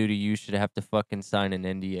Call of Duty, you should have to fucking sign an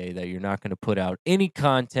NDA that you're not going to put out any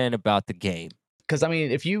content about the game. Because I mean,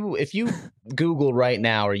 if you Google right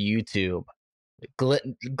now or YouTube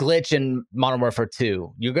glitch in Modern Warfare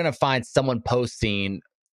 2, you're going to find someone posting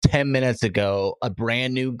 10 minutes ago a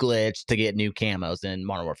brand new glitch to get new camos in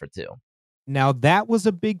Modern Warfare 2. Now, that was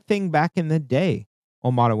a big thing back in the day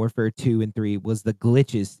on Modern Warfare 2 and 3 was the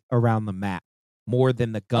glitches around the map more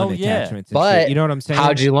than the gun attachments. And shit. You know what I'm saying?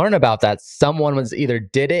 How'd you learn about that? Someone was either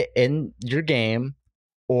did it in your game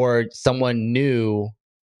or someone knew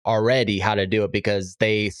already how to do it because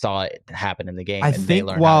they saw it happen in the game and they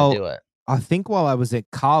learned how to do it. I think while I was at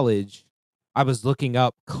college, I was looking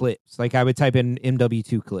up clips. Like, I would type in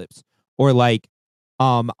MW2 clips, or like,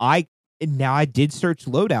 I did search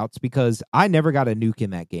loadouts because I never got a nuke in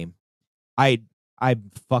that game. I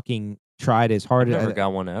fucking tried as hard as I never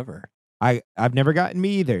got one ever. I've never gotten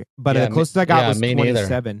me either. But the closest I got was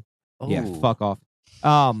 27. Yeah, fuck off.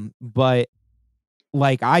 But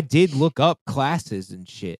like, I did look up classes and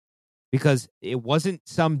shit because it wasn't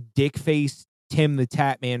some dick face Tim the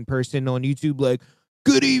Tatman person on YouTube like,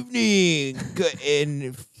 good evening,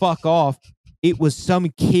 and fuck off. It was some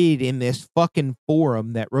kid in this fucking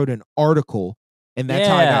forum that wrote an article, and that's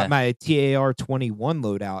how I got my TAR-21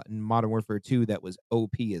 loadout in Modern Warfare 2 that was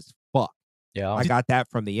OP as fuck. Yeah. I got that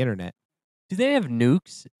from the internet. Do they have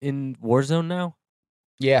nukes in Warzone now?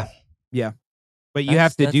 Yeah. Yeah. But you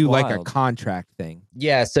have to do wild. Like a contract thing.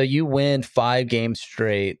 Yeah, so you win 5 games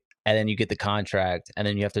straight, and then you get the contract, and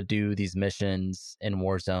then you have to do these missions in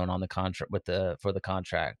Warzone on the contract for the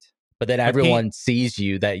contract. But then everyone sees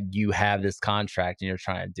you that you have this contract and you're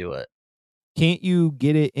trying to do it. Can't you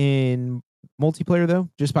get it in multiplayer though?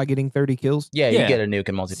 Just by getting 30 kills? Yeah, you get a nuke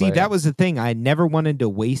in multiplayer. See, that was the thing. I never wanted to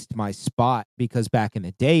waste my spot because back in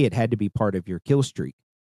the day it had to be part of your kill streak.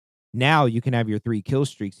 Now you can have your 3 kill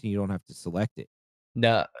streaks and you don't have to select it.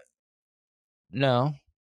 No.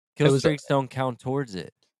 Kill streaks don't count towards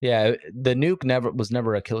it. Yeah, the nuke was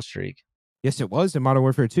never a kill streak. Yes, it was in Modern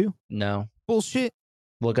Warfare 2. No. Bullshit.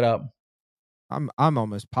 Look it up. I'm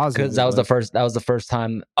almost positive. Because that was the first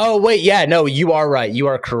time. Oh wait, yeah, no, you are right. You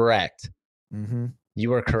are correct. Mm-hmm.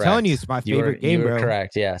 You are correct. I'm telling you, it's my favorite game, bro. You were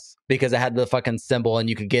correct, yes. Because it had the fucking symbol and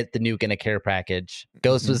you could get the nuke in a care package.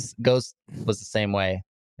 Ghost was the same way.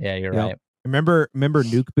 Yeah, you're right. Remember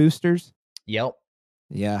nuke boosters? Yep.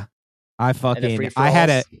 Yeah. I had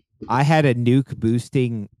a nuke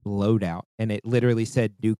boosting loadout, and it literally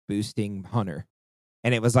said nuke boosting hunter.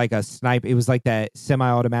 And it was like a snipe. It was like that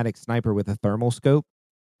semi-automatic sniper with a thermal scope.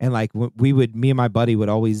 And like me and my buddy would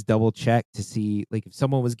always double check to see like if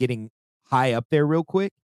someone was getting high up there real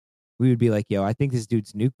quick, we would be like, yo, I think this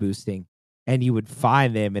dude's nuke boosting. And you would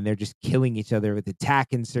find them and they're just killing each other with attack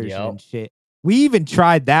insertion and shit. We even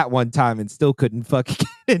tried that one time and still couldn't fucking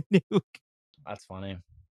get a nuke. That's funny.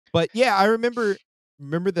 But yeah, I remember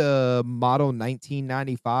remember the model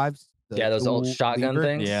 1995s? Yeah, those old shotgun lever?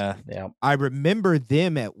 things. Yeah. I remember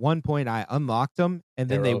them at one point. I unlocked them, and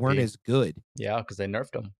then they weren't as good. Yeah, because they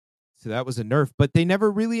nerfed them. So that was a nerf, but they never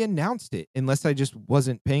really announced it unless I just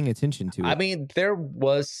wasn't paying attention to it. I mean, there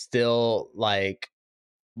was still like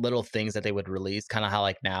little things that they would release, kind of how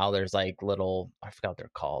like now there's like little, I forgot what they're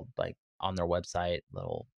called, like on their website,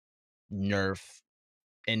 little nerf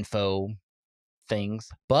info things.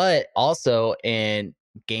 But also in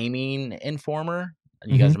Gaming Informer,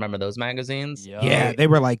 you guys remember those magazines? Yeah, they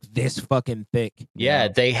were like this fucking thick. Yeah,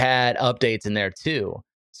 they had updates in there too.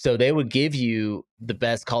 So they would give you the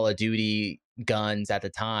best Call of Duty guns at the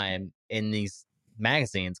time in these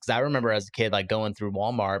magazines. Because I remember as a kid, like going through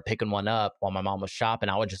Walmart, picking one up while my mom was shopping.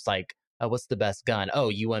 I would just like, oh, what's the best gun? Oh,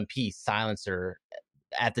 UMP silencer.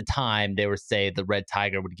 At the time, they would say the Red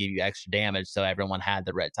Tiger would give you extra damage. So everyone had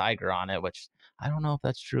the Red Tiger on it, which I don't know if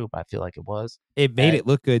that's true, but I feel like it was. It made it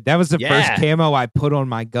look good. That was the first camo I put on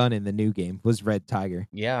my gun in the new game was Red Tiger.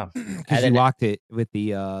 Yeah. Because you locked it with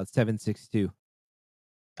the 7.62.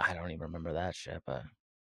 I don't even remember that shit, but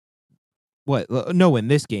what? No, in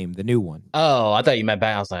this game, the new one. Oh, I thought you meant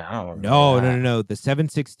back. I was like, I don't remember. No. The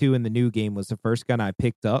 7.62 in the new game was the first gun I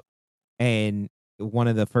picked up, and one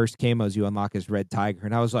of the first camos you unlock is Red Tiger,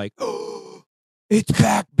 and I was like, oh, it's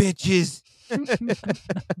back, bitches.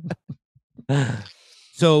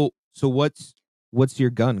 So what's your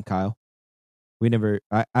gun, Kyle? We never.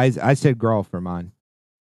 I said Grawl for mine.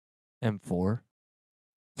 M4.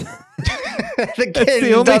 The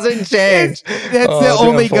kid doesn't change. That's the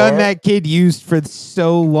only gun that kid used for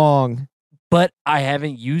so long. But I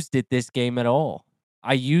haven't used it this game at all.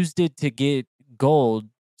 I used it to get gold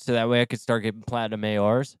so that way I could start getting platinum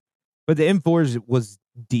ARs. But the M4 was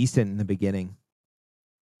decent in the beginning.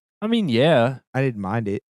 I mean, yeah. I didn't mind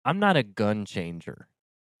it. I'm not a gun changer.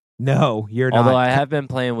 No, you're not. Although I have been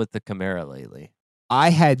playing with the Camaro lately. I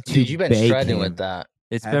had to. Dude, you've been shredding him. with that.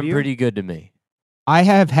 It's been pretty good to me. I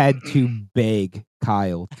have had to beg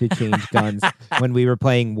Kyle to change guns when we were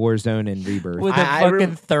playing Warzone and Rebirth. With a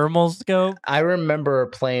fucking thermal scope? I remember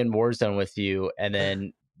playing Warzone with you, and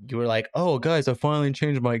then you were like, oh, guys, I finally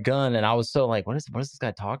changed my gun. And I was so like, what is this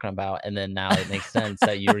guy talking about? And then now it makes sense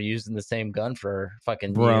that you were using the same gun for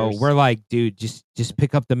fucking years. We're like, dude, just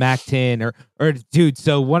pick up the MAC-10. Or dude,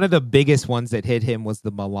 so one of the biggest ones that hit him was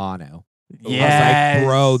the Milano. Yeah,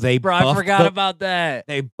 like, I forgot about that.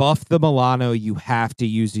 They buffed the Milano. You have to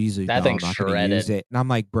use these. That thing's shredded. Use it. And I'm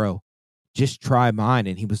like, bro, just try mine.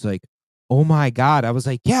 And he was like, oh my God. I was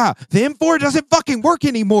like, yeah, the M4 doesn't fucking work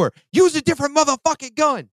anymore. Use a different motherfucking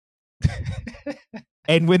gun.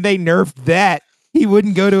 And when they nerfed that, he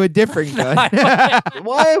wouldn't go to a different gun.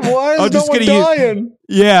 Why is no one dying?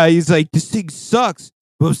 Yeah, he's like, this thing sucks,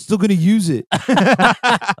 but I'm still gonna use it.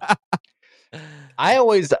 I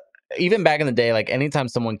always, even back in the day, like anytime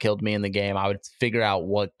someone killed me in the game, I would figure out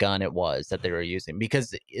what gun it was that they were using,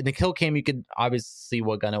 because in the kill cam you could obviously see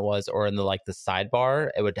what gun it was, or in the sidebar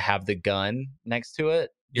it would have the gun next to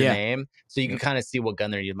it, your name, so you can kind of see what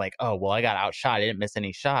gun they're using. Like, oh well, I got outshot, I didn't miss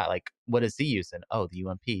any shot. Like, what is he using? Oh, the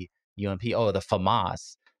UMP. Oh, the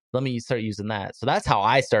FAMAS. Let me start using that. So that's how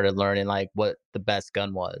I started learning like what the best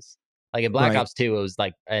gun was. Like in Black Ops 2, it was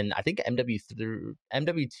like, and I think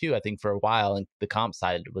MW2, I think for a while, and the comp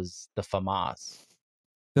side was the FAMAS.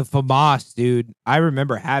 The FAMAS, dude. I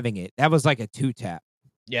remember having it. That was like a 2-tap.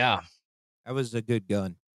 Yeah. That was a good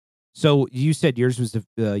gun. So you said yours was the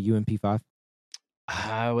UMP5?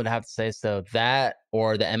 I would have to say so. That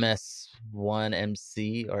or the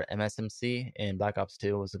MS1MC or MSMC in Black Ops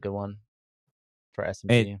 2 was a good one for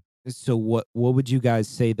SMG. And so what would you guys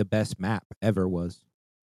say the best map ever was?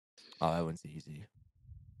 Oh, that one's easy.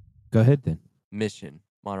 Go ahead then. Mission,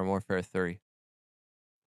 Modern Warfare 3.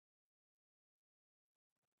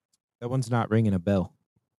 That one's not ringing a bell.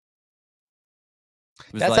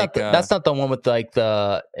 That's not the one with like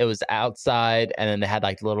it was outside and then they had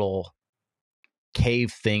like little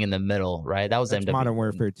cave thing in the middle, right? That was MW. Modern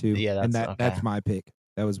Warfare 2. Yeah, that's my pick.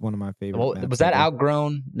 That was one of my favorite. Was that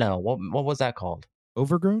Outgrown? No. What was that called?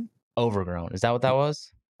 Overgrown? Overgrown. Is that what that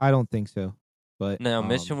was? I don't think so. But no,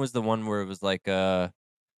 Mission was the one where it was like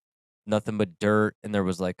nothing but dirt, and there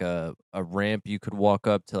was like a ramp you could walk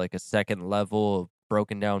up to like a second level of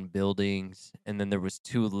broken down buildings, and then there was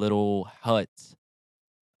two little huts,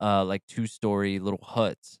 like 2-story little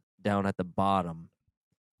huts down at the bottom.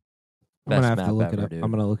 I'm gonna have to look it up. Dude. I'm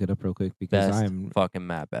gonna look it up real quick because I'm fucking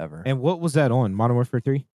map ever. And what was that on? Modern Warfare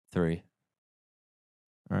 3? 3.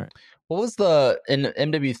 All right. What was in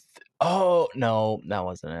MW? Oh no, that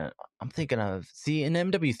wasn't it. I'm thinking of in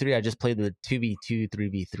MW3. I just played the 2v2,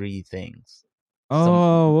 3v3 things.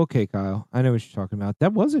 Oh, okay, Kyle. I know what you're talking about.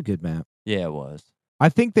 That was a good map. Yeah, it was. I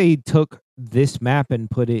think they took this map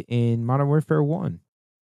and put it in Modern Warfare 1,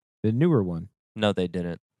 the newer one. No, they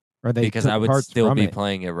didn't. Or they because took I would parts still from be it.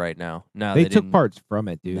 playing it right now. No, they took didn't. parts from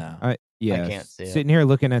it, dude. No. I can't see sitting it. here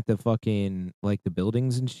looking at the fucking like the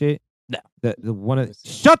buildings and shit. No. The one of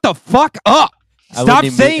shut the fuck up. Stop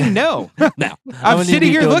saying no. No. I'm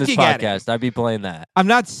sitting here looking at it. I'd be playing that. I'm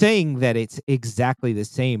not saying that it's exactly the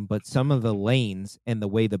same, but some of the lanes and the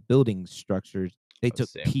way the building's structured, they took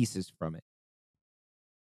pieces from it.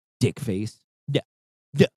 Dick face. No.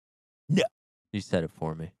 No. No. You said it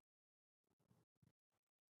for me.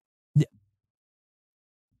 No.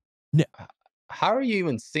 No. How are you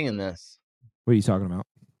even seeing this? What are you talking about?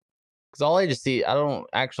 Because all I just see, I don't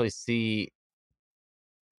actually see.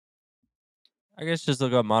 I guess just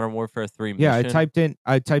look up Modern Warfare 3 mission. Yeah,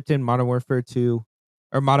 I typed in Modern Warfare 2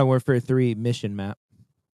 or Modern Warfare 3 mission map.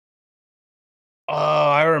 Oh,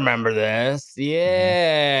 I remember this.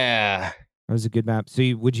 Yeah. That was a good map. So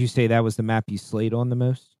would you say that was the map you slayed on the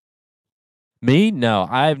most? Me? No.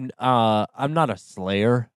 I'm not a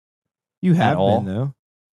slayer. You have been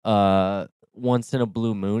though. Once in a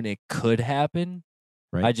blue moon it could happen.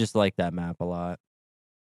 Right. I just like that map a lot.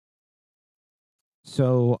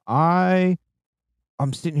 So I'm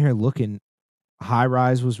sitting here looking. High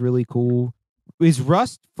Rise was really cool. Is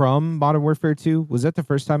Rust from Modern Warfare 2? Was that the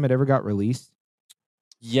first time it ever got released?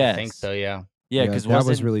 Yes. I think so, yeah. Yeah, because that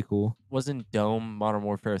was really cool. Wasn't Dome Modern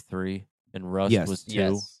Warfare 3 and Rust was 2?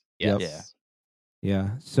 Yes. Yep. Yeah.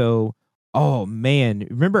 So, oh man,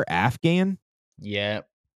 remember Afghan? Yeah.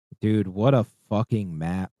 Dude, what a fucking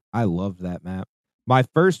map. I love that map. My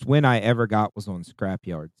first win I ever got was on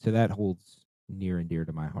Scrapyard, so that holds near and dear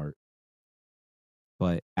to my heart.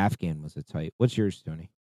 But Afghan was a tight. What's yours, Tony?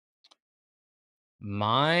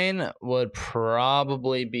 Mine would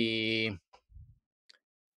probably be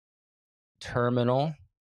Terminal.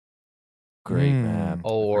 Great map.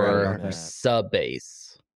 Or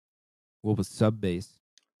Subbase. What was Subbase?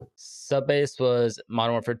 Subbase was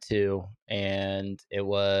Modern Warfare 2, and it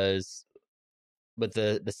was with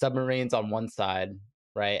the submarines on one side,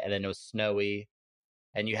 right? And then it was snowy.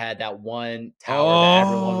 And you had that one tower that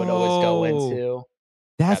everyone would always go into.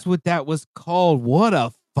 That's what that was called. What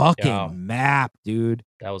a fucking map, dude.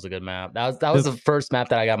 That was a good map. That was the first map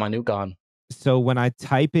that I got my nuke on. So when I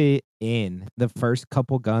type it in, the first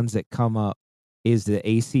couple guns that come up is the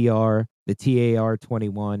ACR, the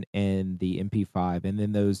TAR-21, and the MP5. And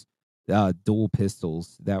then those dual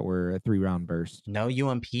pistols that were a 3-round burst. No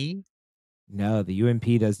UMP? No, the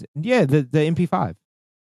UMP does. Yeah, the MP5.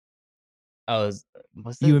 Oh,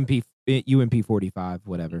 what's the UMP 45,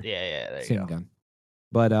 whatever. Yeah, there same you go. gun.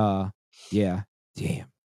 But yeah, damn,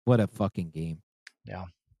 what a fucking game. Yeah,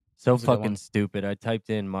 so fucking stupid. I typed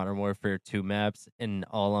in Modern Warfare 2 maps, and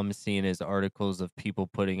all I'm seeing is articles of people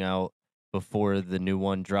putting out before the new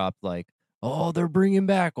one dropped, like, oh, they're bringing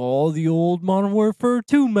back all the old Modern Warfare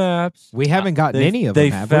 2 maps. We haven't gotten any of them.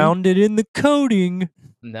 They found it in the coding.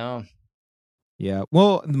 No. Yeah.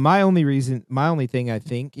 Well, my only thing I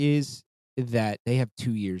think is that they have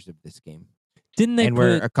 2 years of this game. Didn't they? And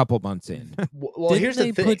we're a couple months in. Well, here's the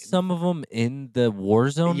thing. They put some of them in the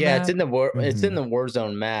Warzone. Yeah, map? it's in the it's in the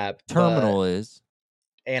Warzone map. Terminal is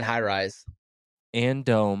and High Rise and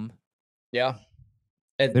Dome. Yeah,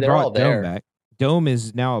 they're all there. Dome back. Dome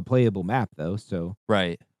is now a playable map, though. So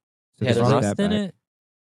right. So has Rust in it?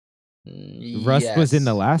 Rust was in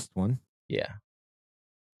the last one. Yeah.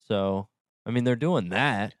 So I mean, they're doing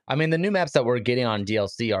that. I mean, the new maps that we're getting on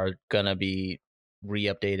DLC are gonna be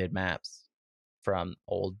re-updated maps from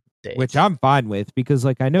old days, which I'm fine with because,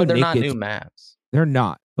 like, I know they're Nick not new maps. They're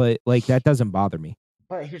not, but like that doesn't bother me.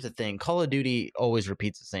 But here's the thing: Call of Duty always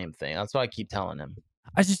repeats the same thing. That's what I keep telling him.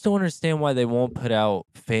 I just don't understand why they won't put out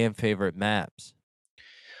fan favorite maps.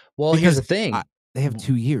 Well, here's the thing: they have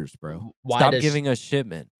 2 years, bro. Stop giving us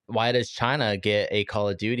shipment. Why does China get a Call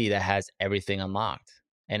of Duty that has everything unlocked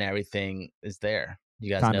and everything is there? You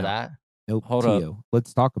guys know that? Nope. Hold up.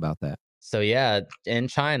 Let's talk about that. So yeah, in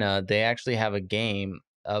China, they actually have a game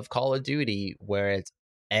of Call of Duty where it's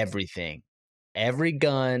everything. Every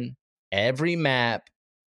gun, every map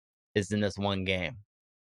is in this one game.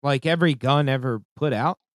 Like every gun ever put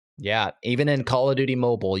out? Yeah, even in Call of Duty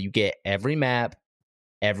Mobile, you get every map,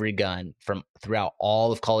 every gun from throughout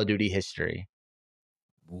all of Call of Duty history.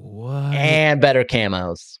 What? And better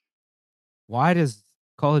camos. Why does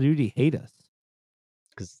Call of Duty hate us?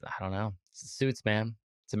 Because, I don't know. It's the suits, man.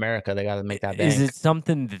 It's America. They got to make that bank. Is it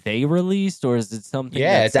something they released or is it something?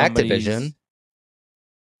 Yeah, it's Activision.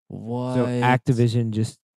 What? So Activision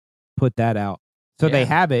just put that out. So they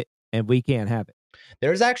have it and we can't have it.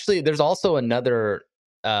 There's also another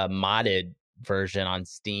modded version on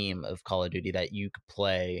Steam of Call of Duty that you could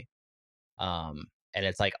play. And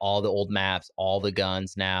it's like all the old maps, all the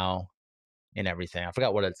guns now, and everything. I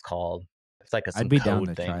forgot what it's called. It's like some I'd be code down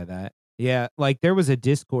to thing. try that. Yeah, like there was a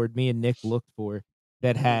Discord me and Nick looked for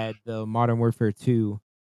that had the Modern Warfare 2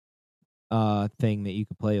 thing that you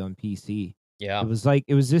could play on PC. Yeah. It was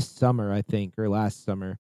this summer, I think, or last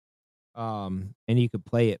summer. And you could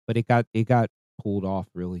play it, but it got pulled off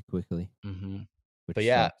really quickly. Mm-hmm. But sucks.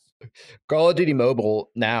 Yeah, Call of Duty Mobile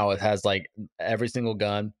now, it has like every single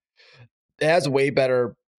gun. It has way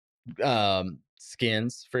better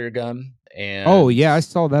skins for your gun, and oh yeah, I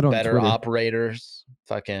saw that on better Twitter. Operators,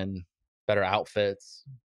 fucking better outfits.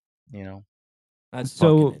 That's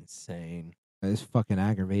fucking insane. It's fucking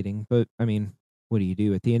aggravating, but I mean, what do you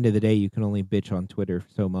do? At the end of the day, you can only bitch on Twitter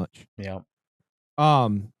so much. Yeah.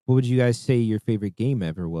 What would you guys say your favorite game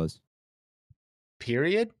ever was?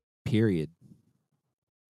 Period.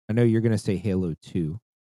 I know you're gonna say Halo 2.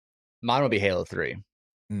 Mine would be Halo 3.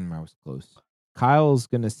 I was close. Kyle's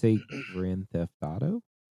gonna say Grand Theft Auto.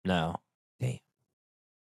 No. Damn.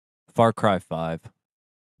 Far Cry 5.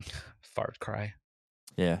 Far Cry.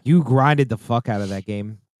 Yeah. You grinded the fuck out of that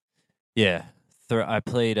game. Yeah. I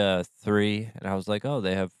played 3, and I was like, oh,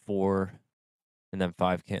 they have 4, and then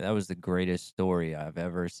 5 came. That was the greatest story I've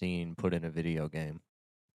ever seen put in a video game.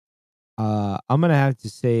 I'm gonna have to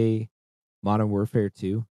say Modern Warfare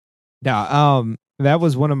 2. Now, that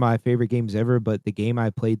was one of my favorite games ever, but the game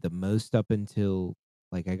I played the most up until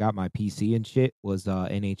like I got my PC and shit was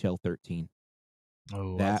NHL 13.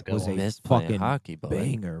 Oh, that was a fucking hockey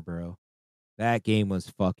banger, bro. That game was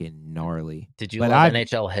fucking gnarly. Did you love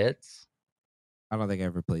NHL Hits? I don't think I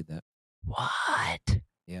ever played that. What?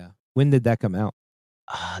 Yeah. When did that come out?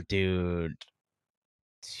 Dude.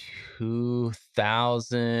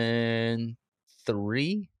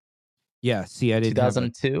 2003? Yeah, see, I didn't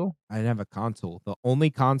 2002? I didn't have a console. The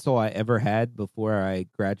only console I ever had before I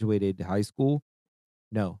graduated high school.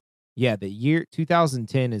 No. Yeah, the year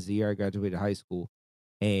 2010 is the year I graduated high school,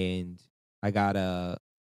 and I got a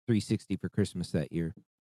 360 for Christmas that year.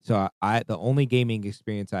 So the only gaming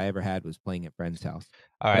experience I ever had was playing at friend's house.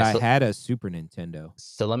 All right, I had a Super Nintendo.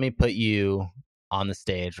 So let me put you on the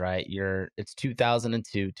stage, right? It's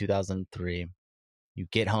 2002, 2003. You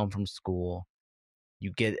get home from school.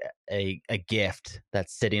 You get a gift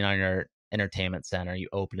that's sitting on your entertainment center. You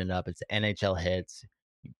open it up. It's NHL Hits.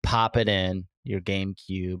 You pop it in your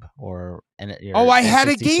GameCube or your I had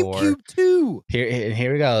a GameCube too.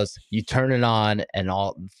 Here it goes. You turn it on, and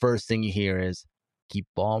first thing you hear is "Keep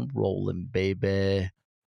on rolling, baby."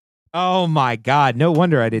 Oh my god! No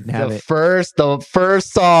wonder I didn't have it. The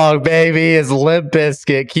first song, baby, is Limp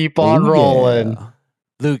Bizkit. Keep on rolling. Yeah.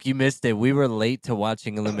 Luke, you missed it. We were late to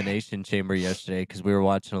watching Elimination Chamber yesterday because we were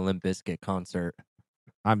watching a Limp Bizkit concert.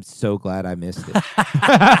 I'm so glad I missed it.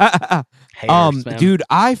 Dude,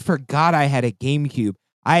 I forgot I had a GameCube.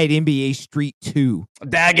 I had NBA Street 2.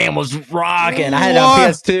 That game was rocking. I had a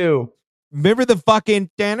PS2. Remember the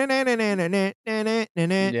fucking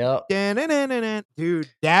Dude,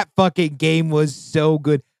 that fucking game was so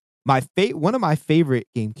good. One of my favorite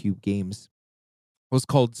GameCube games was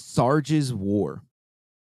called Sarge's War.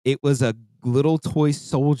 It was a little toy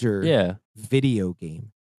soldier video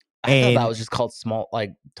game. I thought that was just called small,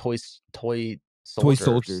 like toy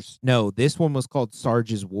soldiers. No, this one was called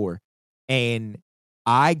Sarge's War. And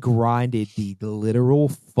I grinded the literal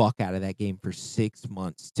fuck out of that game for 6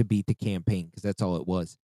 months to beat the campaign because that's all it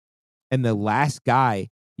was. And the last guy,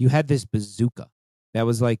 you had this bazooka. That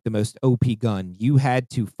was like the most OP gun. You had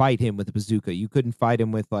to fight him with a bazooka. You couldn't fight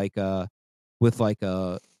him with like a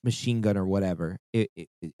machine gun or whatever.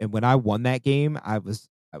 And when I won that game, I was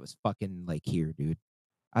fucking like here, dude.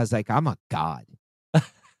 I was like, I'm a god.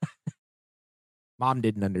 Mom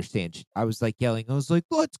didn't understand. I was like yelling. I was like,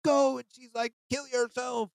 let's go. And she's like, kill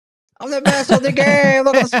yourself. I'm the best of the game.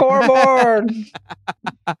 Look at the scoreboard.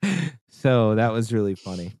 So that was really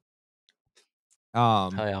funny.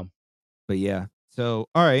 Hell yeah. But yeah. So,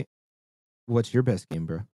 all right. What's your best game,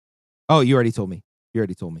 bro? Oh, you already told me.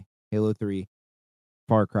 Halo 3,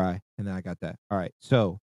 Far Cry, and then I got that. All right.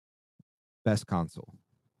 So, best console.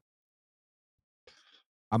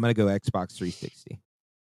 I'm going to go Xbox 360.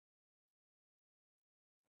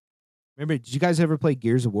 Remember, did you guys ever play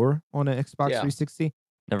Gears of War on an Xbox 360?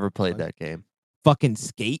 Never played that game. Fucking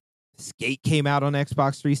Skate. Skate came out on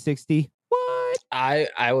Xbox 360. What?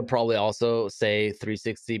 I would probably also say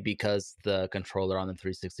 360 because the controller on the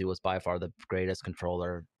 360 was by far the greatest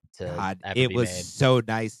controller to ever it be was made. So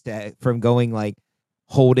nice from going like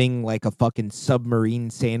holding like a fucking submarine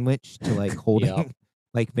sandwich to like holding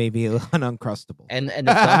like maybe an Uncrustable. And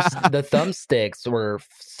the thumbsticks were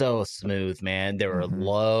so smooth, man. They were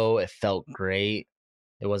low. It felt great.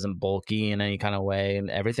 It wasn't bulky in any kind of way, and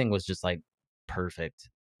everything was just like perfect.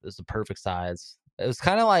 It was the perfect size. It was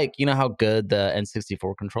kind of like, you know how good the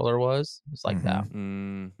N64 controller was? It's like that.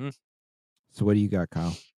 So what do you got,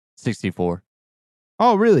 Kyle? 64.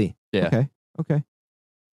 Oh, really? Yeah. Okay.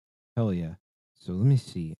 Hell yeah. So let me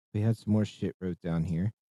see. We had some more shit wrote down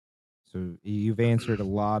here. So you've answered a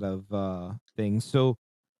lot of things. So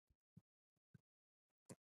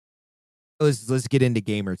let's get into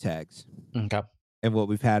gamer tags. Okay. And what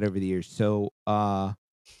we've had over the years. So for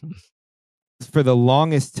the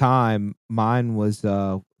longest time, mine was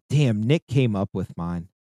damn, Nick came up with mine.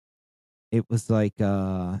 It was like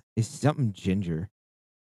it's something ginger.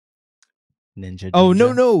 Ninja. Oh,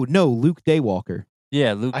 no, Luke Daywalker.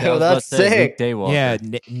 Yeah, Luke. Oh, that's sick. Luke Daywalker. Yeah,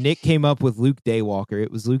 Nick came up with Luke Daywalker. It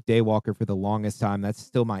was Luke Daywalker for the longest time. That's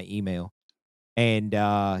still my email. And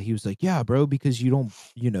he was like, "Yeah, bro, because you don't,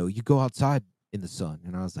 you go outside in the sun."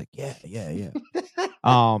 And I was like, "Yeah."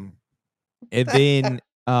 And then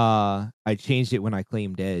I changed it when I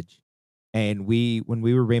claimed Edge. And when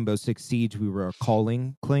we were Rainbow Six Siege, we were a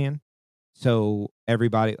calling clan. So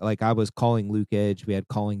everybody, like, I was calling Luke Edge. We had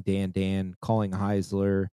calling Dan, calling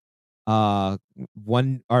Heisler. Our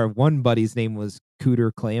one buddy's name was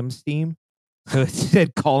Cooter Clam Steam, so it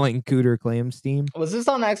said calling Cooter Clam Steam. Was this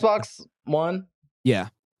on Xbox One? Yeah.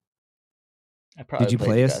 I probably did you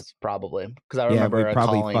play us? Probably, because I remember a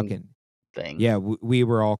calling thing. Yeah, we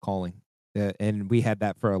were all calling, and we had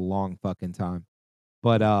that for a long fucking time.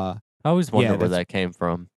 But I always wondered where that came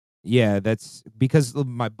from. Yeah, that's because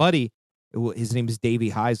my buddy, his name is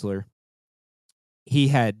Davey Heisler. He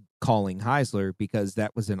had calling Heisler because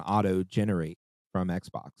that was an auto generate from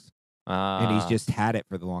Xbox. And he's just had it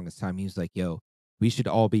for the longest time. He was like, "Yo, we should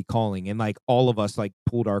all be calling." And like all of us like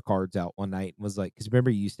pulled our cards out one night and was like, because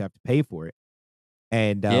remember you used to have to pay for it.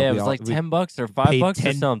 And it was like $10 or $5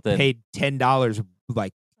 or something. Paid $10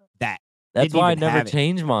 like that. That's why I never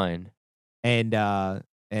changed mine. And I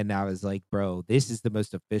was like, bro, this is the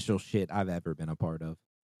most official shit I've ever been a part of.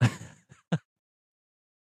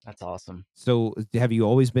 That's awesome. So have you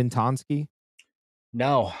always been Tonsky?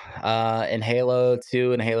 No. In Halo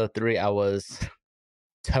 2 and Halo 3, I was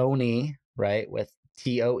Tony, right? With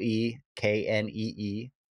TOEKNEE,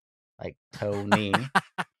 like Tony.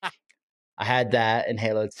 I had that in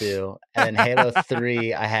Halo 2. And in Halo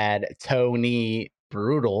 3, I had Tony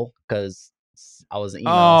Brutal because I was an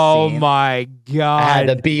email scene. My God. I had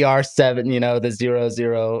the BR7, the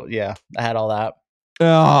 00. Yeah, I had all that.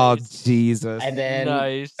 Oh, Jesus. And then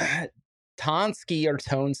nice. Tonsky or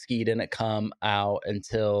Toneski didn't come out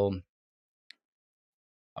until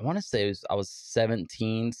I want to say I was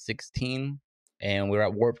 17, 16, and we were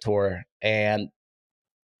at Warped Tour. And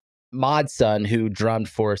Modson, who drummed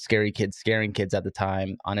for Scary Kids, Scaring Kids at the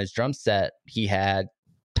time, on his drum set, he had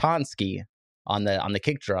Tonsky on the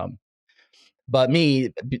kick drum. But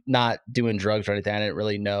me not doing drugs or anything, I didn't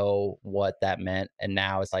really know what that meant. And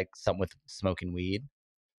now it's like something with smoking weed.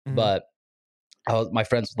 Mm-hmm. But my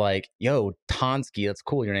friends were like, "Yo, Tonsky, that's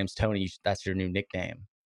cool. Your name's Tony. That's your new nickname."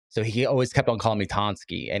 So he always kept on calling me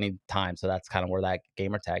Tonsky anytime. So that's kind of where that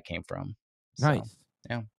gamer tag came from. Nice. So,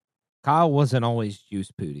 yeah. Kyle wasn't always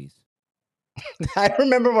Juice Pooties. I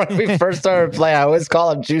remember when we first started playing, I always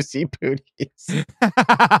call him Juicy Pooties.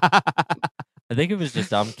 I think it was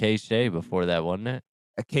just K-Shay before that, wasn't it?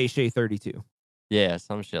 A K-Shay 32. Yeah,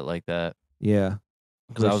 some shit like that. Yeah.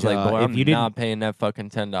 Because I was like, boy, I'm not paying that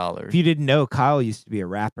fucking $10. If you didn't know, Kyle used to be a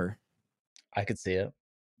rapper. I could see it.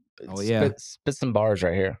 Oh, yeah. Spit some bars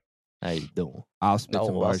right here. How you doing? I'll spit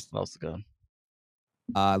some bars. That's good.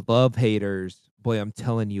 Love haters. Boy, I'm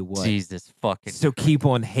telling you what. Jesus fucking. So keep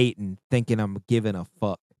on hating, thinking I'm giving a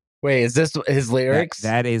fuck. Wait, is this his lyrics?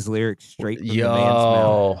 That is lyrics straight from the man's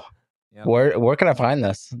mouth. Yep. Where can I find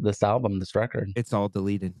this album, this record? It's all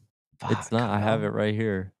deleted. Fuck, it's not. I have it right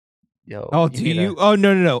here. Yo. Oh, do you? Oh,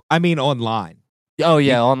 no. I mean online. Oh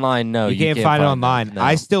yeah, online. No, you can't find it online. No.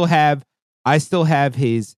 I still have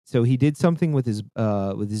his. So he did something with his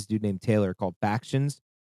dude named Taylor called Factions.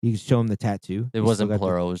 You can show him the tattoo. It wasn't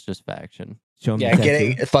plural. It was just faction. Show him the tattoo. Get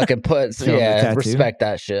it. Fucking put. Yeah, respect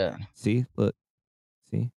that shit. See, look.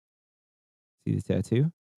 See the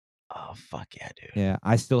tattoo. Oh fuck yeah, dude. Yeah,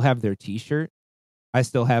 I still have their T-shirt. I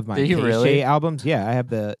still have my K-Shay albums. Yeah, I have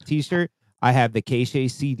the T-shirt. I have the K-Shay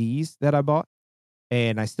CDs that I bought,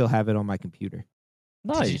 and I still have it on my computer.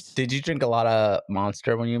 Nice. Did you drink a lot of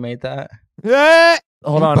Monster when you made that?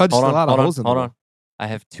 Hold on. I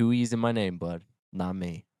have 2 E's in my name, bud. Not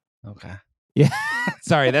me. Okay. Yeah.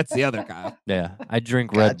 Sorry, that's the other Kyle. Yeah, I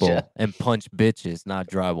drink Red Bull and punch bitches, not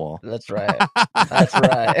drywall. That's right. That's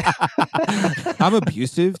right. I'm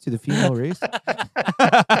abusive to the female race.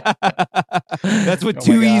 That's what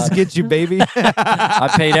 2 E's get you, baby.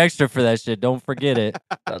 I paid extra for that shit. Don't forget it.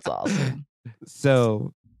 That's awesome.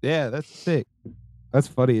 So yeah, that's sick. That's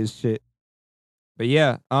funny as shit. But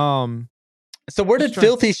yeah, so where did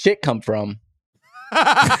filthy shit come from?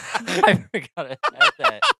 I forgot to add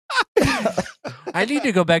that. I need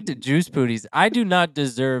to go back to Juice Booties. I do not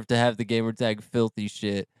deserve to have the gamer tag filthy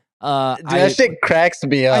shit. Dude, that shit cracks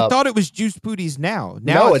me up. I thought it was Juice Booties now.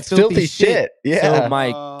 No, it's filthy shit. Yeah. So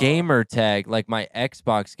my gamer tag, like my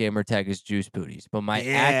Xbox gamer tag is Juice Booties, but my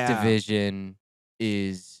Activision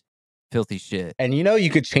is filthy shit. And you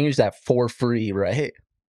could change that for free, right?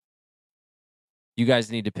 You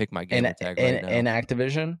guys need to pick my gamer tag right now. In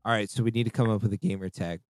Activision? All right, so we need to come up with a gamer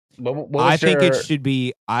tag. I think it should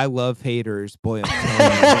be I love haters, boy. I'm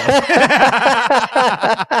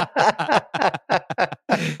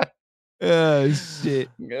oh shit,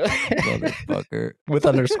 motherfucker, with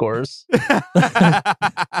underscores.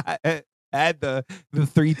 Add the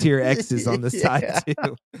 3-tier X's on the side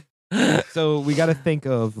too. So we got to think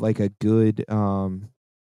of like a good a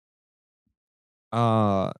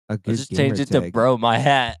good. Let's just change it to bro my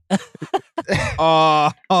hat.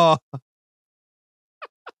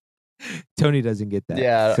 Tony doesn't get that.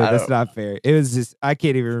 Yeah, so that's not fair. It was just I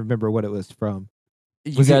can't even remember what it was from.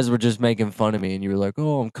 You guys were just making fun of me, and you were like,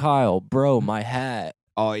 "Oh, I'm Kyle, bro, my hat."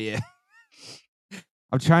 Oh yeah.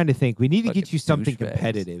 I'm trying to think. We need to get you something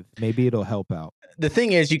competitive. Maybe it'll help out. The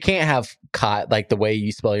thing is, you can't have Kyle like the way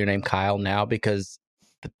you spell your name, Kyle, now because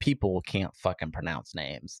the people can't fucking pronounce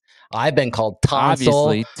names. I've been called Tonsil,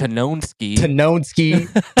 obviously Tanonsky,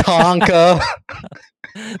 Tonka.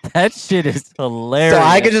 That shit is hilarious. So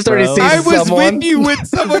I could just already see I was someone. with you with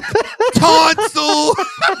someone tonsil.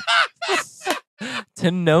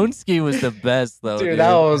 Tanonsky was the best though, dude.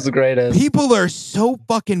 That was the greatest. People are so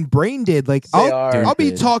fucking brain dead. Like I'll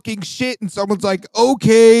be talking shit and someone's like,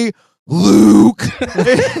 "Okay, Luke."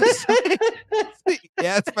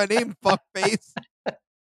 Yeah, it's my name, fuckface.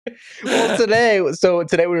 Well, today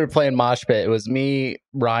we were playing Mosh Pit. It was me,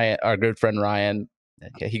 Ryan, our good friend Ryan.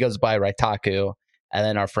 He goes by Raitaku, and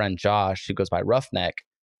then our friend Josh, who goes by Roughneck.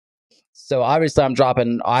 So obviously,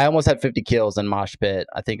 I almost had 50 kills in Mosh Pit.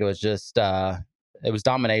 I think it was just it was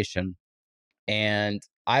domination, and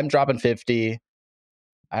I'm dropping 50.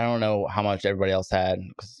 I don't know how much everybody else had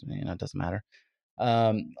because it doesn't matter.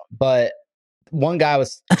 But one guy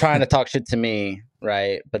was trying to talk shit to me,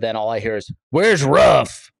 right? But then all I hear is, "Where's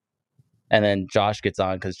Ruff?" And then Josh gets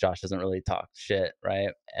on because Josh doesn't really talk shit,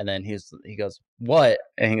 right? And then he goes, "What?"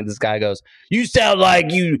 And this guy goes, "You sound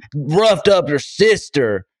like you roughed up your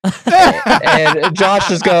sister." And Josh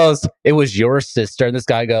just goes, "It was your sister." And this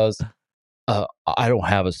guy goes, "I don't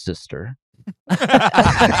have a sister."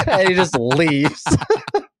 And he just leaves.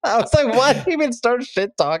 I was like, "Why did he even start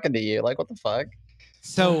shit talking to you? Like, what the fuck?"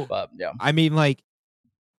 So, yeah. I mean, like,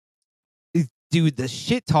 dude, the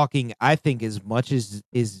shit talking, I think, as much as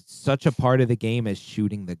is such a part of the game as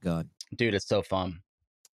shooting the gun. Dude, it's so fun.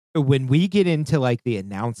 When we get into like the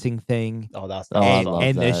announcing thing,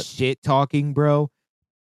 and the shit talking, bro,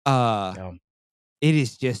 it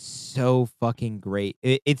is just so fucking great.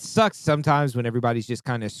 It sucks sometimes when everybody's just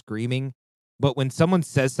kind of screaming, but when someone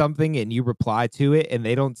says something and you reply to it and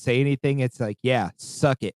they don't say anything, it's like, yeah,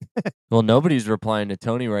 suck it. Well, nobody's replying to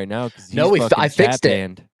Tony right now because I fixed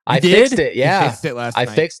it. I fixed it. Yeah, you fixed it last night.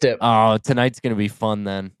 I fixed it. Oh, tonight's gonna be fun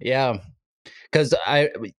then. Yeah, because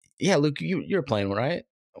Luke, you were playing right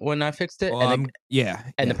when I fixed it. Well, and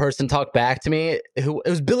the person talked back to me. It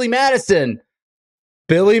was Billy Madison.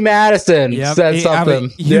 Billy Madison said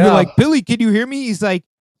something. You were like, "Billy, can you hear me?" He's like,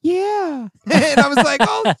 "Yeah," and I was like,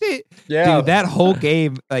 "Oh shit!" Yeah, dude, that whole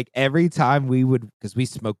game, like every time we would, because we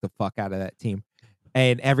smoked the fuck out of that team,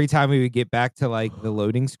 and every time we would get back to like the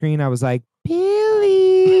loading screen, I was like,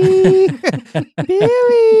 "Billy,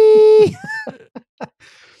 Billy."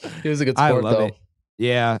 He was a good sport though. It.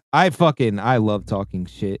 Yeah, I love talking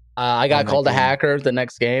shit. I got called a hacker the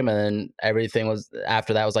next game, and then everything was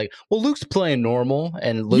after that was like, well, Luke's playing normal,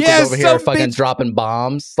 and Luke is over here fucking dropping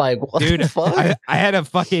bombs. Like, what the fuck? I had a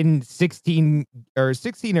fucking 16 or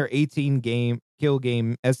 18 kill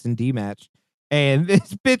game S&D match, and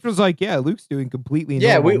this bitch was like, "Yeah, Luke's doing completely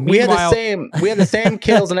normal." we had the same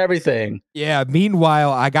kills and everything. Yeah.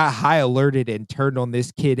 Meanwhile, I got high alerted and turned on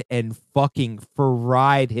this kid and fucking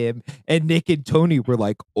fried him. And Nick and Tony were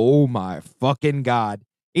like, "Oh my fucking god!"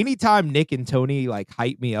 Anytime Nick and Tony like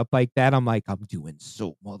hype me up like that, I'm like, I'm doing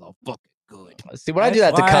so motherfucking good. See, when I do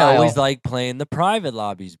that to Kyle, I always like playing the private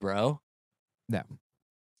lobbies, bro. No.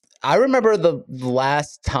 I remember the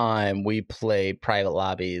last time we played private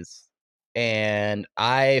lobbies and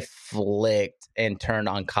I flicked and turned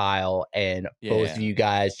on Kyle and both of you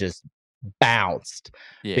guys just bounced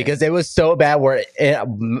because it was so bad where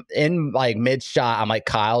in like mid shot, I'm like,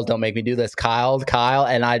 Kyle, don't make me do this. Kyle.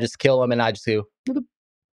 And I just kill him and I just go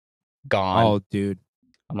gone. Oh, dude.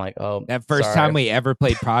 I'm like, oh, that first time we ever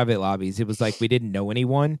played private lobbies, it was like we didn't know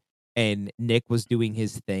anyone and Nick was doing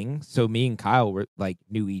his thing. So me and Kyle were like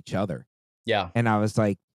knew each other. Yeah. And I was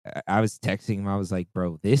like, I was texting him. I was like,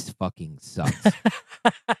 bro, this fucking sucks.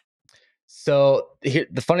 So here,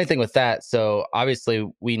 the funny thing with that, so obviously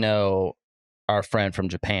we know our friend from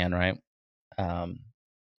Japan, right?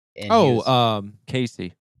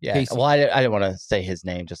 Casey. Yeah. Casey. Well, I didn't want to say his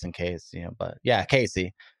name just in case, but yeah,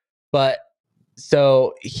 Casey. But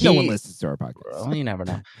so no one listens to our podcast. Well, you never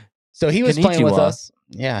know. So he was playing with us.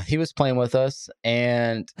 Yeah, he was playing with us,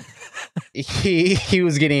 and he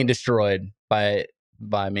was getting destroyed by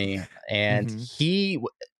me, and he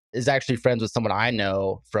is actually friends with someone I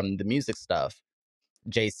know from the music stuff,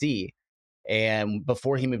 JC. And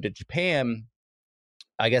before he moved to Japan,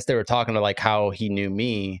 I guess they were talking to like how he knew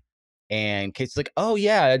me. And Casey's like, oh,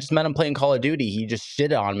 yeah, I just met him playing Call of Duty. He just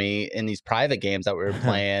shitted on me in these private games that we were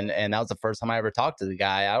playing. And that was the first time I ever talked to the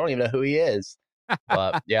guy. I don't even know who he is.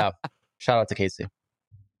 But yeah, shout out to Casey.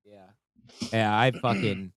 Yeah,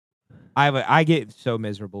 I get so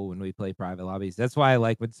miserable when we play private lobbies. That's why I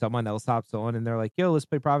like when someone else hops on and they're like, yo, let's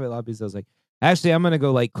play private lobbies. I was like, actually, I'm going to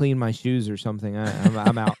go like clean my shoes or something.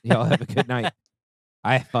 I'm out. Y'all have a good night.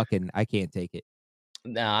 I can't take it.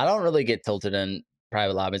 No, I don't really get tilted in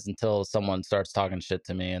private lobbies until someone starts talking shit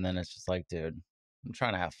to me, and then it's just like, dude, I'm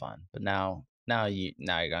trying to have fun, but now you're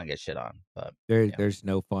gonna get shit on. But there's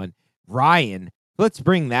no fun. Ryan, let's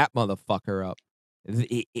bring that motherfucker up,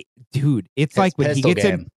 dude. It's like when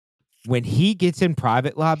he gets in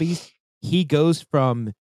private lobbies, he goes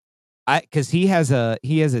from because he has a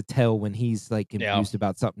tell when he's like confused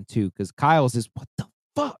about something too. Because Kyle's is what the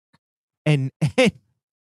fuck, and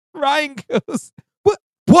Ryan goes what.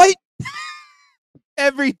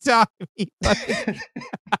 Every time he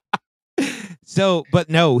so, but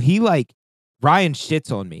no, he like Ryan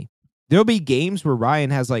shits on me. There'll be games where Ryan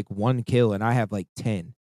has like 1 kill and I have like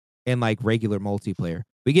 10 in like regular multiplayer.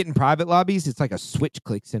 We get in private lobbies, it's like a switch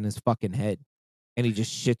clicks in his fucking head and he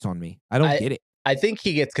just shits on me. I don't get it. I think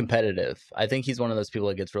he gets competitive. I think he's one of those people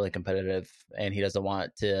that gets really competitive and he doesn't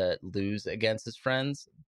want to lose against his friends.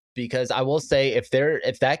 Because I will say if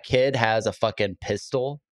that kid has a fucking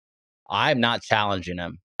pistol, I'm not challenging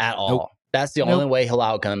him at all. Nope. That's the only way he'll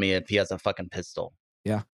outgun me if he has a fucking pistol.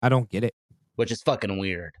 Yeah, I don't get it. Which is fucking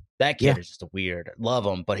weird. That kid is just weird. Love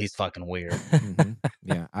him, but he's fucking weird.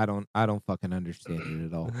 Yeah, I don't fucking understand it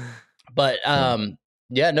at all. But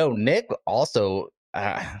Nick also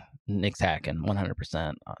Nick's hacking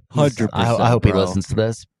 100%. 100%. I hope he listens to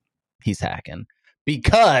this. He's hacking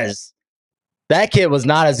because that kid was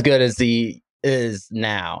not as good as he is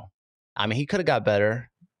now. I mean, he could have got better.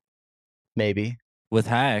 Maybe with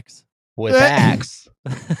hacks. With hacks.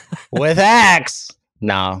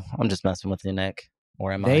 No, I'm just messing with you, Nick.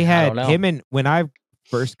 Or am I? They had him and when I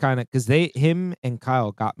first kind of because him and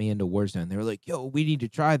Kyle got me into Warzone. They were like, "Yo, we need to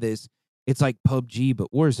try this. It's like PUBG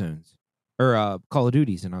but Warzones or Call of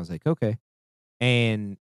Duties." And I was like, "Okay."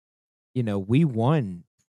 And we won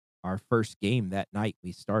our first game that night.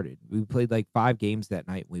 We started. We played like 5 games that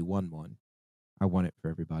night. We won one. I won it for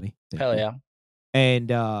everybody. Hell yeah! And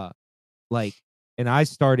and I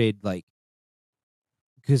started like,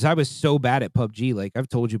 because I was so bad at PUBG. Like I've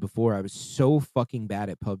told you before, I was so fucking bad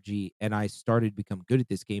at PUBG, and I started to become good at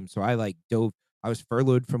this game. So I like dove. I was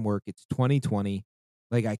furloughed from work. It's 2020.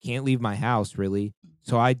 Like I can't leave my house really.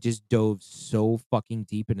 So I just dove so fucking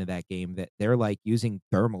deep into that game that they're like using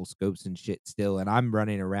thermal scopes and shit still, and I'm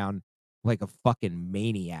running around like a fucking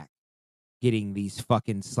maniac, getting these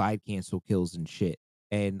fucking slide cancel kills and shit.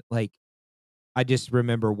 And like, I just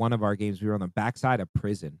remember one of our games, we were on the backside of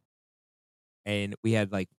prison and we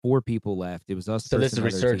had like 4 people left. It was us. So this is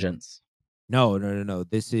Resurgence. No.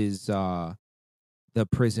 This is the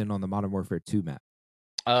prison on the Modern Warfare 2 map.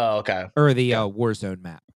 Oh, okay. Or the Warzone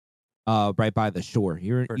map. Right by the shore.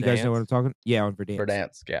 You guys know what I'm talking? Yeah, on Verdansk.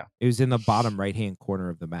 Verdansk, yeah. It was in the bottom right-hand corner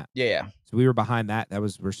of the map. Yeah. So we were behind that. That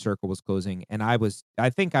was where Circle was closing. And I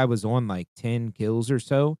think I was on like 10 kills or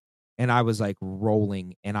so. And I was like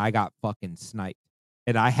rolling and I got fucking sniped.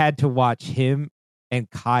 And I had to watch him and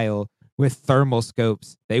Kyle with thermal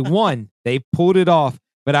scopes. They won. They pulled it off.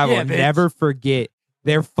 But I will never forget.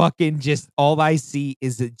 They're fucking just, all I see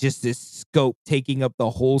is just this scope taking up the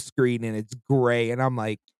whole screen and it's gray. And I'm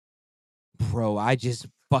like, bro, I just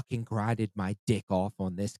fucking grinded my dick off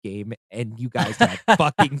on this game, and you guys had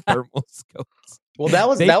fucking thermal scopes. Well, that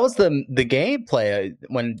was the gameplay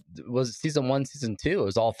when it was season 1, season 2. It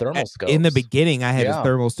was all thermal scopes. In the beginning, I had a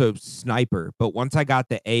thermal scope sniper, but once I got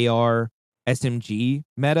the AR SMG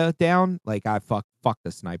meta down, like I fuck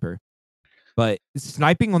the sniper. But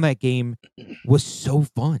sniping on that game was so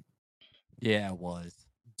fun. Yeah, it was.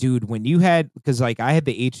 Dude, when you had, because like I had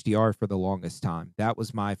the HDR for the longest time. That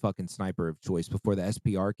was my fucking sniper of choice before the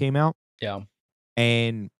SPR came out. Yeah.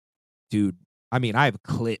 And dude, I mean, I have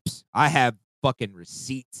clips. I have fucking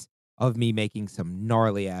receipts of me making some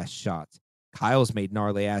gnarly ass shots. Kyle's made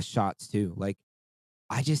gnarly ass shots too. Like,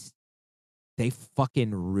 they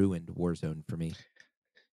fucking ruined Warzone for me.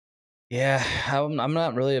 Yeah, I'm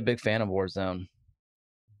not really a big fan of Warzone.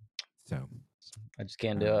 So I just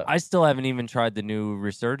can't do it. I still haven't even tried the new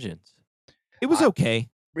Resurgence. It was okay.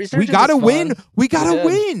 Resurgence we gotta win. We gotta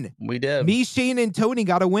win. We did. Me, Shane, and Tony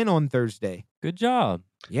got a win on Thursday. Good job.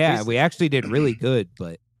 Yeah, we actually did really good,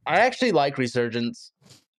 but I actually like Resurgence,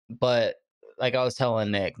 but like I was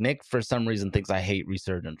telling Nick for some reason thinks I hate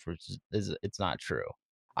Resurgence, which is it's not true.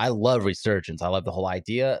 I love Resurgence. I love the whole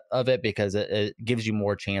idea of it because it gives you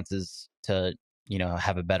more chances to,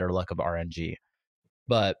 have a better luck of RNG.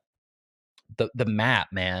 But the map,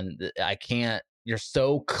 man, I can't. You're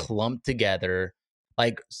so clumped together.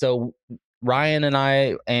 Like, so Ryan and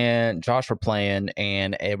I and Josh were playing,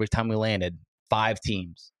 and every time we landed, 5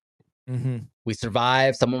 teams. Mm-hmm. We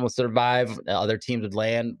survived. Someone would survive. Other teams would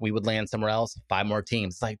land. We would land somewhere else. 5 more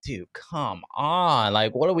teams. It's like, dude, come on.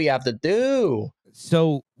 Like, what do we have to do?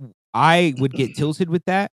 So I would get tilted with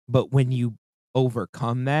that, but when you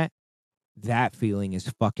overcome that feeling is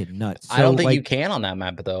fucking nuts. So, I don't think you can on that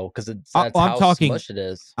map though, because that's how smush it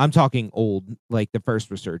is. I'm talking old, like the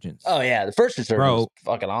first Resurgence. Oh yeah, the first Resurgence was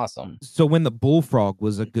fucking awesome. So when the Bullfrog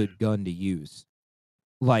was a good gun to use,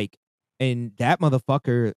 like, and that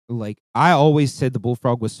motherfucker, like, I always said the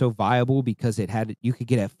Bullfrog was so viable because you could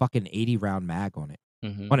get a fucking 80 round mag on it,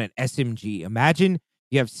 on an SMG. Imagine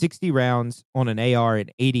you have 60 rounds on an AR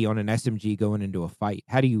and 80 on an SMG going into a fight.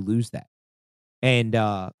 How do you lose that? And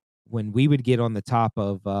when we would get on the top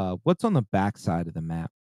of what's on the back side of the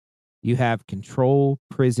map, you have Control,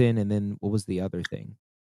 Prison, and then what was the other thing?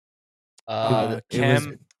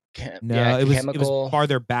 Chem. It was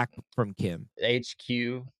farther back from Kim. HQ.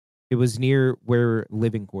 It was near where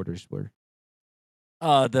living quarters were.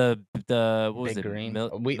 The what was Big it? Green.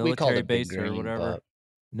 Military we called it base Big Green, or whatever. But...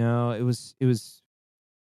 No, it was.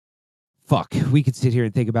 Fuck. We could sit here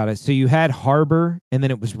and think about it. So you had Harbor, and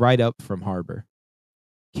then it was right up from Harbor.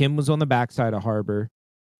 Kim was on the backside of Harbor,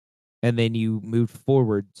 and then you moved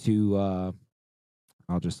forward to.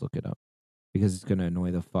 I'll just look it up because it's gonna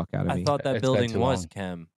annoy the fuck out of me. I thought that building was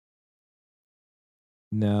Kim.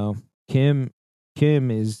 No, Kim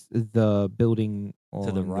is the building on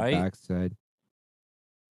to the right, backside.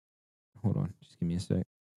 Hold on, just give me a sec.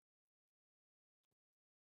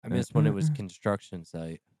 I missed when it was construction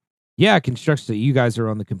site. Yeah, construction site. You guys are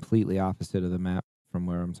on the completely opposite of the map from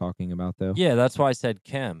where I'm talking about, though. Yeah, that's why I said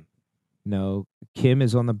Kim. No, Kim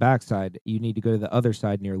is on the backside. You need to go to the other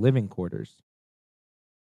side near living quarters.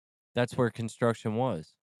 That's where construction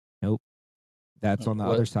was. Nope. That's on the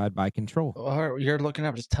other side by Control. You're looking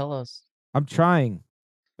up. Just tell us. I'm trying,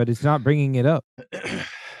 but it's not bringing it up.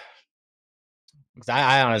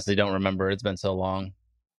 I honestly don't remember. It's been so long.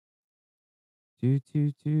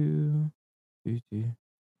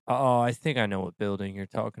 Oh, I think I know what building you're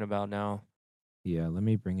talking about now. Yeah, let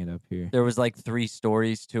me bring it up here. There was like 3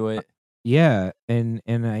 stories to it. Yeah, and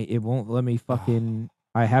it won't let me fucking.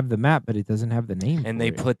 I have the map, but it doesn't have the name. And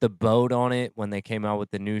they put the boat on it when they came out with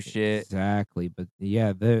the new shit. Exactly, but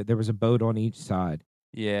yeah, there was a boat on each side.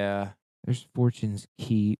 Yeah. There's Fortune's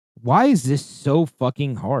Key. Why is this so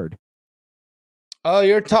fucking hard? Oh,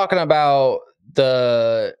 you're talking about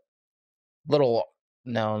the little...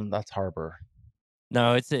 No, that's Harbor.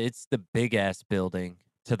 No, it's the big ass building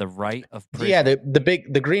to the right of Prison. Yeah,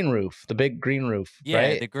 the green roof, the big green roof. Yeah,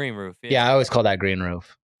 right? the green roof. Yeah, I always call that green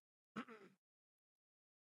roof.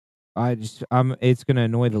 It's gonna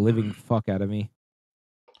annoy the living fuck out of me.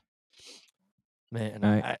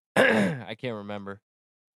 Man, I can't remember.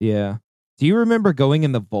 Yeah. Do you remember going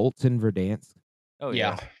in the vaults in Verdansk? Oh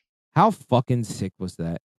yeah. How fucking sick was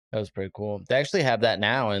that? That was pretty cool. They actually have that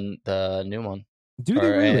now in the new one. Do they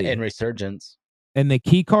really? In Resurgence. And the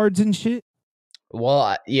key cards and shit?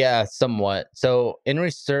 Well, yeah, somewhat. So in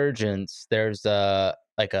Resurgence, there's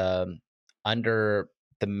like a under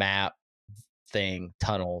the map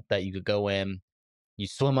tunnel that you could go in. You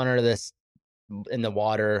swim under this in the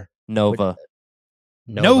water. Nova.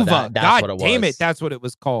 That's God what it was. Damn it, that's what it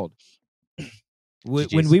was called.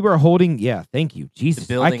 When we were holding, thank you, Jesus.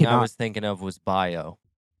 The building I was thinking of was Bio.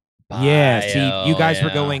 Yeah, see, you guys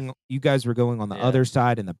were going. You guys were going on the other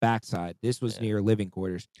side and the back side. This was near living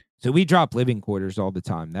quarters, so we dropped living quarters all the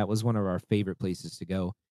time. That was one of our favorite places to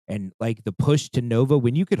go. And like the push to Nova,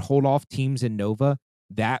 when you could hold off teams in Nova,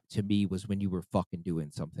 that to me was when you were fucking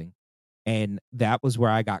doing something. And that was where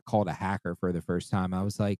I got called a hacker for the first time. I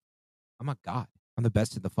was like, oh my God, I'm the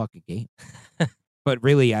best in the fucking game. But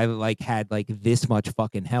really, I like had like this much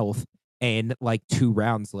fucking health and like 2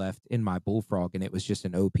 rounds left in my bullfrog, and it was just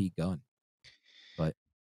an OP gun. But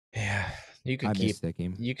yeah, you could keep that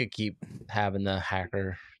game. You could keep having the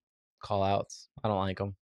hacker call outs. I don't like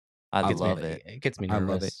them. I love it. It gets me nervous.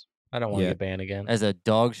 I love it. I don't want to get banned again. As a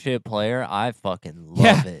dog shit player, I fucking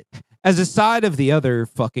love it. As a side of the other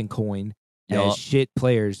fucking coin, as shit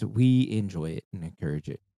players, we enjoy it and encourage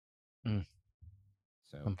it.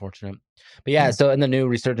 So unfortunate. But yeah, so in the new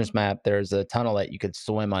Resurgence map, there's a tunnel that you could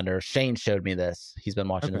swim under. Shane showed me this. He's been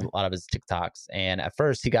watching a lot of his TikToks. And at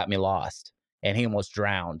first, he got me lost. And he almost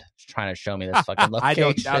drowned trying to show me this fucking location. I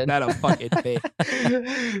don't doubt that a fucking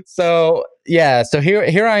bit. So, yeah. So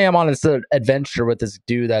here I am on this adventure with this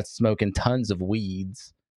dude that's smoking tons of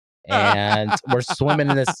weeds. And we're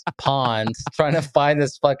swimming in this pond trying to find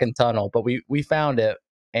this fucking tunnel. But we found it.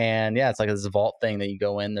 And yeah, it's like this vault thing that you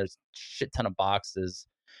go in. There's a shit ton of boxes.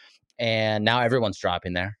 And now everyone's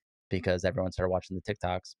dropping there because everyone started watching the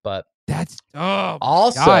TikToks. But that's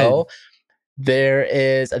also... God. There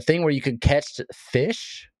is a thing where you can catch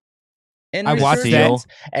fish. I watched that,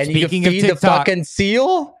 and Speaking you can feed the fucking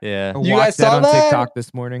seal. Yeah, you guys saw that on TikTok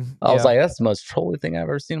this morning. I was like, "That's the most trolly thing I've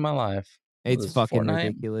ever seen in my life." It's fucking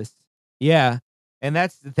ridiculous. Yeah, and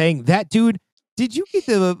that's the thing. That dude, did you get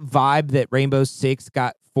the vibe that Rainbow Six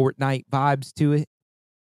got Fortnite vibes to it?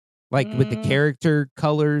 Like with the character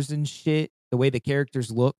colors and shit, the way the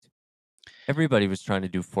characters looked. Everybody was trying to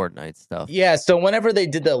do Fortnite stuff. Yeah, so whenever they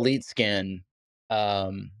did the elite skin,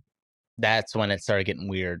 that's when it started getting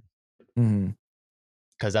weird.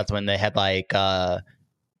 Because that's when they had like, what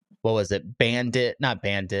was it? Not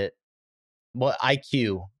Bandit. What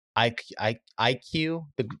IQ? IQ,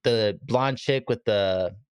 the blonde chick with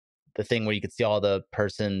the thing where you could see all the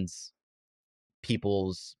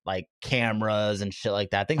people's like cameras and shit like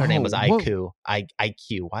that. I think her name was IQ.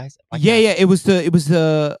 IQ. Why is it? Yeah. It was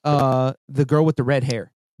the girl with the red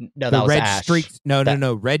hair. No, that was red Ash. Streaks.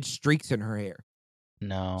 No. Red streaks in her hair.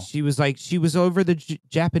 No. She was over the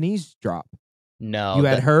Japanese drop. No. You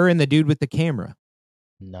had her and the dude with the camera.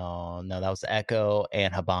 No, that was Echo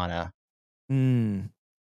and Habana. Yeah.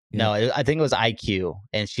 No, I think it was IQ,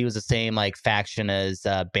 and she was the same like faction as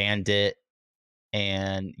Bandit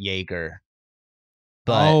and Jaeger.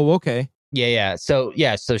 But, okay. Yeah. So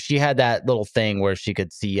she had that little thing where she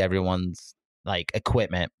could see everyone's like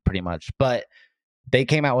equipment pretty much. But they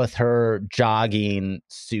came out with her jogging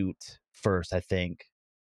suit first, I think.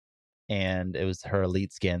 And it was her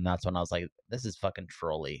elite skin. That's when I was like, this is fucking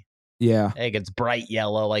trolly. Yeah. Like it's bright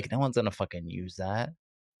yellow. Like no one's gonna fucking use that.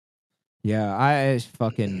 Yeah,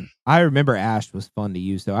 I remember Ash was fun to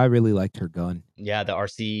use though. I really liked her gun. Yeah, the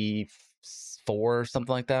RC4 or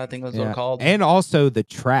something like that, I think that's what it's called. And also the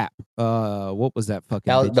trap. What was that fucking?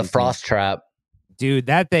 That was the frost trap. Dude,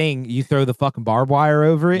 that thing, you throw the fucking barbed wire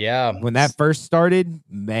over it. Yeah. When that first started,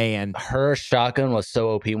 man. Her shotgun was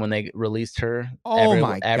so OP when they released her. My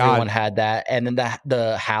God. Everyone had that. And then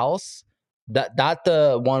the house, not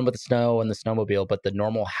the one with the snow and the snowmobile, but the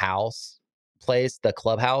normal house place, the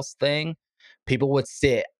clubhouse thing. People would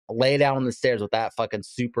lay down on the stairs with that fucking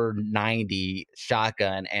Super 90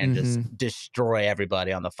 shotgun and just destroy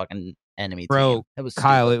everybody on the fucking enemy team. It was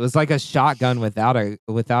Kyle, stupid. It was like a shotgun without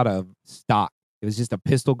a stock. It was just a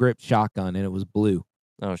pistol grip shotgun, and it was blue.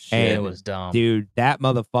 Oh, shit. And it was dumb. Dude, that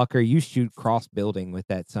motherfucker, you shoot cross building with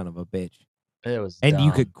that son of a bitch. It was And dumb.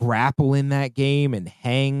 you could grapple in that game and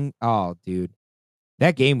hang. Oh, dude.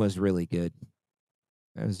 That game was really good.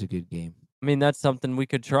 That was a good game. I mean, that's something we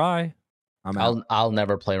could try. I'm out. I'll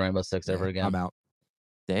never play Rainbow Six ever again. I'm out.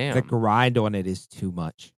 Damn. The grind on it is too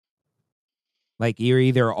much. Like, you're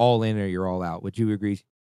either all in or you're all out. Would you agree?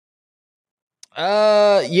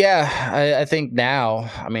 Yeah, I think now,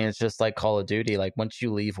 I mean, it's just like Call of Duty. Like once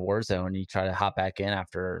you leave Warzone, you try to hop back in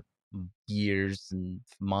after years and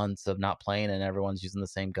months of not playing and everyone's using the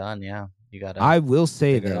same gun. Yeah, you gotta. I will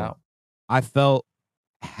say though, I felt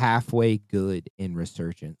halfway good in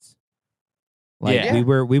Resurgence. Like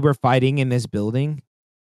we were fighting in this building,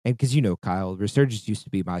 and because Kyle, Resurgence used to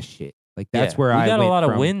be my shit. Like that's where I got a lot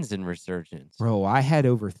of wins in Resurgence, bro. I had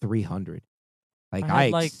over 300. Like I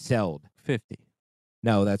excelled. 50.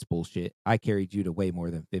 No, that's bullshit. I carried you to way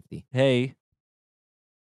more than 50. Hey,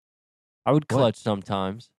 I would clutch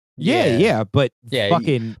sometimes. Yeah, but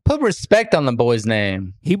fucking put respect on the boy's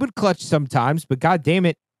name. He would clutch sometimes, but god damn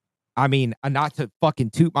it. I mean, not to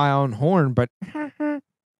fucking toot my own horn, but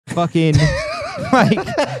fucking like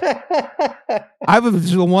I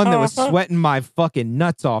was the one that was sweating my fucking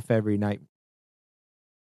nuts off every night.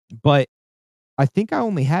 But I think I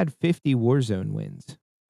only had 50 Warzone wins.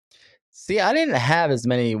 See, I didn't have as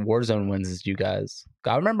many Warzone wins as you guys.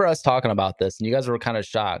 I remember us talking about this, and you guys were kind of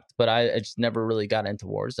shocked, but I just never really got into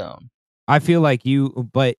Warzone. I feel like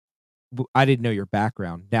but I didn't know your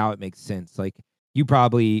background. Now it makes sense. Like, you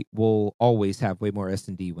probably will always have way more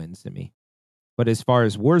S&D wins than me. But as far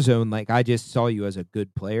as Warzone, like, I just saw you as a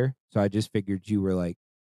good player, so I just figured you were, like,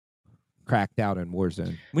 cracked out in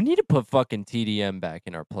Warzone. We need to put fucking TDM back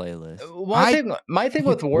in our playlist. My thing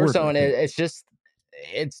with Warzone is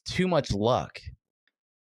it's too much luck.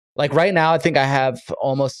 Like right now, I think I have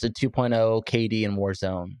almost a 2.0 KD in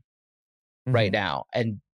Warzone right now.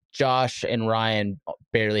 And Josh and Ryan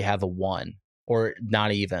barely have a 1 or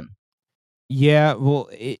not even. Yeah, well,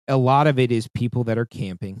 a lot of it is people that are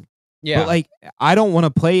camping. Yeah. But, like, I don't want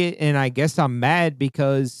to play it, and I guess I'm mad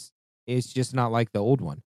because it's just not like the old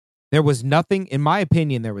one. There was nothing, in my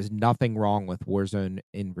opinion, there was nothing wrong with Warzone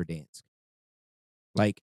in Verdansk.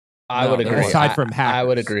 Like, I would agree. Aside from hackers.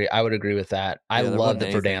 I would agree with that. I love the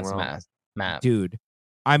Verdansk map. Dude,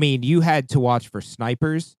 I mean, you had to watch for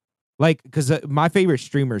snipers. Like, because my favorite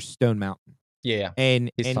streamer is Stone Mountain. Yeah. And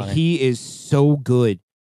he is so good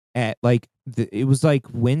at, like, it was like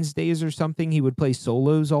Wednesdays or something. He would play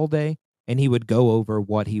solos all day, and he would go over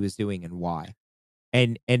what he was doing and why.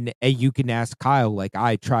 And you can ask Kyle, like,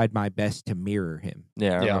 I tried my best to mirror him.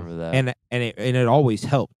 Yeah, I remember that. And it always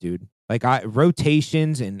helped, dude. Like,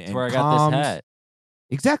 rotations and that's where comms. I got this hat.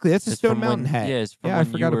 Exactly, that's a Stone Mountain hat. Yeah, I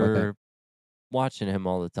forgot about that. Watching him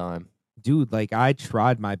all the time. Dude, like, I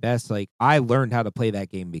tried my best. Like, I learned how to play that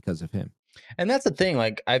game because of him. And that's the thing.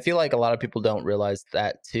 Like, I feel like a lot of people don't realize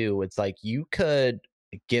that too. It's like you could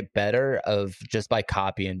get better of just by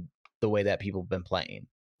copying the way that people have been playing.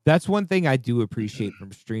 That's one thing I do appreciate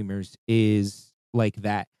from streamers is like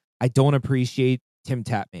that. I don't appreciate Tim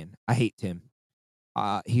Tapman. I hate Tim.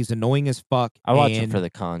 He's annoying as fuck. I watch him for the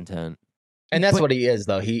content. And that's what he is,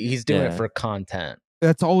 though. He's doing it for content.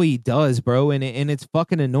 That's all he does, bro. And it's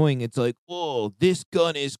fucking annoying. It's like, oh, this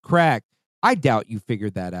gun is cracked. I doubt you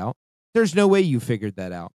figured that out. There's no way you figured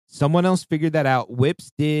that out. Someone else figured that out.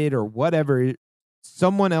 Whips did or whatever.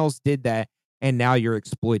 Someone else did that, and now you're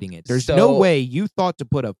exploiting it. There's no way you thought to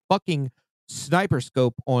put a fucking sniper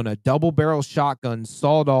scope on a double barrel shotgun,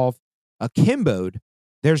 sawed off, akimboed.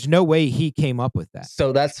 There's no way he came up with that.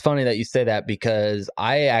 So that's funny that you say that, because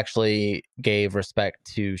I actually gave respect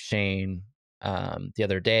to Shane the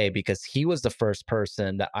other day, because he was the first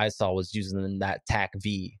person that I saw was using that TAC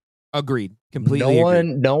V. Agreed. Completely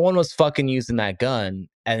agreed. No one was fucking using that gun.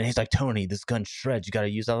 And he's like, Tony, this gun shreds. You got to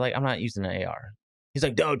use it. I'm like, I'm not using an AR. He's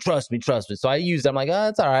like, no, trust me. So I used it. I'm like, oh,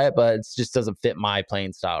 it's all right, but it just doesn't fit my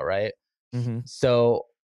playing style, right? Mm-hmm. So,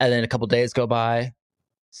 and then a couple days go by,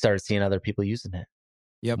 started seeing other people using it.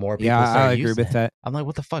 Yep. More people I agree with that. I'm like,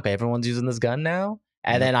 what the fuck? Everyone's using this gun now?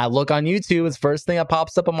 And then I look on YouTube, it's the first thing that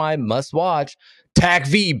pops up on my must watch. TAC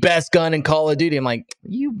V, best gun in Call of Duty. I'm like,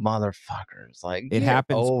 you motherfuckers. Like, it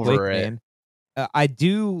happens quick, man. I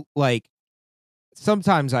do, like,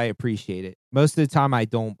 sometimes I appreciate it. Most of the time I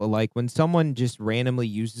don't, but like when someone just randomly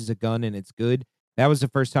uses a gun and it's good, that was the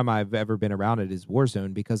first time I've ever been around it is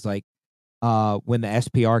Warzone, because like when the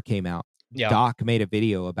SPR came out, Doc made a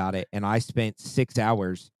video about it, and I spent 6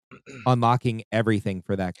 hours unlocking everything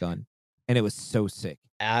for that gun, and it was so sick.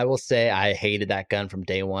 I will say I hated that gun from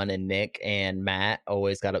day one, and Nick and Matt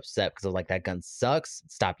always got upset because I was like, that gun sucks.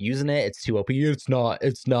 Stop using it. It's too OP. It's not.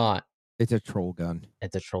 It's a troll gun.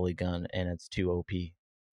 It's a trolley gun, and it's too OP. It's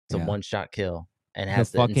a one-shot kill, and it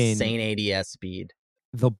has the insane ADS speed.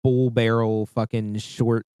 The bull barrel fucking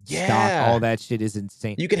short stock, all that shit is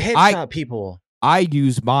insane. You could headshot people. I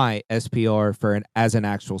use my SPR as an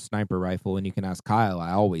actual sniper rifle, and you can ask Kyle.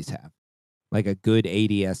 I always have like a good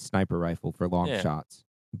ADS sniper rifle for long shots,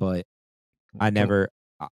 but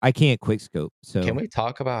I can't quick scope. So can we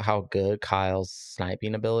talk about how good Kyle's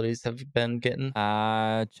sniping abilities have been getting?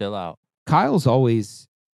 Chill out. Kyle's always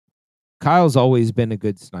been a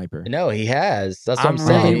good sniper. No, he has. That's what I'm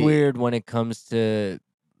saying. really really weird when it comes to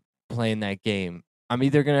playing that game. I'm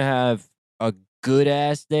either gonna have a good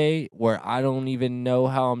ass day where I don't even know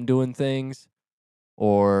how I'm doing things,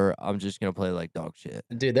 or I'm just gonna play like dog shit.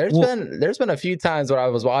 Dude, there's been a few times where I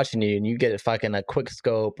was watching you and you get a quick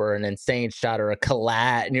scope or an insane shot or a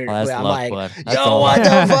collat, and I'm like, yo, what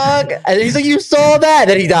the fuck? And he's like, you saw that?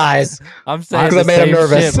 Then he dies. I'm saying because I made him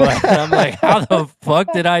nervous. Shit, but I'm like, how the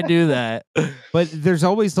fuck did I do that? But there's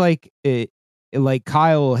always like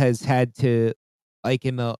Kyle has had to, like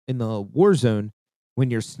in the Warzone, when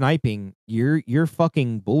you're sniping, your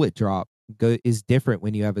fucking bullet drop is different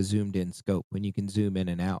when you have a zoomed in scope, when you can zoom in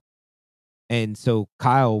and out. And so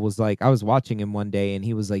Kyle was like, I was watching him one day and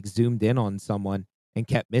he was like zoomed in on someone and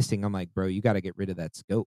kept missing. I'm like, bro, you got to get rid of that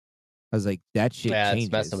scope. I was like, that shit changes.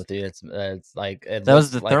 It's messing with you. It's like that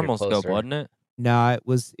was the thermal scope, wasn't it? Nah, it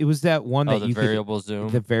was that one that you variable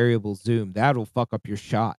zoom. The variable zoom that'll fuck up your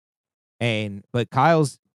shot. But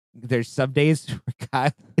Kyle's, there's some days where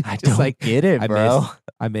Kyle I just don't get it, bro.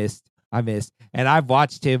 I missed, and I've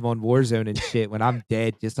watched him on Warzone and shit when I'm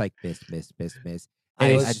dead, just like miss.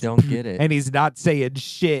 I don't get it. And he's not saying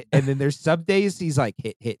shit. And then there's some days he's like,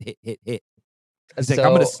 hit. He's like, I'm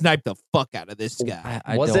going to snipe the fuck out of this guy.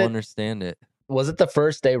 I don't understand it. Was it the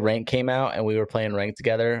first day Rank came out and we were playing Rank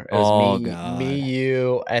together? It was me,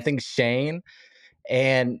 you, I think Shane.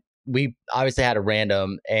 And we obviously had a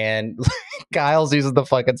random. And Kyle's using the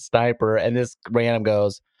fucking sniper. And this random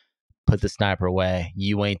goes, put the sniper away.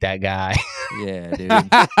 You ain't that guy. Yeah, dude.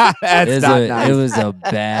 It was a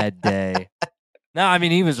bad day. No, I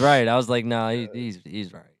mean, he was right. I was like, no,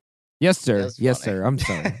 he's right. Yes, sir. Yes, sir. I'm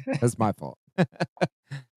sorry. That's my fault.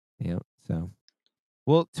 Yep. So,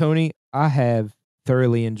 well, Tony, I have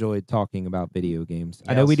thoroughly enjoyed talking about video games.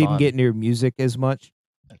 I know we didn't get near music as much.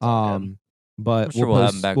 But I'm sure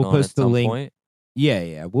we'll post the link. Point.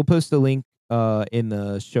 Yeah. We'll post the link in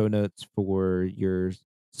the show notes for your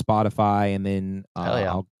Spotify, and then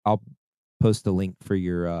I'll post the link for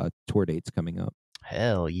your tour dates coming up.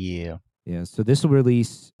 Hell yeah. Yeah, so this will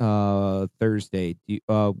release Thursday.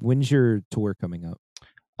 When's your tour coming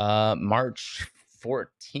up? March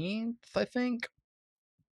 14th, I think.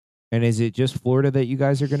 And is it just Florida that you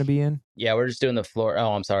guys are going to be in? Yeah, we're just doing the Florida.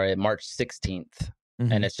 Oh, I'm sorry, March 16th,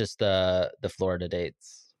 and it's just the Florida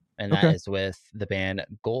dates, and that is with the band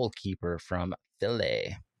Goalkeeper from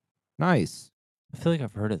Philly. Nice. I feel like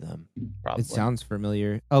I've heard of them. Probably. It sounds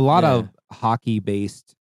familiar. A lot of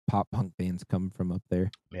hockey-based pop punk bands come from up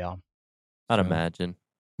there. Yeah. I'd imagine.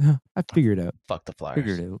 I figured out. Fuck the Flyers.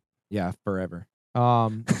 Figured out. Yeah, forever.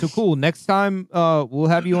 So cool. Next time we'll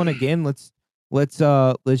have you on again. Let's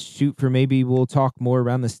shoot for, maybe we'll talk more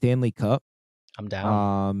around the Stanley Cup. I'm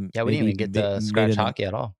down. Yeah, we didn't even get to scratch hockey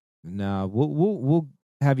at all. No, we'll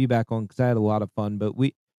have you back on because I had a lot of fun. But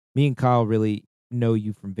me and Kyle really know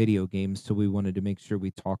you from video games, so we wanted to make sure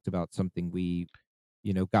we talked about something we,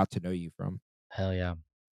 got to know you from. Hell yeah.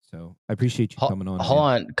 So I appreciate you coming on. Hold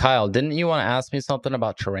on, Kyle. Didn't you want to ask me something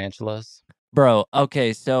about tarantulas? Bro,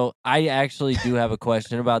 okay, so I actually do have a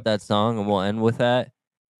question about that song, and we'll end with that.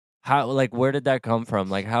 Where did that come from?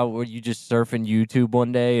 Like, how were you just surfing YouTube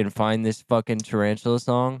one day and find this fucking tarantula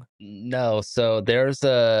song? No, so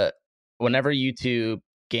whenever YouTube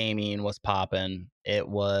gaming was popping, it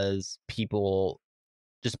was people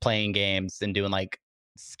just playing games and doing like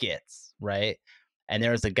skits, right? And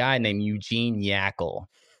there was a guy named Eugene Yackle.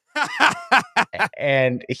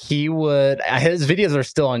 And his videos are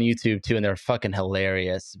still on YouTube too, and they're fucking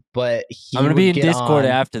hilarious. But I'm gonna be in Discord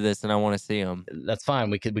after this, and I want to see him. That's fine.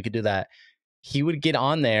 We could do that. He would get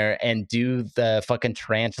on there and do the fucking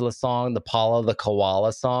tarantula song, the Paula the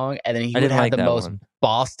Koala song, and then he would have the most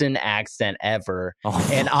Boston accent ever. Oh.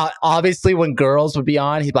 And obviously, when girls would be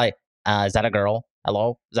on, he'd be like, "Is that a girl?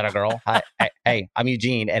 Hello, is that a girl? Hi, hey, I'm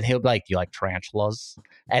Eugene." And he'll be like, "Do you like tarantulas?"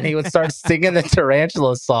 And he would start singing the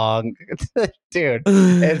tarantula song. Dude,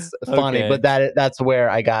 it's funny, but that's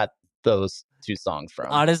where I got those two songs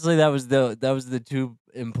from. Honestly, that was the two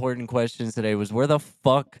important questions today. Was where the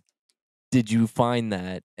fuck did you find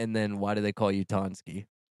that, and then why do they call you Tonsky?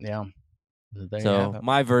 Yeah. So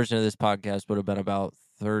my version of this podcast would have been about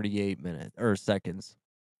 38 minutes or seconds.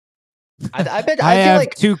 I bet I have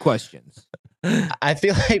like 2 questions. I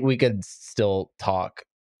feel like we could still talk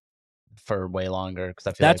for way longer because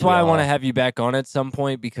I feel that's why I want to have you back on at some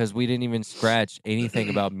point, because we didn't even scratch anything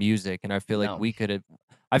about music, and I feel like we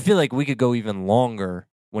could go even longer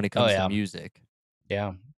when it comes to music.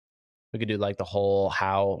 Yeah, we could do like the whole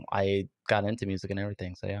how I got into music and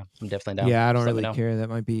everything. So yeah, I'm definitely down. Yeah, I don't really care. That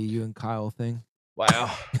might be a you and Kyle thing.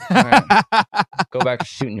 Wow. All right. Go back to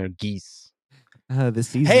shooting your geese. The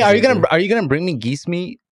season. Hey, are you gonna bring me geese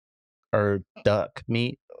meat or duck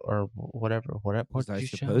meat or whatever? Was I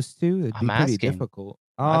supposed to? It'd be pretty asking. difficult.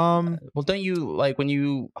 Well, don't you like when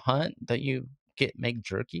you hunt? Don't you make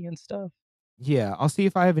jerky and stuff? Yeah, I'll see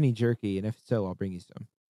if I have any jerky, and if so, I'll bring you some.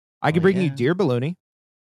 I can bring you deer bologna.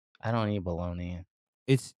 I don't eat bologna.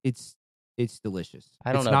 It's delicious.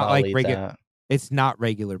 I don't it's know not if I'll like eat regular. that. It's not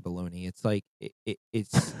regular bologna. It's like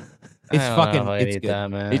it's fucking. It's good.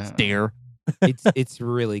 That, man. It's deer. It's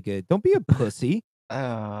really good. Don't be a pussy.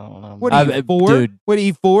 Oh, what are you for? Dude, what are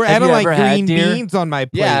you for? I don't like green beans on my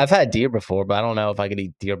plate. Yeah, I've had deer before, but I don't know if I could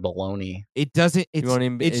eat deer bologna. It doesn't.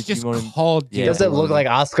 It's just called deer. Does it look like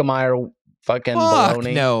Oscar Mayer fucking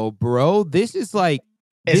bologna? No, bro. This is like.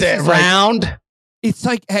 Is it round? Like, it's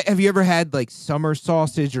like. Have you ever had like summer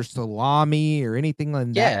sausage or salami or anything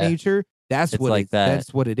like that nature? That's what like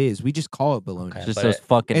that's what it is. We just call it bologna. Okay, just those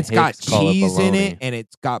fucking. It's got cheese in it and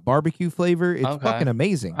it's got barbecue flavor. It's fucking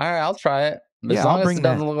amazing. All right, I'll try it. As long as it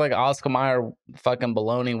doesn't look like Oscar Mayer fucking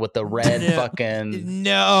bologna with the red fucking.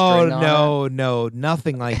 No,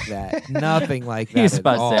 nothing like that. Nothing like that. He's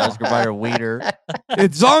about to say Oscar Mayer wiener.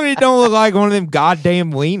 As long as it don't look like one of them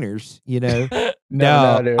goddamn wieners, you know.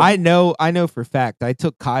 No, I know for a fact. I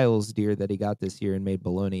took Kyle's deer that he got this year and made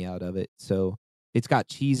bologna out of it. So it's got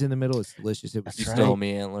cheese in the middle. It's delicious. It was you stole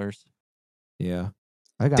me antlers. Yeah,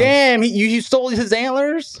 I got. Damn, you stole his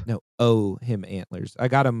antlers? No, him antlers. I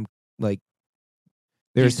got him like.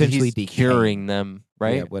 They're essentially curing them,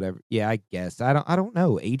 right? Yeah, whatever. Yeah, I guess. I don't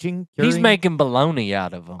know. Aging. Curing? He's making bologna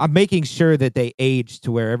out of them. I'm making sure that they age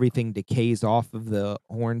to where everything decays off of the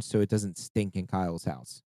horns, so it doesn't stink in Kyle's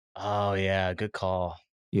house. Oh yeah, good call.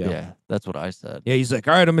 Yeah, that's what I said. Yeah, he's like,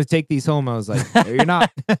 all right, I'm gonna take these home. I was like, no, you're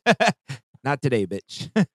not. Not today,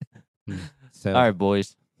 bitch. So, all right,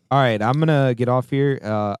 boys. All right, I'm gonna get off here.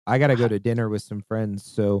 I gotta go to dinner with some friends.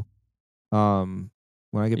 So, when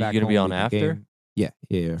I get back, you gonna be on after? Game. Yeah,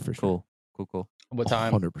 for sure. Cool. What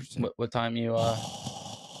time? 100%. What time you?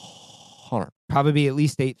 100. Probably be at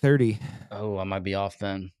least 8:30. Oh, I might be off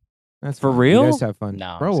then. That's for fine. real. You guys have fun,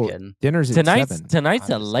 no, bro. I'm just kidding. Dinner's at 7. Tonight's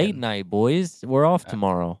a late night, boys. We're off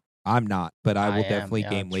tomorrow. I'm not, but I will definitely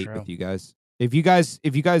game late with you guys. If you guys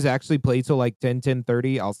actually play till like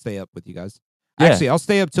 10:30, I'll stay up with you guys. Yeah. Actually, I'll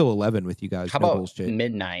stay up till 11 with you guys. How about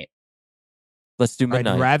midnight? Let's do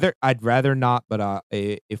midnight. I'd rather not, but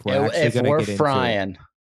if we're actually gonna get frying,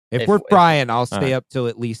 if we're frying, I'll stay up till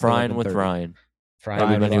at least frying with Ryan.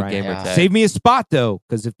 Frying with Ryan. Gamer tag. Save me a spot though,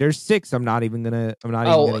 because if there's 6, I'm not even gonna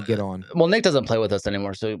get on. Well, Nick doesn't play with us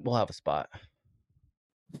anymore, so we'll have a spot.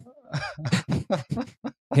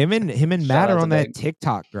 him and Matt are on that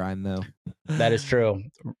TikTok grind though. That is true.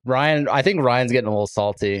 I think Ryan's getting a little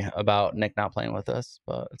salty about Nick not playing with us,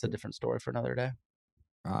 but it's a different story for another day.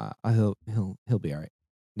 He'll be all right.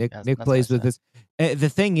 Nick plays with us. The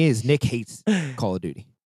thing is, Nick hates Call of Duty.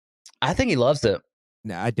 I think he loves it.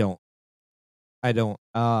 No, I don't.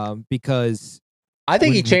 Because I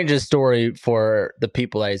think he changed his story for the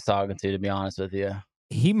people that he's talking to be honest with you.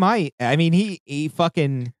 He might. I mean, he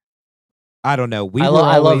fucking. I don't know.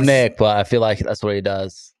 I love Nick, but I feel like that's what he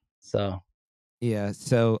does. So. Yeah.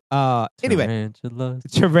 So. Anyway.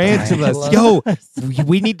 Tarantulas. Yo,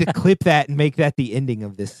 we need to clip that and make that the ending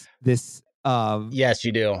of this. Yes,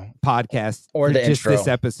 you do. Podcast or the just intro. This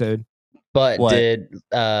episode. But did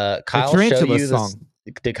Kyle show you song?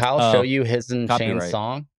 Did Kyle show you his and Shane's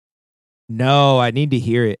song? No, I need to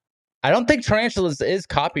hear it. I don't think Tarantulas is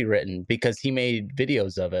copywritten because he made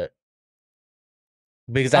videos of it.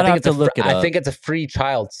 Because I think it's a free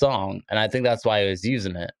child song, and I think that's why he was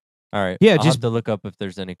using it. All right. Yeah, I'll have to look up if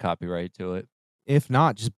there's any copyright to it. If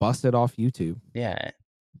not, just bust it off YouTube. Yeah,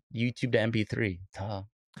 YouTube to MP3.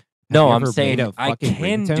 No, I'm saying I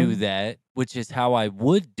can do that, which is how I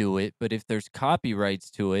would do it. But if there's copyrights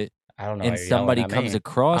to it, I don't know. And somebody comes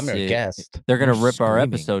across I'm your it, guest. They're gonna rip our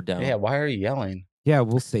episode down. Yeah, why are you yelling? Yeah,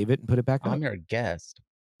 we'll save it and put it back up. I'm your guest.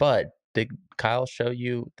 But did Kyle show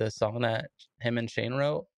you the song that him and Shane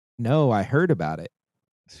wrote? No, I heard about it.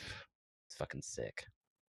 It's fucking sick.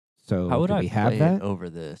 So how would I have play that it over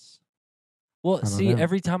this? Well, see,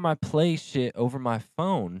 every time I play shit over my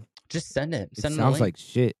phone, just send it. It sounds like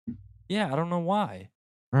shit. Yeah, I don't know why.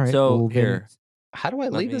 All right. So well, here, how do I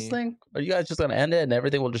leave this thing? Are you guys just gonna end it and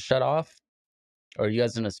everything will just shut off? Or are you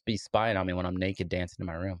guys gonna be spying on me when I'm naked dancing in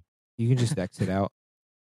my room? You can just exit out.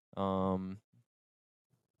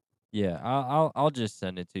 Yeah, I'll just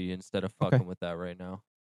send it to you instead of fucking with that right now.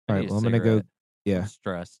 All right, well, I'm gonna go. Yeah, I'm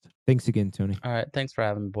stressed. Thanks again, Tony. All right, thanks for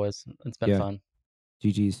having me, boys. It's been fun.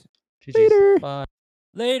 GG's. Later. Bye.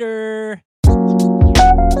 Later.